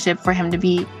relationship for him to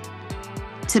be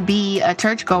a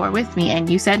churchgoer with me, and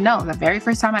you said no. The very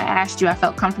first time I asked you, I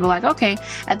felt comfortable, okay,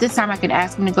 at this time I could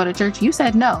ask him to go to church. You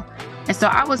said no. And so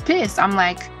I was pissed. I'm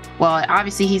like, well,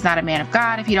 obviously he's not a man of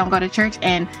God if he don't go to church.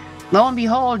 And lo and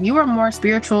behold, you were more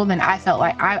spiritual than I felt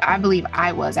like I believe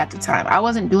I was at the time. I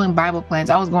wasn't doing Bible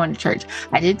plans. I was going to church.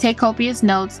 I did take copious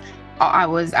notes.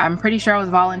 I'm pretty sure I was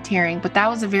volunteering, but that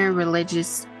was a very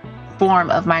religious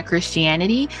form of my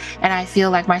Christianity, and I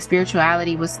feel like my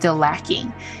spirituality was still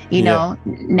lacking. You know,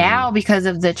 now because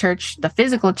of the church, the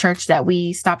physical church that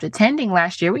we stopped attending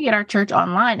last year, we get our church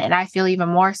online, and I feel even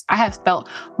more, I have felt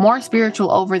more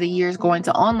spiritual over the years going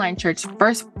to online church,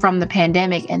 first from the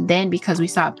pandemic, and then because we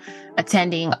stopped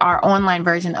attending our online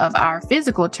version of our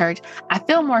physical church, I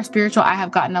feel more spiritual. I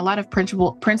have gotten a lot of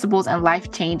principles and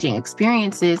life-changing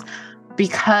experiences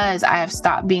because I have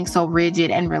stopped being so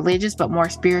rigid and religious, but more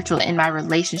spiritual in my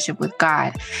relationship with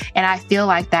God. And I feel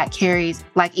like that carries,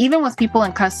 like, even with people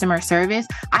in customer service,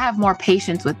 I have more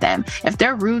patience with them. If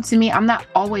they're rude to me, I'm not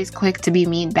always quick to be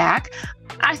mean back.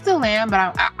 I still am,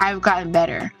 but I've gotten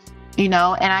better, you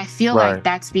know? And I feel like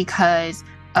that's because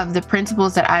of the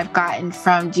principles that I've gotten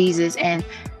from Jesus. And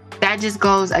that just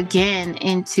goes again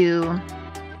into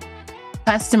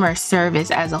customer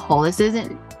service as a whole. This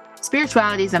isn't,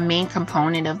 spirituality is a main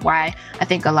component of why I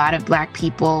think a lot of Black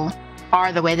people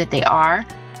are the way that they are,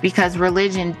 because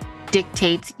religion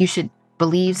dictates you should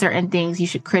believe certain things, you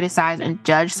should criticize and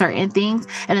judge certain things,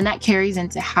 and then that carries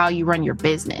into how you run your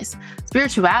business.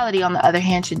 Spirituality, on the other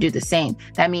hand, should do the same.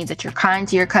 That means that you're kind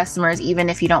to your customers, even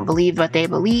if you don't believe what they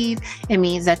believe. It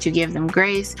means that you give them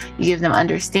grace, you give them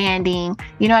understanding.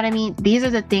 You know what I mean? These are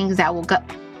the things that will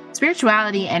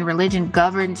spirituality and religion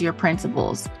governs your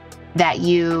principles that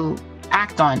you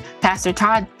act on. Pastor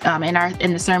Todd,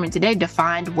 in the sermon today,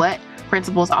 defined what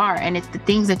principles are, and it's the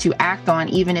things that you act on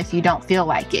even if you don't feel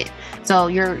like it. So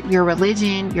your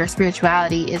religion, your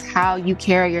spirituality is how you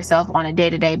carry yourself on a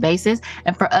day-to-day basis.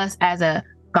 And for us as a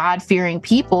God-fearing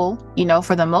people, you know,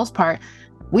 for the most part,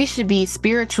 we should be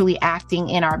spiritually acting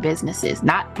in our businesses,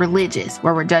 not religious,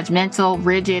 where we're judgmental,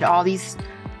 rigid, all these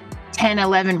 10,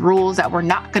 11 rules that we're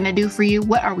not going to do for you.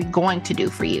 What are we going to do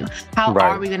for you? How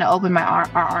are we going to open our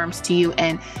arms to you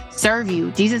and serve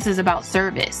you? Jesus is about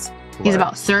service. He's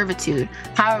about servitude.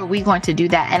 How are we going to do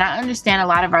that? And I understand a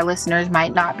lot of our listeners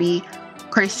might not be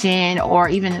Christian or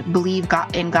even believe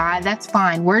in God. That's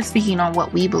fine. We're speaking on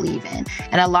what we believe in.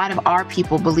 And a lot of our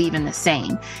people believe in the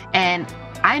same. And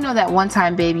I know that one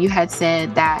time, babe, you had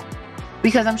said that,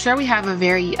 because I'm sure we have a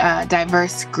very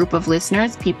diverse group of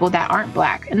listeners, people that aren't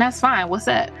Black, and that's fine. What's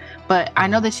up? But I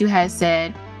know that you had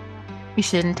said you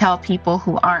shouldn't tell people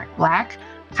who aren't Black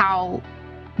how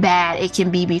bad it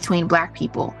can be between Black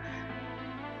people.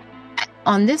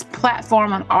 On this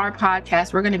platform, on our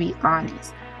podcast, we're going to be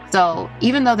honest. So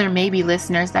even though there may be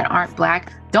listeners that aren't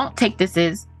Black, don't take this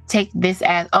as,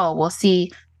 oh, well,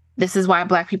 see, this is why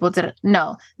Black people did it.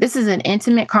 No, this is an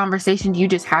intimate conversation you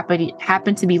just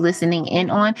happen to be listening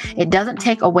in on. It doesn't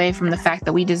take away from the fact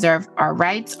that we deserve our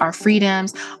rights, our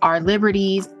freedoms, our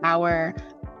liberties, our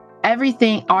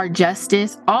everything, our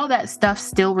justice. All that stuff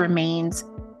still remains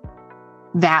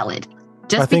valid.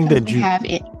 Just because we have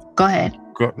it. Go ahead.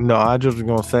 No, I just was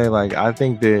going to say, like, I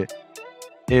think that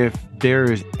if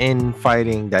there is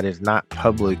infighting that is not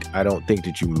public, I don't think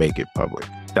that you make it public.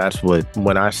 That's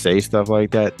when I say stuff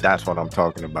like that, that's what I'm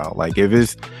talking about. Like, if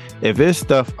it's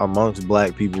stuff amongst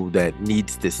Black people that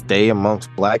needs to stay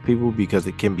amongst Black people because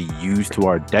it can be used to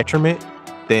our detriment,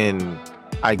 then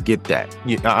I get that.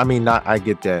 I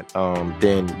get that.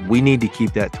 Then we need to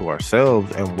keep that to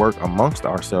ourselves and work amongst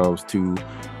ourselves to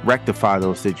rectify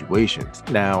those situations.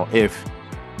 Now, if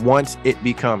once it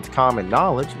becomes common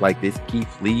knowledge, like this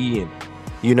Keith Lee and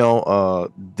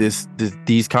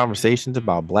these conversations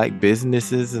about Black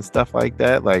businesses and stuff like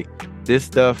that, like this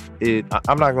stuff,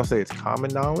 I'm not gonna say it's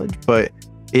common knowledge, but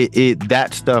that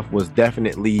stuff was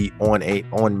definitely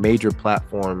on major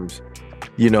platforms,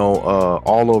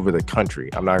 all over the country.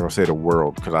 I'm not gonna say the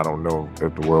world, because I don't know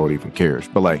if the world even cares,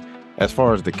 but like as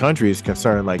far as the country is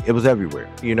concerned, like it was everywhere,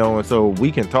 and so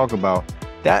we can talk about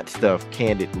that stuff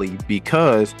candidly,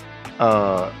 because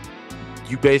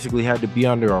you basically had to be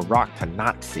under a rock to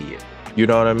not see it. You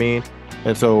know what I mean?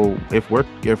 And so if we're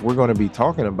going to be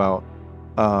talking about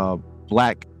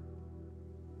Black,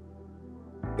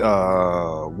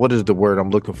 what is the word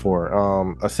I'm looking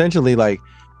for? Essentially, like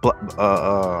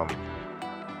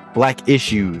Black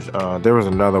issues. There was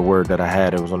another word that I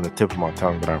had. It was on the tip of my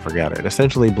tongue, but I forgot it.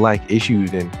 Essentially, Black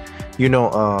issues, and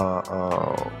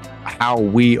how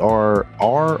we are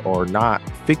or not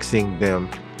fixing them,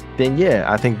 then yeah,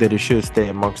 I think that it should stay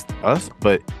amongst us.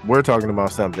 But we're talking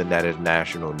about something that is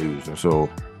national news, and so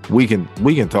we can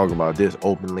talk about this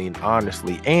openly and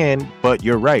honestly. But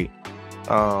you're right,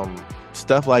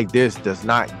 stuff like this does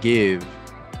not give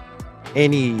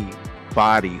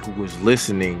anybody who is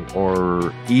listening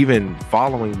or even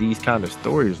following these kind of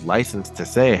stories license to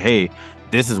say, hey,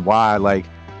 this is why, like,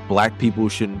 Black people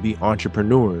shouldn't be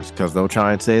entrepreneurs, because they'll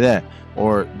try and say that.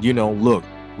 Or, look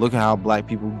at how Black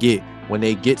people get when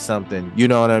they get something, you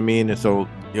know what I mean? And so,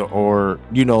 or,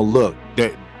 look,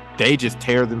 they just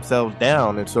tear themselves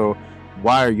down. And so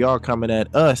why are y'all coming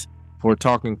at us for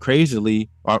talking crazily,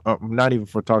 or not even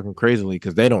for talking crazily,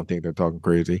 because they don't think they're talking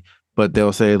crazy, but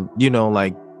they'll say,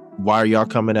 like, why are y'all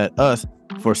coming at us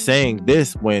for saying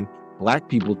this when Black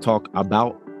people talk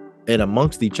about it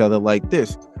amongst each other like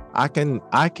this? I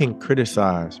can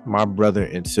criticize my brother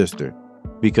and sister,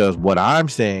 because what I'm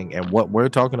saying and what we're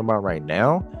talking about right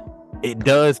now, it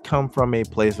does come from a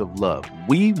place of love.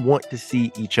 We want to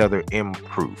see each other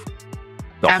improve.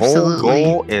 The Absolutely.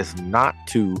 whole goal is not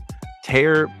to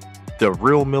tear the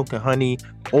Real Milk and Honey,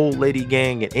 Old Lady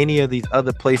Gang, and any of these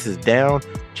other places down.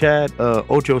 Chad,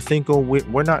 Ocho Cinco,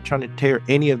 we're not trying to tear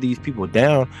any of these people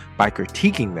down by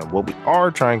critiquing them. What we are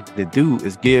trying to do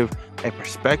is give a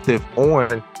perspective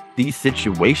on these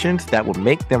situations that would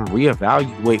make them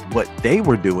reevaluate what they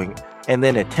were doing and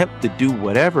then attempt to do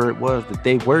whatever it was that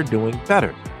they were doing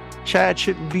better. Chad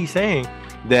shouldn't be saying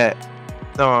that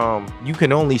you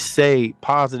can only say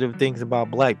positive things about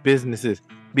Black businesses,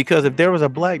 because if there was a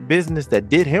Black business that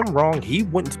did him wrong, he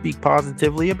wouldn't speak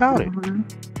positively about it.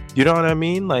 You know what I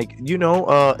mean? Like,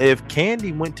 if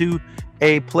Candy went to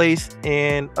a place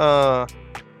and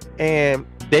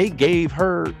they gave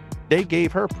her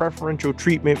preferential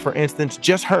treatment, for instance,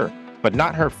 just her, but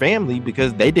not her family,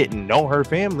 because they didn't know her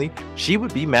family, she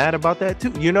would be mad about that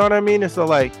too. You know what I mean? And so,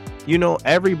 like,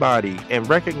 everybody, and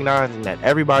recognizing that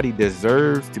everybody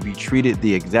deserves to be treated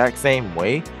the exact same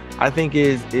way, I think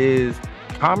is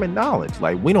common knowledge.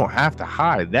 Like, we don't have to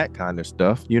hide that kind of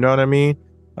stuff. You know what I mean?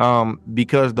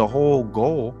 Because the whole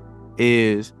goal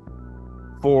is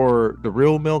for the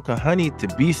Real Milk and Honey to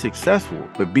be successful,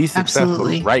 but be successful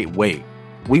the right way.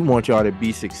 We want y'all to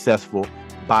be successful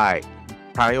by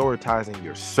prioritizing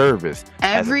your service.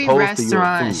 Every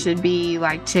restaurant should be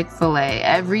like Chick-fil-A.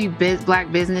 Every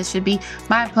Black business should be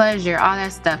My Pleasure, all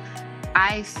that stuff.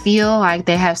 I feel like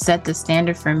they have set the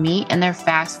standard for meat, and they're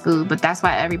fast food, but that's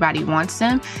why everybody wants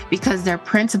them, because their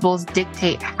principles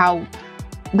dictate how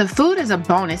the food is a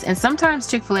bonus. And sometimes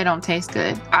Chick-fil-A don't taste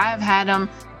good. I've had them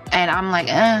and I'm like,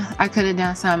 I could have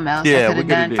done something else. I could have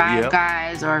done Five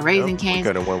Guys or Raising Cane's.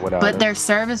 But their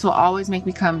service will always make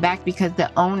me come back, because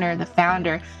the owner, the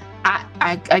founder,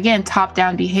 I again,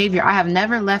 top-down behavior. I have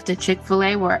never left a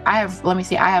Chick-fil-A where I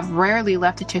have rarely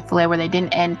left a Chick-fil-A where they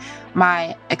didn't end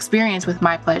my experience with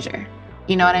My Pleasure.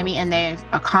 You know what I mean? And they're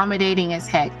accommodating as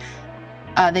heck.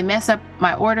 They mess up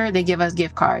my order, they give us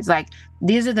gift cards. Like,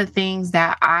 these are the things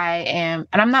that I am,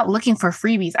 and I'm not looking for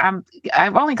freebies.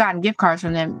 I've only gotten gift cards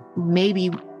from them maybe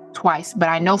twice, but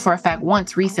I know for a fact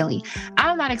once recently.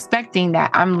 I'm not expecting that.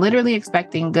 I'm literally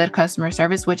expecting good customer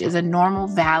service, which is a normal,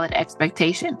 valid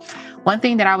expectation. One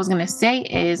thing that I was going to say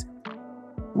is,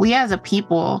 we as a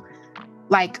people,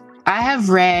 like, I have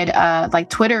read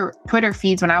like Twitter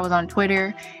feeds when I was on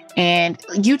Twitter, and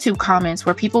YouTube comments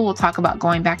where people will talk about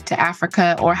going back to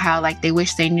Africa, or how like they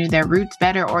wish they knew their roots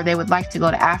better, or they would like to go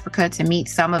to Africa to meet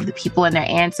some of the people in their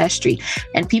ancestry.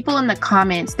 And people in the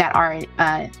comments that are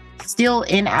still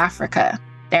in Africa,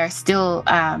 they're still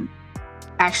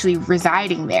actually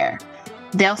residing there,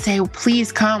 they'll say,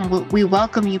 please come, we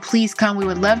welcome you, please come, we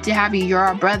would love to have you, you're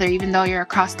our brother, even though you're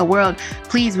across the world,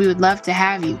 please, we would love to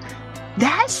have you.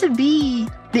 That should be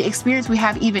the experience we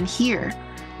have even here.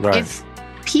 Right. If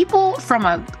people from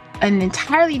an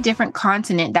entirely different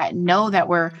continent that know that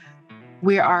we're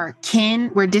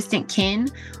distant kin,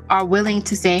 are willing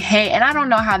to say, hey, and I don't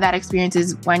know how that experience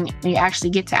is when you actually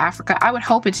get to Africa. I would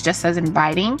hope it's just as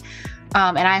inviting.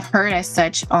 And I've heard as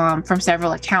such from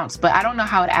several accounts, but I don't know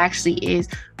how it actually is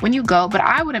when you go. But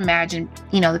I would imagine,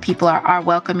 the people are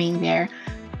welcoming there.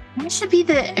 And it should be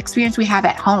the experience we have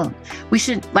at home. We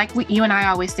should, you and I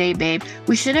always say, babe,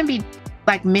 we shouldn't be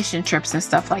like mission trips and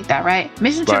stuff like that, right?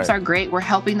 Mission trips are great. We're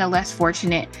helping the less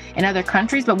fortunate in other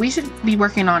countries, but we should be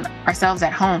working on ourselves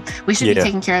at home. We should be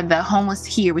taking care of the homeless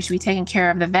here. We should be taking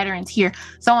care of the veterans here,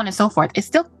 so on and so forth.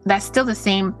 That's still the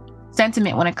same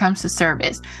sentiment when it comes to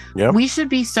service. Yep. We should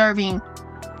be serving,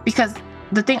 because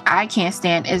the thing I can't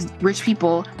stand is rich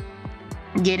people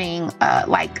getting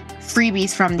like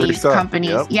freebies from these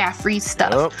companies. Yep. Yeah, free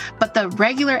stuff. Yep. But the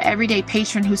regular everyday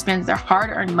patron who spends their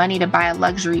hard-earned money to buy a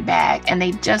luxury bag, and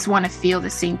they just want to feel the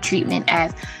same treatment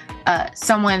as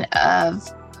someone of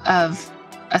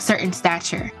a certain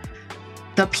stature.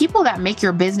 The people that make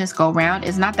your business go round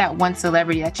is not that one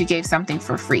celebrity that you gave something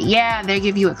for free. Yeah, they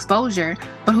give you exposure,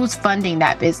 but who's funding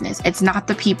that business? It's not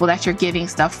the people that you're giving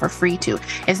stuff for free to.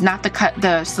 It's not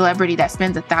the celebrity that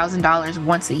spends $1,000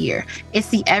 once a year. It's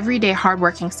the everyday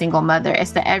hardworking single mother.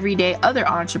 It's the everyday other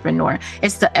entrepreneur.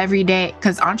 It's the everyday,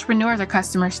 because entrepreneurs are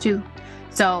customers too.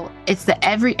 So it's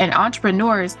and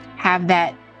entrepreneurs have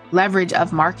that leverage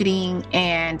of marketing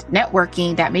and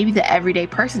networking that maybe the everyday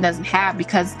person doesn't have,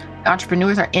 because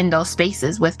entrepreneurs are in those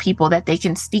spaces with people that they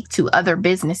can speak to other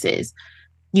businesses,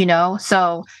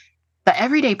 So the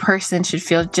everyday person should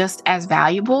feel just as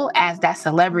valuable as that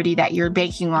celebrity that you're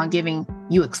banking on giving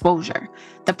you exposure.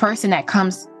 The person that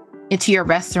comes into your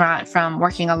restaurant from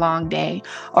working a long day,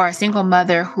 or a single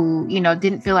mother who,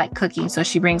 didn't feel like cooking, so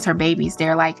she brings her babies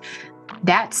there. Like,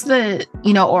 that's the,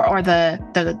 or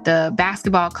the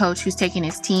basketball coach who's taking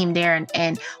his team there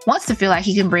and wants to feel like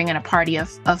he can bring in a party of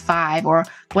 5 or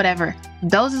whatever.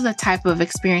 Those are the type of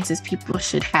experiences people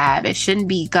should have. It shouldn't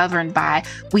be governed by,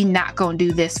 we not gonna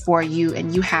do this for you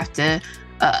and you have to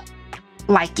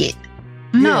like it.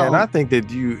 No. Yeah, and I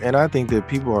think that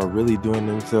people are really doing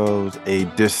themselves a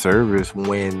disservice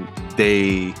when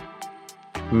they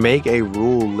make a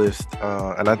rule list,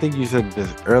 and I think you said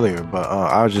this earlier, but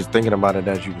I was just thinking about it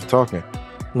as you was talking.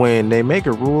 When they make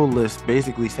a rule list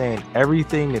basically saying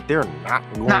everything that they're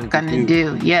not going to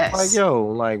do. Yes. Like, yo,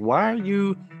 like, why are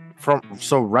you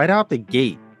so right out the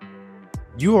gate,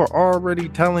 you are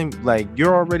already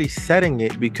you're already setting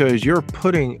it, because you're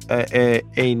putting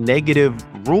a negative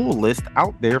rule list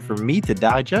out there for me to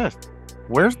digest.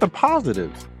 Where's the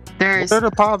positives? There's what are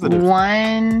the positives?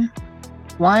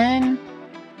 1,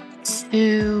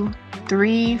 2,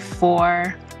 3,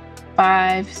 4,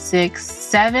 5, 6,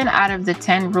 7 out of the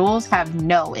 10 rules have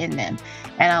no in them,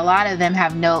 and a lot of them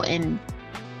have no in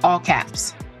all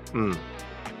caps.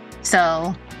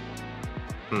 So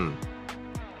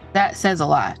that says a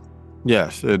lot.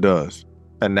 Yes, it does,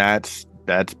 and that's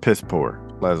piss poor.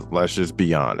 Let's just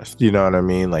be honest. You know what I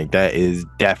mean? Like, that is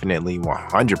definitely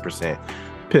 100%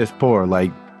 piss poor.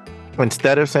 Like,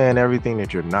 instead of saying everything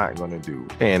that you're not going to do,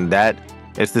 and that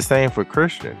it's the same for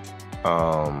Christians,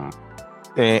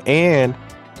 and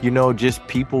just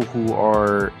people who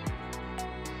are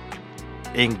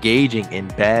engaging in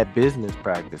bad business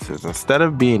practices. Instead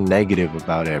of being negative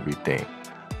about everything,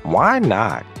 why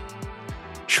not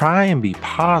try and be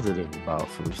positive about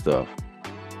some stuff?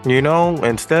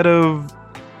 Instead of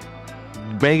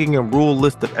making a rule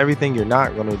list of everything you're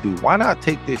not going to do, why not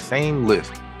take this same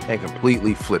list and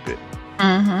completely flip it,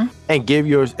 and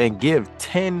give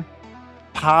 10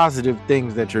 positive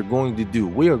things that you're going to do.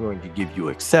 We are going to give you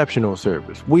exceptional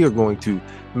service. We are going to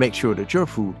make sure that your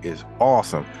food is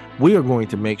awesome. We are going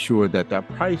to make sure that the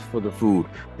price for the food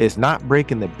is not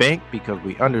breaking the bank, because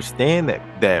we understand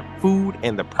that food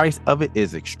and the price of it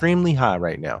is extremely high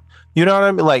right now. You know what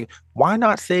I mean? Like, why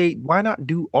not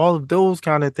do all of those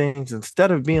kind of things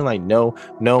instead of being like, no,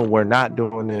 we're not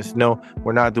doing this. No,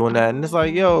 we're not doing that. And it's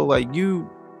like, yo, like,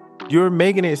 you're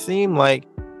making it seem like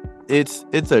it's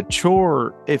a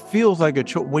chore. It feels like a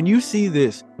chore when you see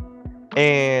this,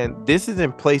 and this is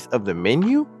in place of the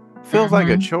menu. Feels like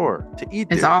a chore to eat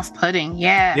this. It's off-putting.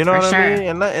 Yeah, you know what sure. I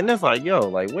mean? And it's like, yo,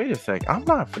 like, wait a sec, I'm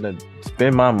not gonna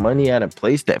spend my money at a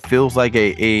place that feels like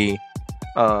a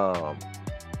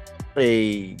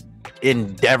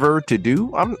endeavor to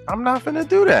do. I'm not gonna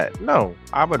do that. No,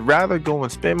 I would rather go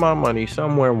and spend my money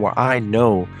somewhere where I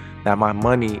know that my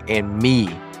money and me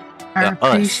are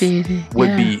appreciated,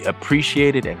 would be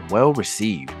appreciated and well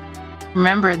received.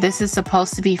 Remember, this is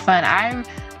supposed to be fun.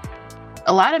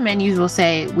 A lot of menus will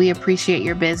say, we appreciate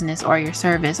your business or your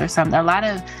service or something. A lot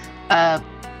of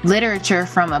literature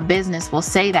from a business will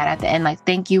say that at the end, like,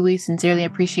 thank you, we sincerely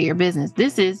appreciate your business.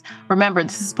 Remember,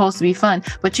 this is supposed to be fun,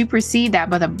 but you precede that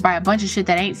by a bunch of shit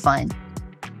that ain't fun.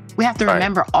 We have to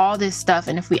remember all this stuff,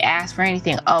 and if we ask for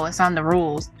anything, it's on the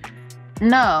rules.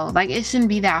 No, like, it shouldn't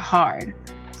be that hard.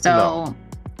 So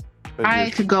I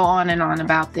could go on and on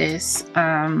about this.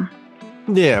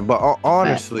 Yeah, but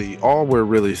honestly, all we're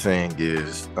really saying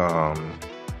is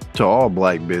to all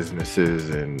Black businesses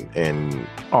and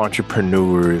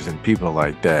entrepreneurs and people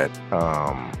like that,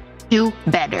 do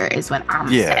better is what I'm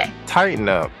saying. Tighten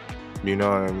up, you know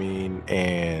what I mean?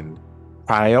 And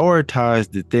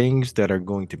prioritize the things that are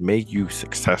going to make you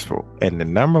successful. And the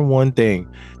number one thing,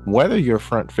 whether you're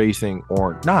front facing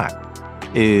or not,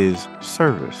 is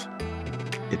service.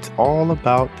 It's all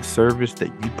about the service that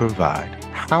you provide.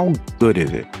 How good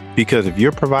is it? Because if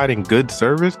you're providing good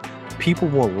service, people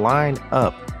will line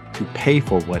up to pay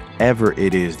for whatever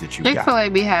it is that you got. Chick-fil-A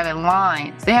be having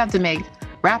lines. They have to make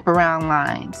wraparound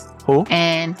lines. Who?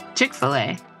 And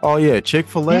Chick-fil-A. Oh yeah,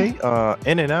 Chick-fil-A,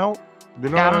 In-N-Out. I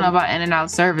don't know about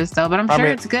In-N-Out service though, but I'm sure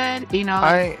it's good.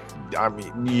 I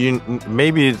mean,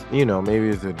 maybe it's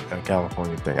a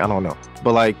California thing. I don't know,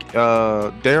 but like,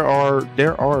 there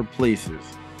are places,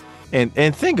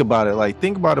 and think about it. Like,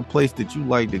 think about a place that you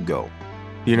like to go.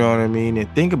 You know what I mean?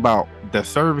 And think about the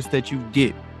service that you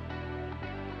get.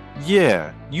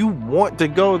 Yeah, you want to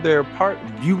go there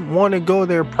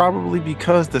probably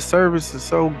because the service is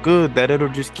so good that it'll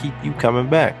just keep you coming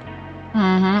back.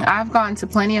 I've gone to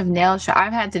plenty of nail shops.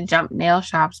 I've had to jump nail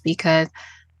shops because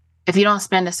if you don't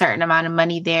spend a certain amount of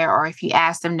money there, or if you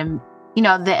ask them to,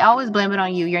 they always blame it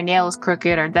on you. Your nail is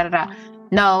crooked or da da da.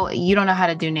 No, you don't know how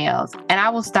to do nails. And I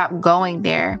will stop going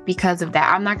there because of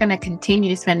that. I'm not going to continue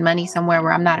to spend money somewhere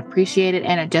where I'm not appreciated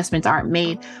and adjustments aren't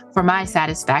made for my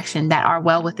satisfaction that are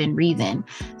well within reason.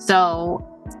 So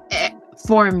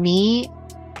for me,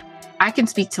 I can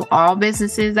speak to all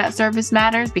businesses that service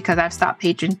matters because I've stopped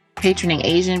patroning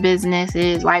Asian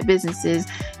businesses, white businesses,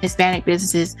 Hispanic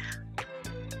businesses,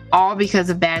 all because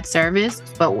of bad service.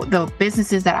 But the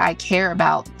businesses that I care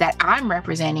about that I'm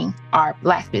representing are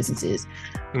Black businesses.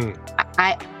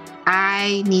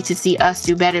 I need to see us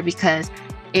do better, because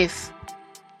if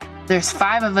there's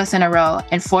 5 of us in a row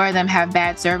and 4 of them have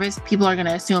bad service, people are going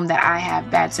to assume that I have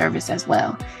bad service as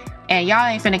well. And y'all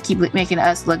ain't finna keep making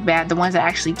us look bad, the ones that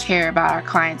actually care about our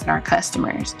clients and our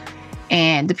customers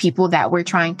and the people that we're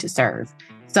trying to serve.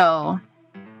 So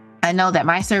I know that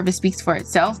my service speaks for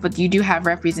itself, but you do have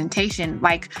representation.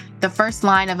 Like the first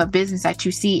line of a business that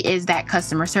you see is that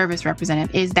customer service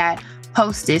representative, is that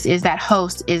hostess, is that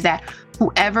host, is that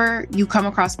whoever you come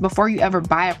across before you ever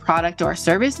buy a product or a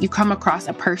service, you come across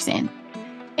a person.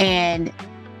 And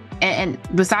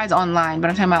besides online, but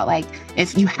I'm talking about like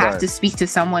if you have to speak to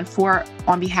someone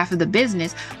on behalf of the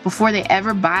business before they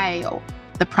ever buy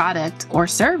the product or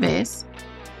service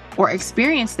or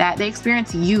experience that, they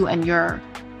experience you and your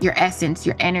essence,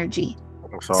 your energy.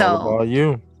 It's all about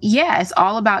you. Yeah, it's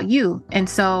all about you. And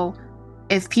so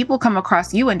if people come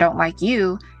across you and don't like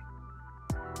you,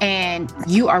 and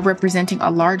you are representing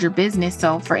a larger business,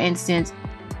 so for instance,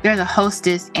 there's a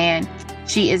hostess and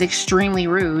she is extremely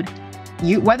rude,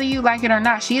 whether you like it or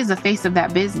not, she is the face of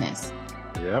that business.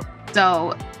 Yep.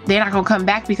 So they're not gonna come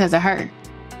back because of her.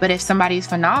 But if somebody's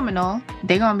phenomenal,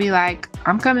 they're gonna be like,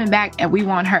 I'm coming back and we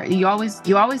want her. You always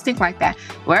think like that.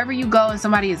 Wherever you go and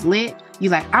somebody is lit, you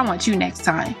like, I want you next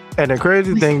time. And the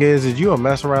crazy thing is you'll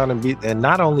mess around and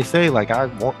not only say like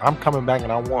I'm coming back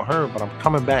and I want her, but I'm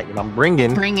coming back and I'm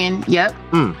bringing. Yep.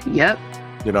 Yep.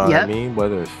 You know what I mean?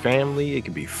 Whether it's family, it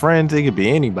could be friends, it could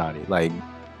be anybody. Like,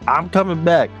 I'm coming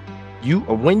back.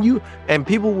 And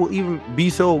people will even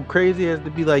be so crazy as to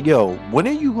be like, yo, when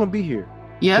are you gonna be here?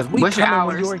 Yep. What's your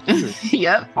hours?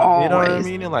 Yep. Always. You know what I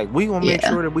mean? And like, we gonna make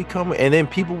sure that we come, and then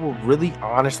people will really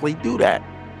honestly do that.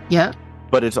 Yep.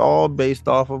 But it's all based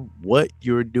off of what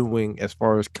you're doing as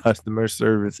far as customer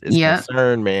service is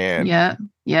concerned, man.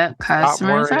 Yep.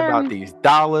 Customer Stop worrying about these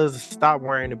dollars. Stop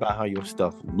worrying about how your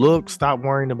stuff looks. Stop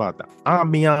worrying about the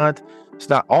ambiance.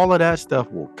 All of that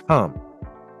stuff will come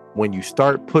when you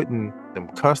start putting them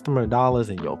customer dollars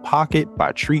in your pocket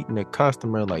by treating the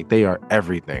customer like they are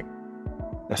everything.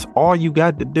 That's all you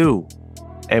got to do.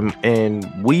 And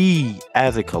we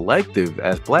as a collective,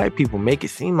 as Black people, make it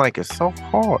seem like it's so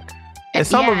hard. And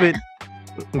some of it,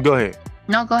 go ahead.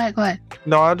 No, go ahead.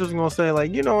 No, I'm just gonna say,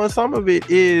 like, and some of it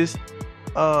is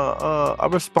a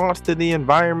response to the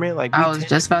environment. Like, I was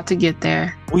just about to get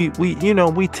there. We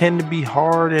tend to be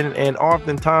hard, and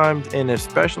oftentimes, and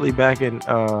especially back in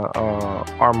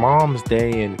our mom's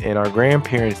day and our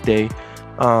grandparents' day,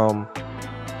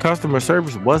 customer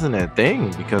service wasn't a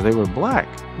thing because they were Black.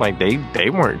 Like they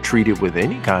weren't treated with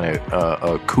any kind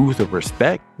of couth of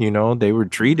respect. They were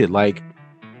treated like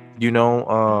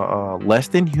less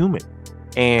than human.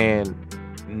 And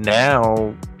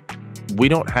now we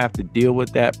don't have to deal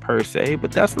with that per se,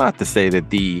 but that's not to say that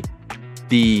the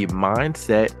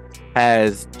mindset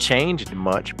has changed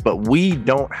much, but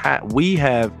we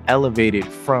have elevated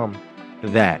from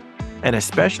that. And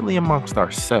especially amongst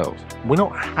ourselves, we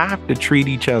don't have to treat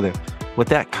each other with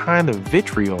that kind of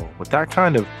vitriol, with that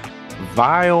kind of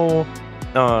vile,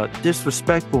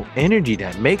 disrespectful energy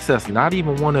that makes us not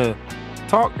even want to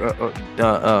talk,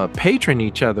 patron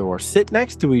each other or sit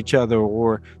next to each other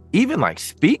or even like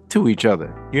speak to each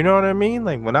other. You know what I mean?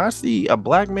 Like when I see a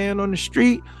Black man on the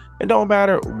street, it don't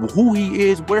matter who he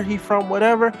is, where he from,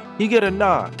 whatever, he get a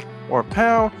nod or a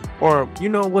pound or,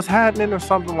 what's happening or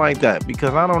something like that,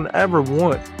 because I don't ever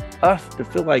want us to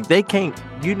feel like they can't,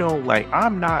 like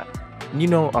I'm not,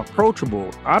 approachable.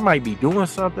 I might be doing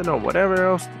something or whatever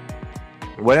else,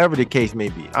 whatever the case may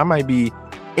be. I might be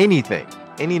anything,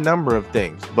 any number of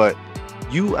things, but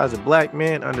you as a Black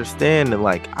man understand that,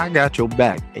 like, I got your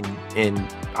back and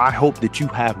I hope that you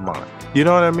have mine. You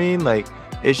know what I mean? Like,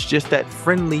 it's just that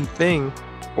friendly thing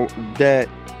that,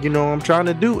 I'm trying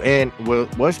to do. And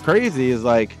what's crazy is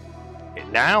like,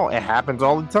 now it happens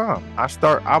all the time. I was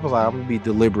like, I'm gonna be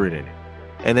deliberate in it.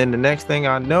 And then the next thing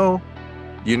I know,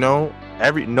 You know,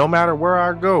 no matter where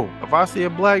I go, if I see a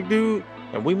black dude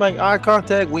and we make eye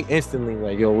contact, we instantly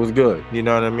like, yo, what's good? You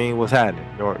know what I mean? What's happening?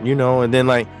 Or, you know, and then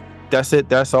like, that's it.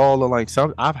 That's all. Like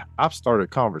I've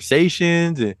started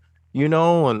conversations and, you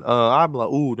know, and I'm like,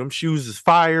 ooh, them shoes is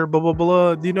fire, blah, blah,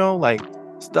 blah, you know, like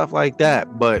stuff like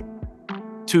that. But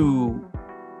to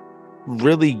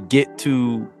really get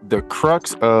to the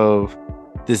crux of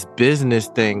this business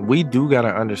thing, we do got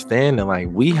to understand that like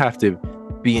we have to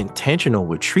be intentional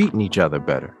with treating each other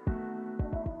better.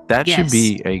 That should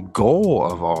be a goal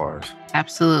of ours.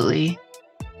 Absolutely.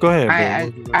 Go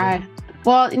ahead.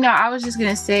 Well, you know, I was just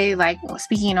gonna say, like,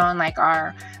 speaking on like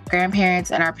our grandparents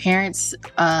and our parents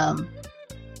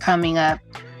coming up,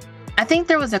 I think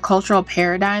there was a cultural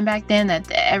paradigm back then that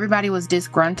everybody was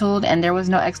disgruntled and there was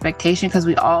no expectation because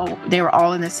they were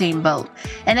all in the same boat,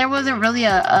 and there wasn't really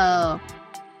a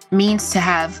means to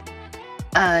have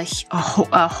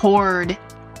a horde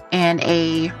and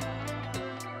a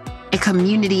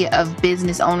community of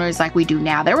business owners like we do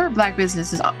now. There were black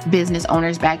business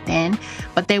owners back then,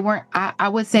 but they weren't, I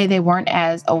would say they weren't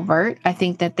as overt. I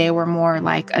think that they were more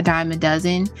like a dime a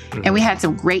dozen. Mm-hmm. And we had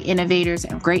some great innovators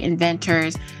and great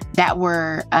inventors that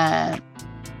were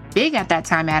big at that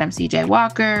time. Madam C.J.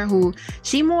 Walker, who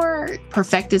she more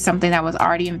perfected something that was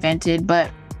already invented, but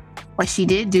what she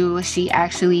did do was she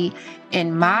actually,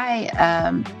 in my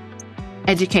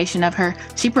education of her,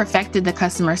 she perfected the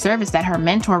customer service that her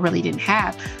mentor really didn't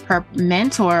have. Her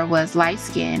mentor was light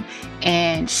skinned,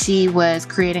 and she was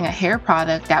creating a hair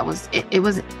product that was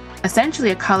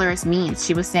essentially a colorist means.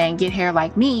 She was saying, get hair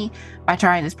like me by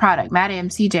trying this product.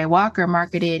 Madam C.J. Walker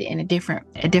marketed in a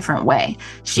different way.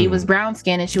 She was brown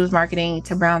skinned and she was marketing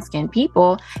to brown skinned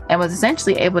people, and was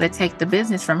essentially able to take the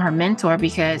business from her mentor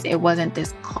because it wasn't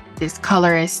this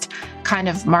colorist kind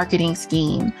of marketing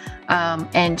scheme.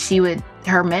 And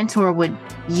her mentor would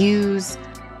use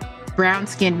brown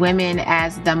skinned women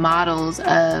as the models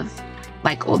of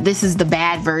like, well, this is the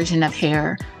bad version of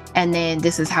hair, and then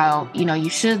this is how, you know, you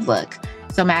should look.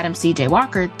 So Madam C.J.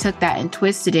 Walker took that and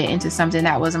twisted it into something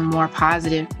that was more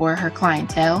positive for her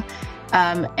clientele.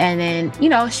 And then, you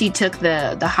know, she took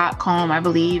the hot comb, I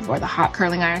believe, or the hot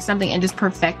curling iron, something, and just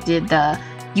perfected the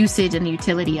usage and the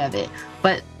utility of it.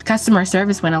 But customer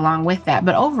service went along with that.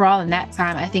 But overall, in that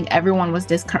time, I think everyone was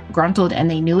disgruntled and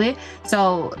they knew it.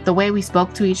 So the way we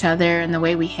spoke to each other and the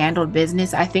way we handled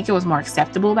business, I think it was more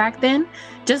acceptable back then.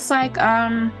 Just like,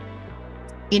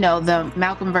 you know, the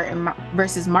Malcolm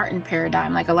versus Martin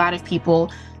paradigm. Like, a lot of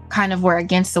people kind of were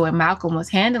against the way Malcolm was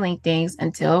handling things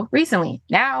until recently.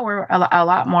 Now we're a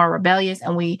lot more rebellious,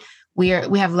 and we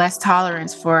have less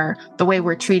tolerance for the way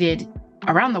we're treated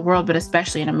around the world, but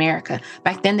especially in America.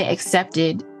 Back then, they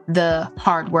accepted the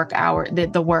hard work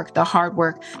the hard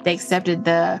work. They accepted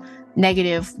the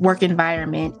negative work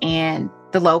environment and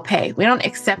the low pay. We don't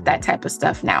accept that type of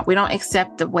stuff now. We don't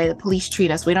accept the way the police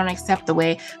treat us. We don't accept the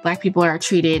way Black people are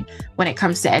treated when it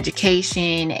comes to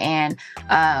education and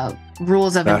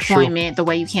rules of employment, the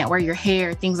way you can't wear your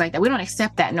hair, things like that. We don't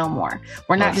accept that no more.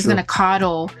 We're not just going to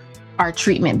coddle our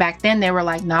treatment. Back then, they were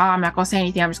like, nah, I'm not going to say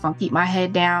anything. I'm just going to keep my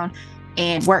head down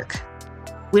and work.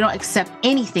 We don't accept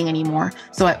anything anymore.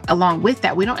 So along with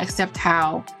that, we don't accept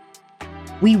how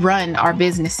we run our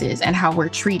businesses and how we're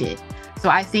treated. So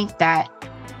I think that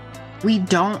we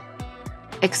don't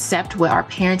accept what our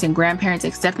parents and grandparents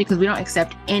accept, because we don't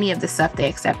accept any of the stuff they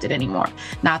accepted anymore.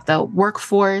 Not the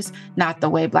workforce, not the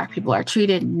way Black people are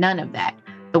treated, none of that.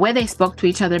 The way they spoke to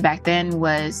each other back then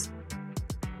was,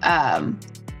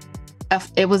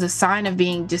 it was a sign of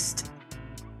being just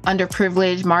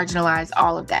underprivileged, marginalized,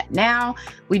 all of that. Now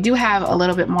we do have a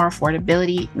little bit more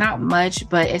affordability, not much,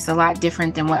 but it's a lot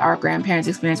different than what our grandparents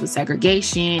experienced with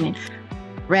segregation and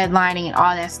redlining and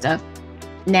all that stuff.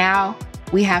 Now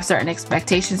we have certain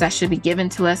expectations that should be given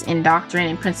to us in doctrine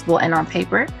and principle and on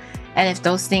paper. And if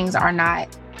those things are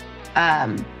not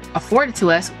afforded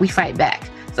to us, we fight back.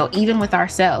 So even with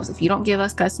ourselves, if you don't give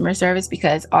us customer service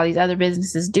because all these other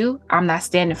businesses do, I'm not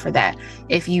standing for that.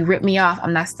 If you rip me off,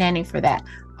 I'm not standing for that.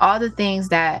 All the things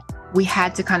that we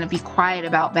had to kind of be quiet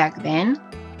about back then,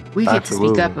 we get to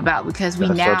speak up about, because we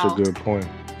now, such a good point.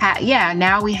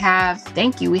 Now we have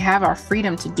our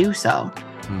freedom to do so.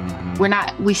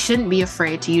 Mm-hmm. We shouldn't be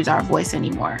afraid to use our voice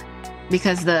anymore,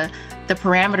 because the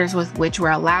parameters with which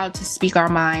we're allowed to speak our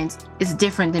minds is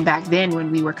different than back then, when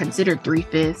we were considered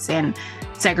 3/5 and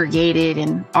segregated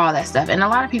and all that stuff. And a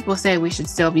lot of people say we should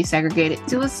still be segregated.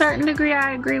 To a certain degree,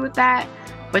 I agree with that.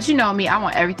 But you know me, I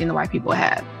want everything the white people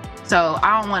have. So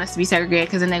I don't want us to be segregated,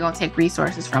 because then they're going to take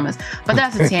resources from us. But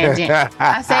that's a tangent.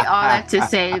 I say all that to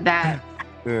say that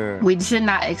We should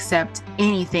not accept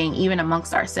anything, even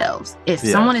amongst ourselves. If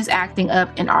Yes. someone is acting up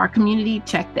in our community,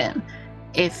 check them.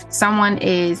 If someone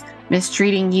is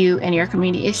mistreating you in your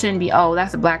community, it shouldn't be, oh,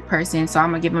 that's a Black person, so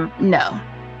I'm gonna give them. No.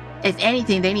 If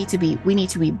anything, we need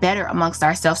to be better amongst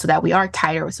ourselves so that we are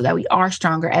tighter, so that we are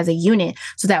stronger as a unit,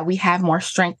 so that we have more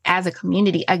strength as a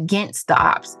community against the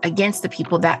ops, against the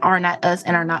people that are not us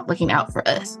and are not looking out for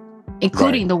us,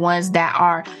 including the ones that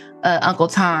are Uncle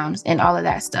Toms and all of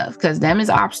that stuff. Because them is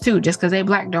ops too. Just because they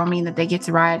Black don't mean that they get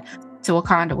to ride to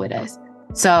Wakanda with us.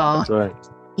 So That's right.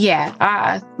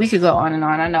 yeah, we could go on and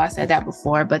on. I know I said that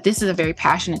before, but this is a very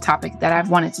passionate topic that I've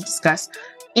wanted to discuss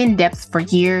in depth for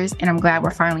years, and I'm glad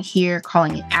we're finally here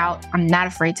calling it out. I'm not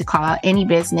afraid to call out any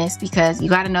business because you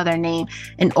got to know their name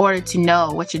in order to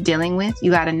know what you're dealing with.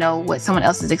 You got to know what someone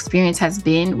else's experience has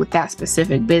been with that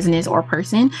specific business or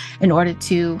person in order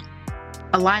to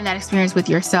align that experience with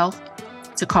yourself,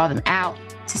 to call them out,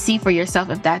 to see for yourself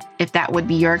if that would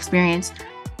be your experience,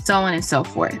 so on and so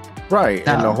forth. Right.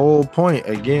 So, and the whole point,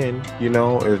 again,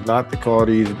 is not to call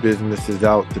these businesses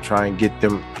out to try and get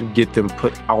them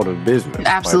put out of business.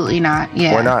 absolutely not.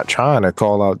 Yeah. We're not trying to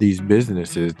call out these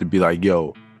businesses to be like,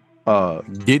 yo,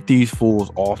 get these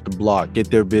fools off the block,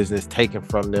 get their business taken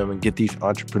from them, and get these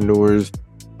entrepreneurs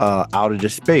out of the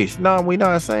space. No, we're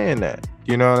not saying that.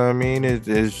 You know what I mean?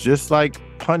 It's just like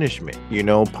punishment.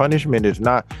 Punishment is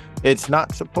not, it's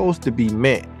not supposed to be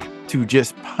meant to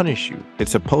just punish you.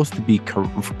 It's supposed to be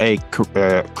a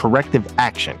corrective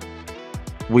action.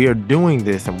 We are doing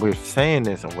this and we're saying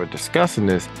this and we're discussing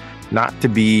this not to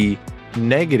be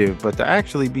negative, but to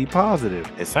actually be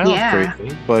positive. It sounds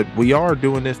crazy, but we are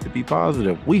doing this to be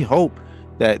positive. We hope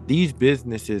that these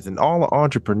businesses and all the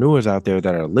entrepreneurs out there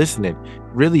that are listening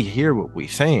really hear what we're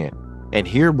saying and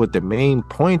hear what the main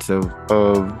points of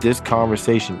this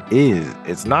conversation is.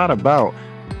 It's not about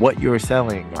what you're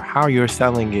selling or how you're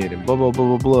selling it and blah, blah,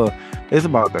 blah, blah, blah. It's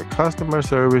about the customer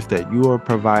service that you are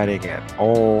providing at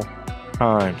all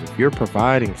times. If you're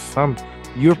providing service.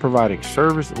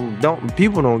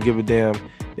 People don't give a damn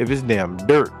if it's damn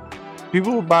dirt.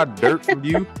 People will buy dirt from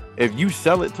you. If you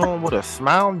sell it to them with a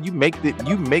smile, you make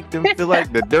them feel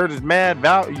like the dirt is mad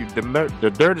value.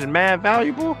 The dirt is mad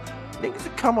valuable. Niggas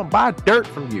will come and buy dirt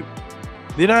from you.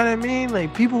 You know what I mean?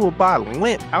 Like, people will buy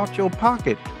lint out your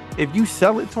pocket if you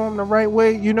sell it to them the right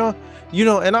way.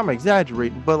 And I'm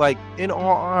exaggerating, but like, in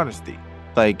all honesty,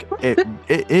 like it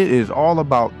is all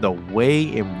about the way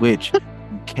in which you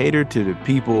cater to the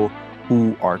people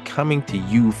who are coming to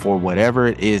you for whatever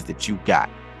it is that you got.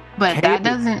 But that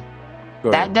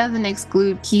doesn't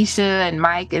exclude Keisha and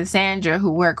Mike and Sandra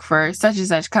who work for such and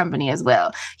such company as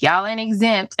well. Y'all ain't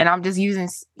exempt, and I'm just using,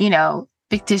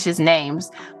 fictitious names.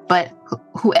 But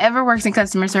whoever works in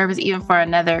customer service, even for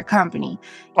another company,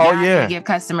 y'all can give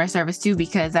customer service too,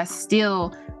 because that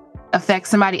still affects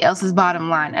somebody else's bottom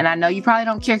line. And I know you probably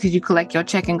don't care because you collect your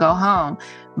check and go home,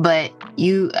 but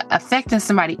you affecting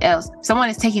somebody else. Someone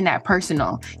is taking that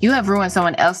personal. You have ruined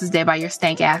someone else's day by your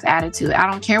stank ass attitude. I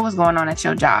don't care what's going on at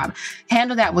your job.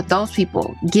 Handle that with those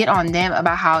people. Get on them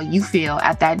about how you feel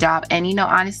at that job. And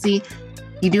honestly,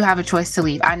 you do have a choice to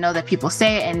leave. I know that people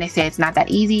say it and they say it's not that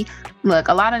easy. Look,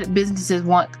 a lot of businesses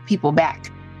want people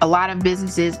back. A lot of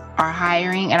businesses are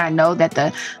hiring, and I know that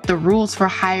the rules for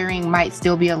hiring might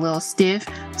still be a little stiff.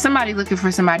 Somebody looking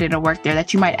for somebody to work there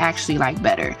that you might actually like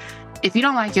better. If you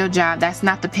don't like your job, that's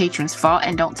not the patron's fault,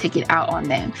 and don't take it out on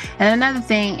them. And another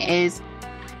thing is,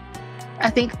 I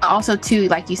think also too,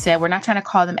 like you said, we're not trying to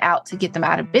call them out to get them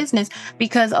out of business,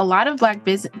 because a lot of black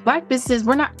businesses,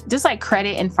 we're not, just like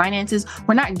credit and finances,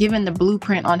 we're not given the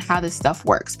blueprint on how this stuff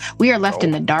works. We are left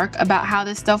in the dark about how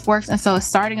this stuff works. And so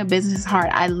starting a business is hard.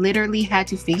 I literally had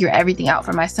to figure everything out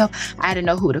for myself. I had to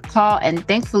know who to call. And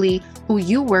thankfully, who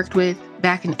you worked with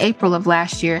back in April of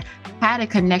last year had a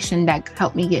connection that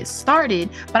helped me get started,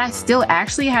 but I still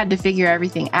actually had to figure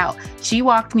everything out. She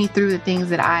walked me through the things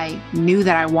that I knew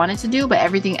that I wanted to do, but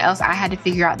everything else I had to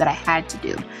figure out that I had to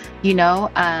do.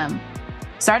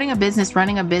 Starting a business,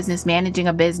 running a business, managing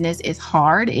a business is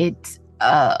hard. It's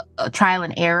a trial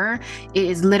and error. It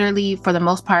is literally, for the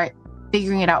most part,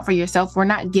 figuring it out for yourself. We're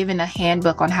not given a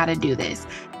handbook on how to do this.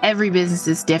 Every business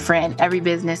is different. Every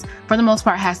business, for the most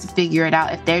part, has to figure it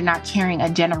out if they're not carrying a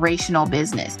generational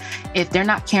business. If they're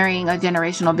not carrying a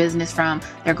generational business from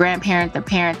their grandparent, their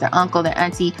parent, their uncle, their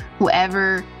auntie,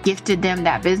 whoever gifted them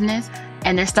that business,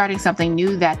 and they're starting something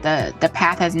new that the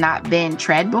path has not been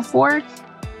tread before,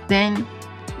 then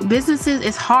businesses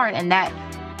is hard, and that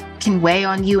can weigh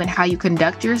on you and how you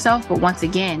conduct yourself. But once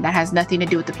again, that has nothing to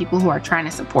do with the people who are trying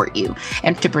to support you.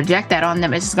 And to project that on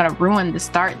them is just going to ruin the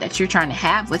start that you're trying to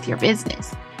have with your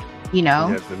business. you know?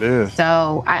 Yes, it is.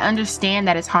 So I understand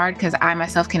that it's hard, because I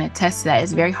myself can attest to that.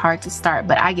 It's very hard to start,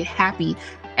 but I get happy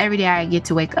every day I get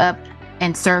to wake up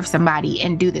and serve somebody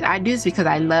and do this. I do this because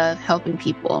I love helping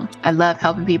people. I love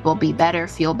helping people be better,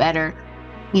 feel better.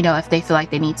 You know, if they feel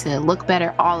like they need to look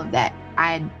better, all of that.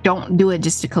 I don't do it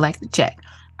just to collect the check.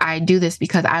 I do this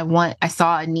because I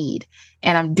saw a need,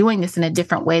 and I'm doing this in a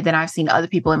different way than I've seen other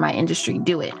people in my industry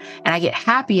do it. And I get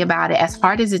happy about it, as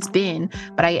hard as it's been,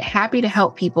 but I get happy to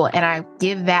help people, and I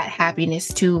give that happiness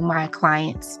to my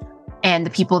clients and the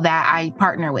people that I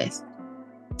partner with.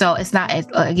 So it's not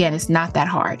that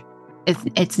hard.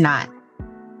 It's not.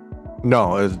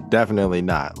 No, it's definitely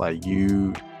not. Like,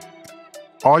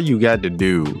 all you got to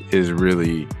do is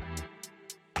really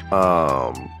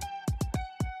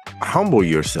humble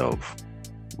yourself,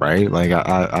 right? Like,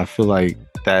 I feel like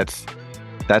that's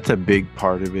a big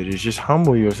part of it, is just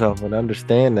humble yourself and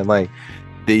understand that, like,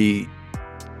 the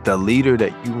leader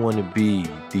that you want to be,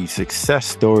 the success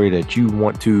story that you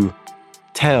want to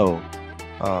tell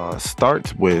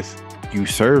starts with you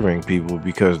serving people,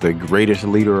 because the greatest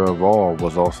leader of all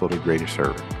was also the greatest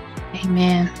servant.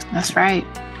 Amen. That's right.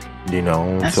 You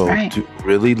know, That's so right. to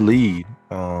really lead,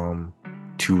 to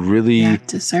really You have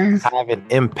to serve. have an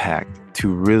impact,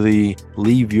 to really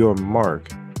leave your mark,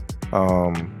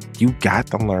 you got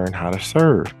to learn how to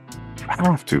serve. You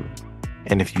have to.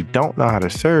 And if you don't know how to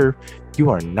serve, you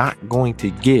are not going to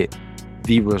get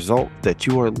the result that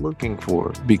you are looking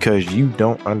for, because you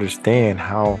don't understand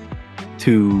how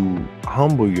to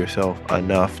humble yourself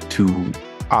enough to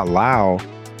allow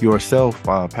yourself,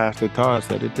 Pastor Todd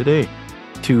said it today,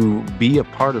 to be a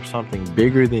part of something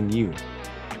bigger than you.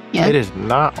 Yeah. It is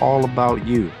not all about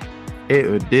you.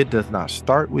 It does not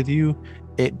start with you.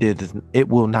 It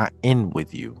will not end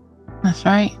with you. That's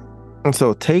right. And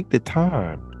so take the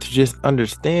time to just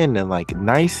understand that, like,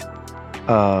 nice,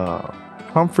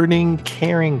 comforting,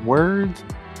 caring words,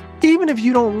 even if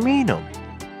you don't mean them,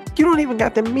 you don't even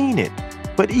got to mean it.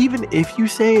 But even if you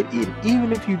say it,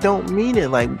 even if you don't mean it,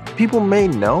 like, people may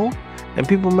know and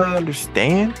people may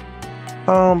understand.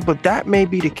 But that may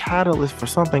be the catalyst for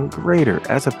something greater,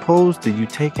 as opposed to you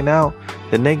taking out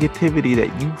the negativity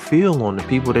that you feel on the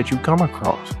people that you come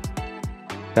across.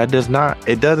 It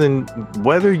doesn't,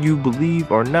 whether you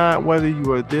believe or not, whether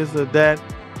you are this or that,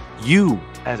 you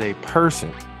as a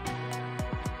person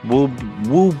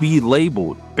will be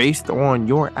labeled based on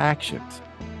your actions.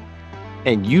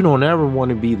 And you don't ever want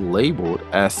to be labeled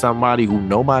as somebody who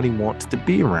nobody wants to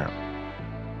be around.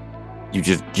 You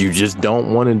just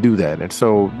don't want to do that. And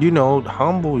so,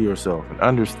 humble yourself and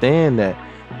understand that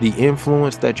the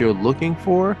influence that you're looking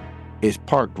for is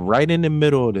parked right in the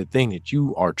middle of the thing that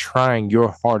you are trying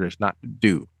your hardest not to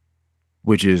do,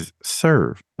 which is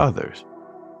serve others.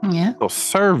 Yeah. So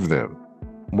serve them,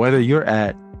 whether you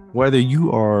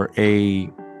are a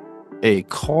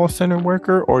call center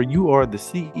worker or you are the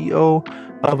CEO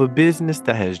of a business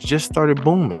that has just started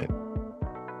booming.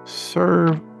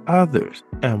 Serve others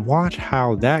and watch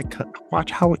how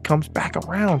it comes back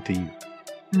around to you.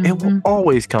 Mm-hmm. It will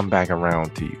always come back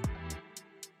around to you,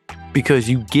 because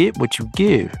you get what you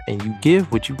give and you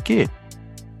give what you get.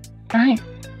 Right.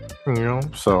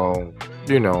 So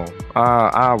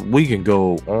we can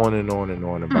go on and on and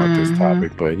on about this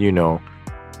topic, but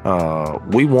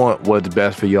we want what's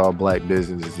best for y'all Black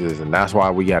businesses, and that's why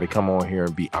we got to come on here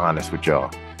and be honest with y'all.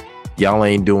 Y'all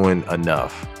ain't doing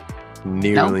enough.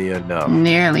 Nearly enough.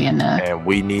 And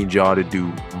we need y'all to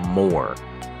do more.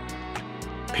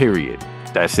 Period.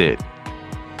 That's it.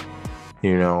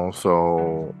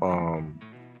 So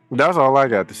that's all I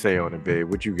got to say on it,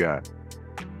 babe. What you got?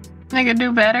 Nigga,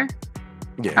 do better.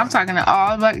 Yeah. I'm talking to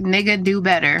all about nigga, do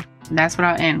better. That's what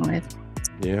I'll end with.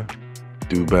 Yeah.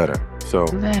 Do better. So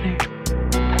do better.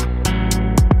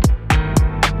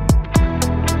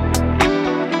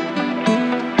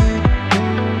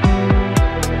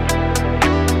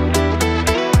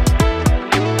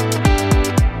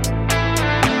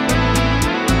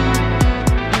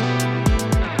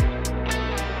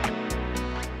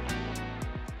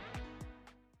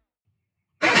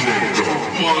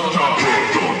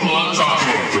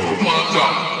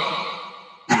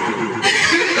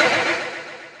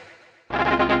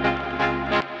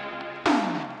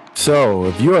 So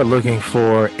if you are looking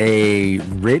for a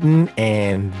written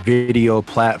and video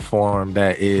platform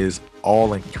that is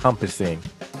all encompassing,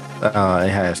 it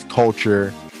has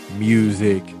culture,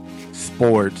 music,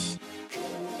 sports,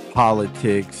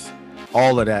 politics,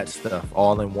 all of that stuff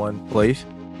all in one place,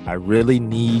 I really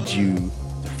need you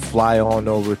to fly on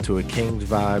over to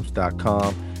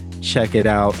akingsvibes.com, check it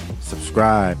out,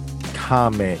 subscribe,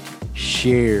 comment,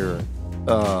 share,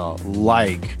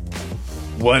 like,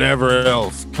 whatever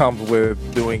else comes with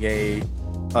doing a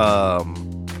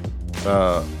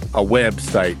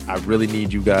website. I really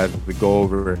need you guys to go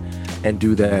over and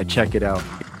do that. Check it out.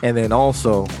 And then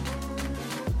also,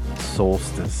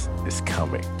 solstice is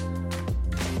coming.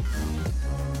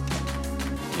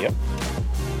 Yep.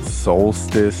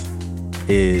 Solstice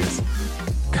is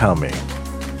coming.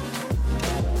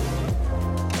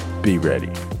 Be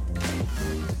ready.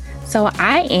 So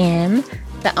I am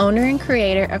the owner and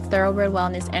creator of Thoroughbred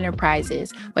Wellness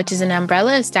Enterprises, which is an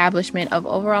umbrella establishment of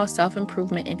overall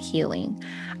self-improvement and healing.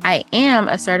 I am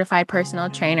a certified personal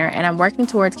trainer, and I'm working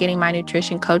towards getting my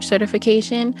nutrition coach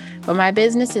certification, but my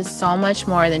business is so much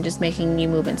more than just making you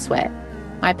move and sweat.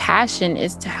 My passion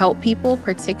is to help people,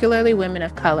 particularly women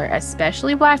of color,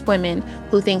 especially Black women,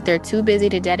 who think they're too busy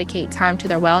to dedicate time to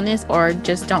their wellness or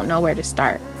just don't know where to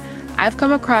start. I've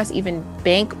come across even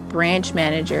bank branch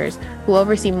managers who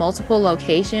oversee multiple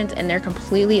locations and they're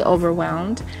completely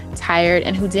overwhelmed, tired,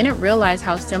 and who didn't realize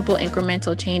how simple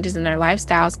incremental changes in their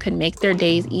lifestyles could make their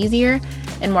days easier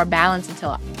and more balanced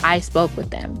until I spoke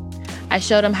with them. I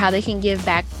showed them how they can give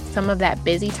back some of that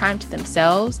busy time to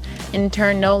themselves and in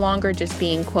turn no longer just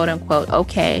being quote unquote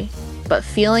okay, but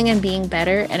feeling and being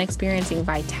better and experiencing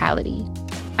vitality.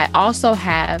 I also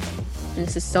have, and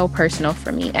this is so personal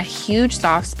for me, a huge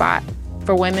soft spot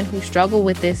for women who struggle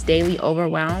with this daily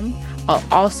overwhelm while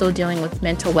also dealing with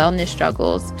mental wellness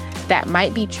struggles that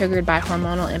might be triggered by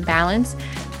hormonal imbalance,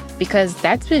 because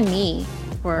that's been me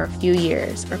for a few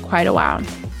years, for quite a while.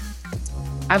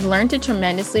 I've learned to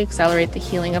tremendously accelerate the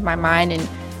healing of my mind and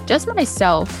just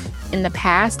myself in the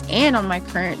past and on my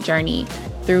current journey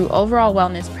through overall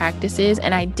wellness practices,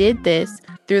 and I did this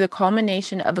through the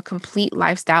culmination of a complete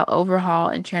lifestyle overhaul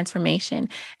and transformation.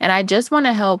 And I just want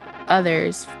to help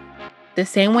others the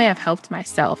same way I've helped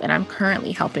myself, and I'm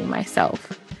currently helping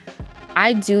myself.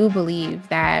 I do believe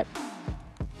that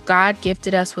God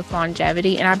gifted us with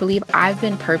longevity, and I believe I've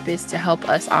been purposed to help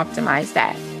us optimize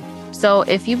that. So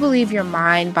if you believe your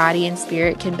mind, body, and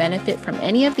spirit can benefit from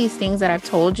any of these things that I've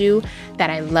told you that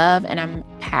I love and I'm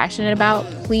passionate about,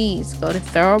 please go to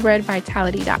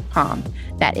thoroughbredvitality.com.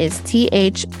 That is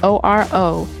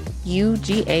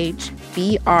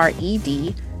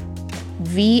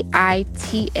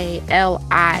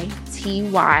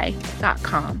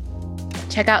thoroughbredvitality.com.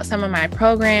 Check out some of my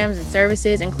programs and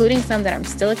services, including some that I'm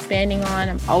still expanding on.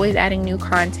 I'm always adding new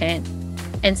content,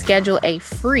 and schedule a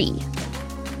free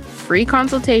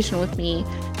consultation with me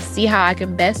to see how I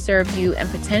can best serve you and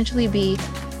potentially be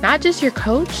not just your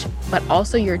coach, but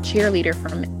also your cheerleader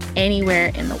from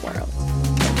anywhere in the world.